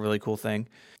think that's a really cool thing.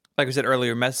 Like I said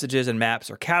earlier, messages and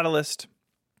maps are Catalyst.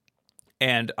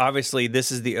 And obviously,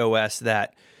 this is the OS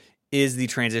that is the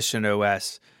transition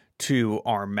OS to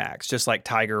ARM Macs, just like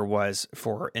Tiger was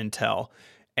for Intel.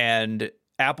 And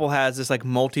Apple has this like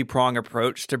multi-prong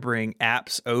approach to bring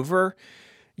apps over.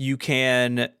 You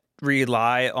can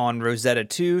rely on Rosetta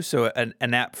 2, so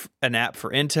an app for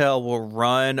Intel will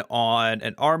run on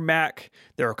an ARM Mac.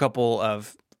 There are a couple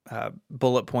of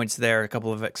bullet points there, a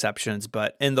couple of exceptions,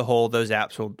 but in the whole, those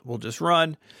apps will just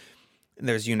run. And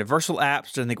there's universal apps,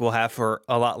 which I think we'll have for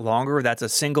a lot longer. That's a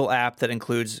single app that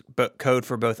includes code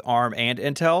for both ARM and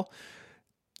Intel.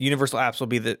 Universal apps will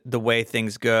be the way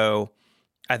things go,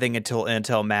 I think, until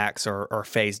Intel Macs are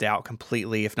phased out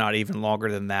completely, if not even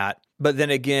longer than that. But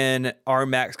then again, ARM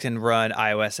Macs can run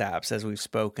iOS apps, as we've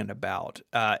spoken about.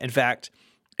 In fact,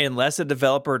 unless a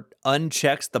developer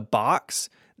unchecks the box,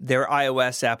 their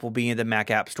iOS app will be in the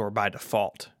Mac App Store by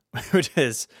default, which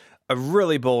is a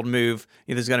really bold move.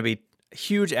 There's going to be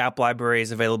huge app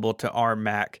libraries available to ARM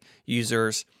Mac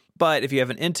users. But if you have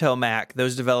an Intel Mac,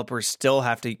 those developers still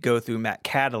have to go through Mac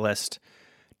Catalyst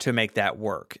to make that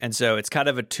work. And so it's kind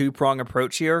of a two-prong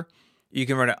approach here. You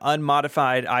can run an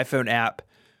unmodified iPhone app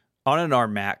on an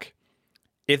ARM Mac.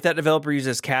 If that developer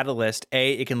uses Catalyst,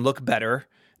 it can look better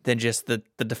than just the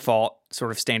default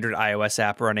sort of standard iOS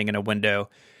app running in a window.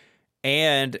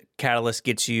 And Catalyst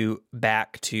gets you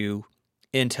back to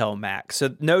Intel Mac.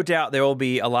 So no doubt there will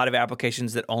be a lot of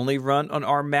applications that only run on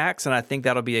ARM Macs, and I think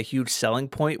that'll be a huge selling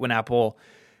point when Apple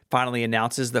finally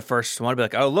announces the first one. It'll be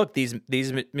like, oh, look, these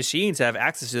machines have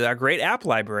access to our great app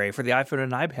library for the iPhone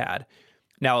and iPad.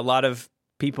 Now, a lot of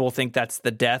people think that's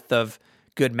the death of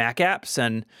good Mac apps,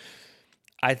 and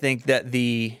I think that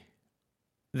the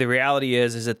reality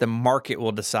is that the market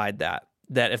will decide that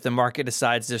if the market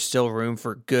decides there's still room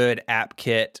for good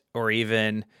AppKit or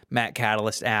even Mac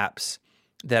Catalyst apps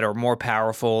that are more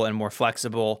powerful and more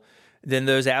flexible, then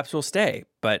those apps will stay.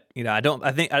 But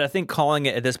I think calling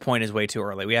it at this point is way too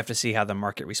early. We have to see how the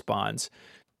market responds.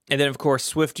 And then, of course,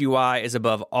 Swift UI is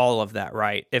above all of that,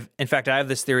 right? In fact, I have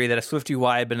this theory that if Swift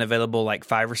UI had been available like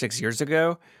 5 or 6 years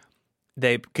ago,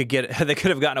 they could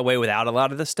have gotten away without a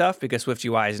lot of this stuff because Swift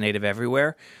UI is native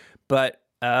everywhere. But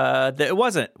it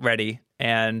wasn't ready,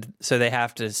 and so they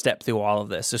have to step through all of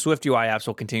this. So Swift UI apps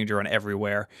will continue to run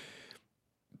everywhere.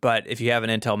 But if you have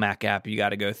an Intel Mac app, you got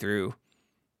to go through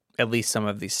at least some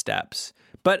of these steps.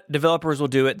 But developers will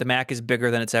do it. The Mac is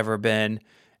bigger than it's ever been,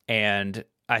 and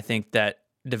I think that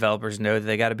developers know that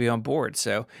they got to be on board.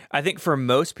 So I think for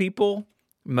most people,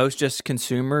 most just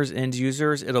consumers, end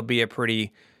users, it'll be a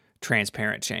pretty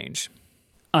transparent change.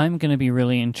 I'm going to be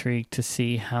really intrigued to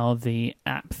see how the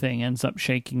app thing ends up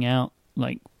shaking out,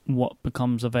 like what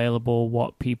becomes available,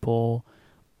 what people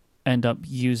end up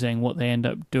using, what they end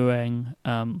up doing.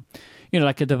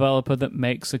 Like a developer that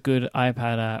makes a good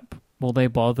iPad app, will they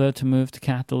bother to move to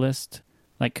Catalyst?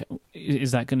 Like,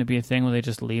 is that going to be a thing where they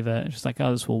just leave it? Just like,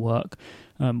 oh, this will work.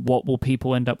 What will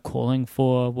people end up calling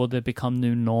for? Will there become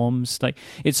new norms? Like,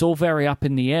 it's all very up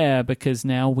in the air because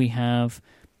now we have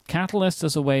Catalyst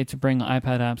as a way to bring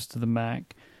iPad apps to the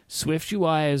Mac.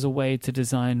 SwiftUI is a way to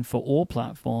design for all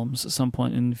platforms at some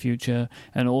point in the future,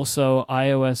 and also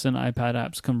iOS and iPad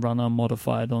apps can run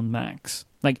unmodified on Macs.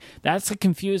 Like, that's a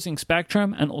confusing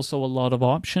spectrum and also a lot of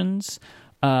options.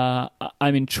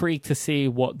 I'm intrigued to see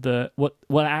what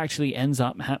actually ends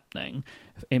up happening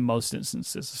in most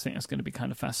instances. I think that's going to be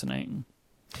kind of fascinating.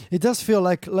 It does feel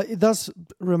like it does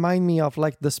remind me of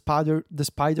like the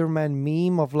Spider-Man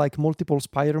meme of like multiple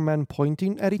Spider-Man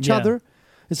pointing at each other.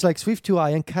 It's like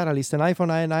SwiftUI and Catalyst and iPhone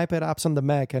and iPad apps on the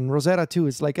Mac and Rosetta 2.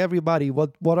 It's like, everybody,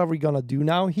 what are we going to do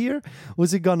now here?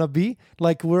 What's it going to be?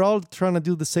 Like, we're all trying to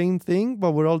do the same thing,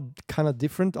 but we're all kind of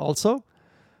different also.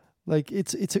 Like,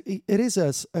 it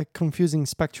is a confusing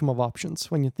spectrum of options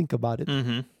when you think about it.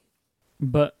 Mm-hmm.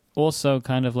 But also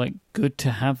kind of like good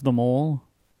to have them all.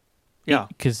 Yeah.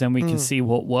 Because then we can see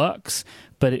what works.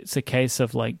 But it's a case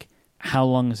of like, how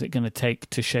long is it going to take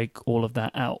to shake all of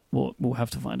that out? We'll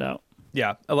have to find out.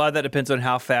 Yeah, a lot of that depends on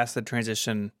how fast the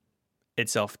transition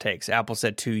itself takes. Apple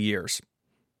said 2 years.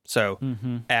 So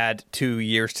add 2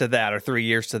 years to that or 3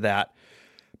 years to that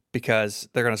because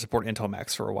they're going to support Intel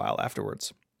Macs for a while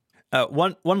afterwards.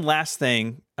 One last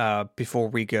thing before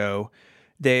we go.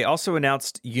 They also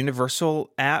announced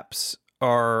universal apps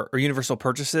or universal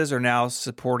purchases are now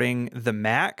supporting the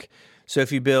Mac. So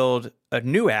if you build a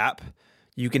new app,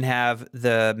 you can have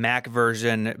the Mac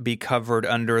version be covered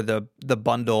under the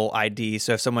bundle ID.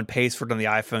 So if someone pays for it on the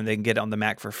iPhone, they can get it on the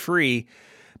Mac for free.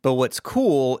 But what's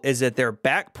cool is that they're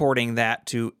backporting that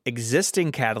to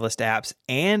existing Catalyst apps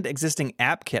and existing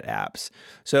AppKit apps.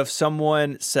 So if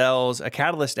someone sells a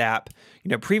Catalyst app,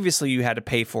 previously you had to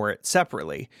pay for it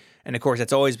separately. And of course,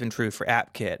 that's always been true for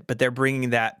AppKit. But they're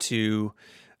bringing that to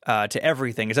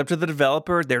everything. It's up to the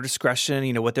developer, their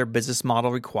discretion, what their business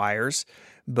model requires.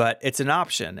 But it's an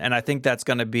option. And I think that's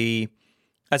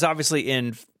obviously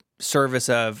in service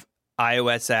of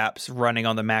iOS apps running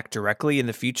on the Mac directly in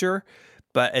the future.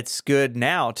 But it's good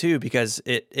now, too, because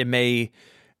it may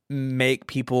make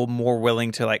people more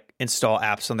willing to like install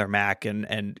apps on their Mac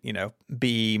and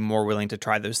be more willing to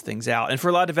try those things out. And for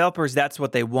a lot of developers, that's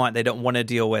what they want. They don't want to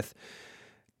deal with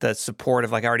the support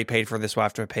of like, I already paid for this, so I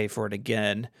have to pay for it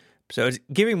again. So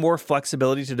giving more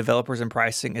flexibility to developers and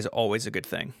pricing is always a good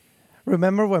thing.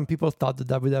 Remember when people thought the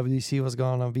WWDC was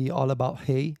going to be all about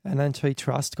hay and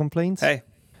antitrust complaints? Hey.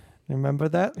 Remember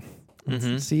that?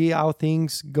 Mm-hmm. See how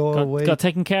things go away. Got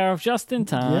taken care of just in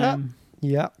time.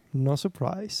 Yeah, no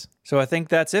surprise. So I think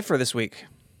that's it for this week.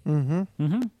 Mm-hmm.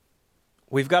 Mm-hmm.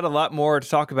 We've got a lot more to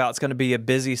talk about. It's going to be a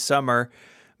busy summer.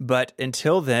 But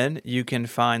until then, you can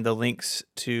find the links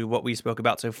to what we spoke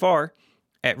about so far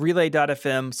at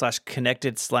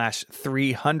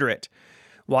relay.fm/connected/300.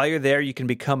 While you're there, you can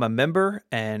become a member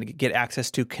and get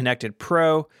access to Connected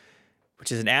Pro,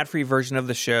 which is an ad-free version of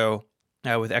the show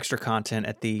with extra content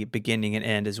at the beginning and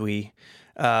end as we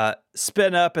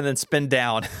spin up and then spin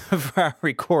down for our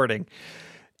recording.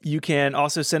 You can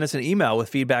also send us an email with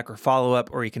feedback or follow-up,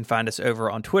 or you can find us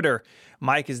over on Twitter.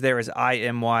 Mike is there as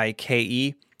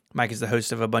IMYKE. Mike is the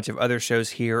host of a bunch of other shows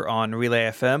here on Relay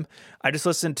FM. I just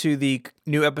listened to the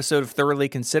new episode of Thoroughly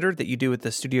Considered that you do with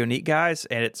the Studio Neat guys,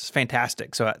 and it's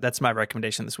fantastic. So that's my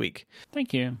recommendation this week.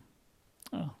 Thank you.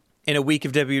 Oh. In a week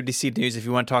of WWDC news, if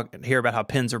you want to hear about how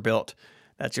pins are built,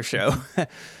 that's your show.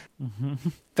 Mm-hmm.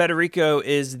 Federico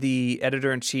is the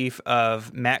editor-in-chief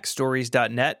of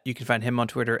MacStories.net. You can find him on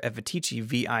Twitter at Viticci,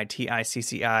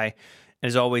 Viticci. And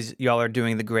as always, y'all are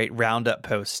doing the great roundup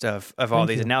post of all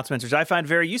these announcements, which I find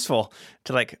very useful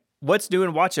to like, what's new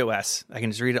in WatchOS? I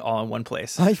can just read it all in one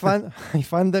place. I find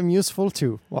them useful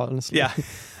too, well, honestly. Yeah,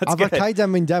 I've archived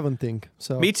them in Devonthink.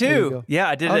 So me too. Yeah,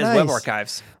 I did it as web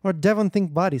archives. We're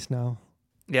Devonthink buddies now.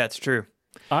 Yeah, it's true.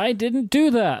 I didn't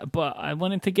do that, but I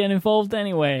wanted to get involved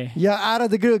anyway. Yeah, out of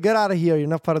the group. Get out of here. You're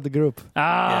not part of the group.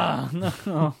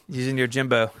 No. Using your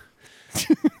Jimbo.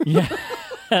 Yeah.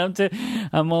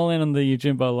 I'm all in on the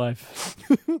Yojimbo life.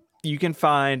 You can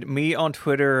find me on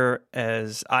Twitter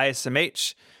as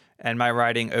ISMH and my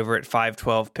writing over at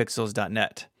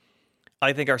 512pixels.net.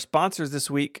 I thank our sponsors this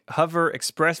week, Hover,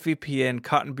 ExpressVPN,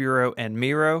 Cotton Bureau, and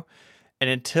Miro. And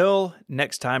until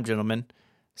next time, gentlemen,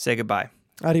 say goodbye.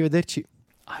 Arrivederci.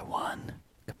 I won.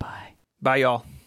 Goodbye. Bye, y'all.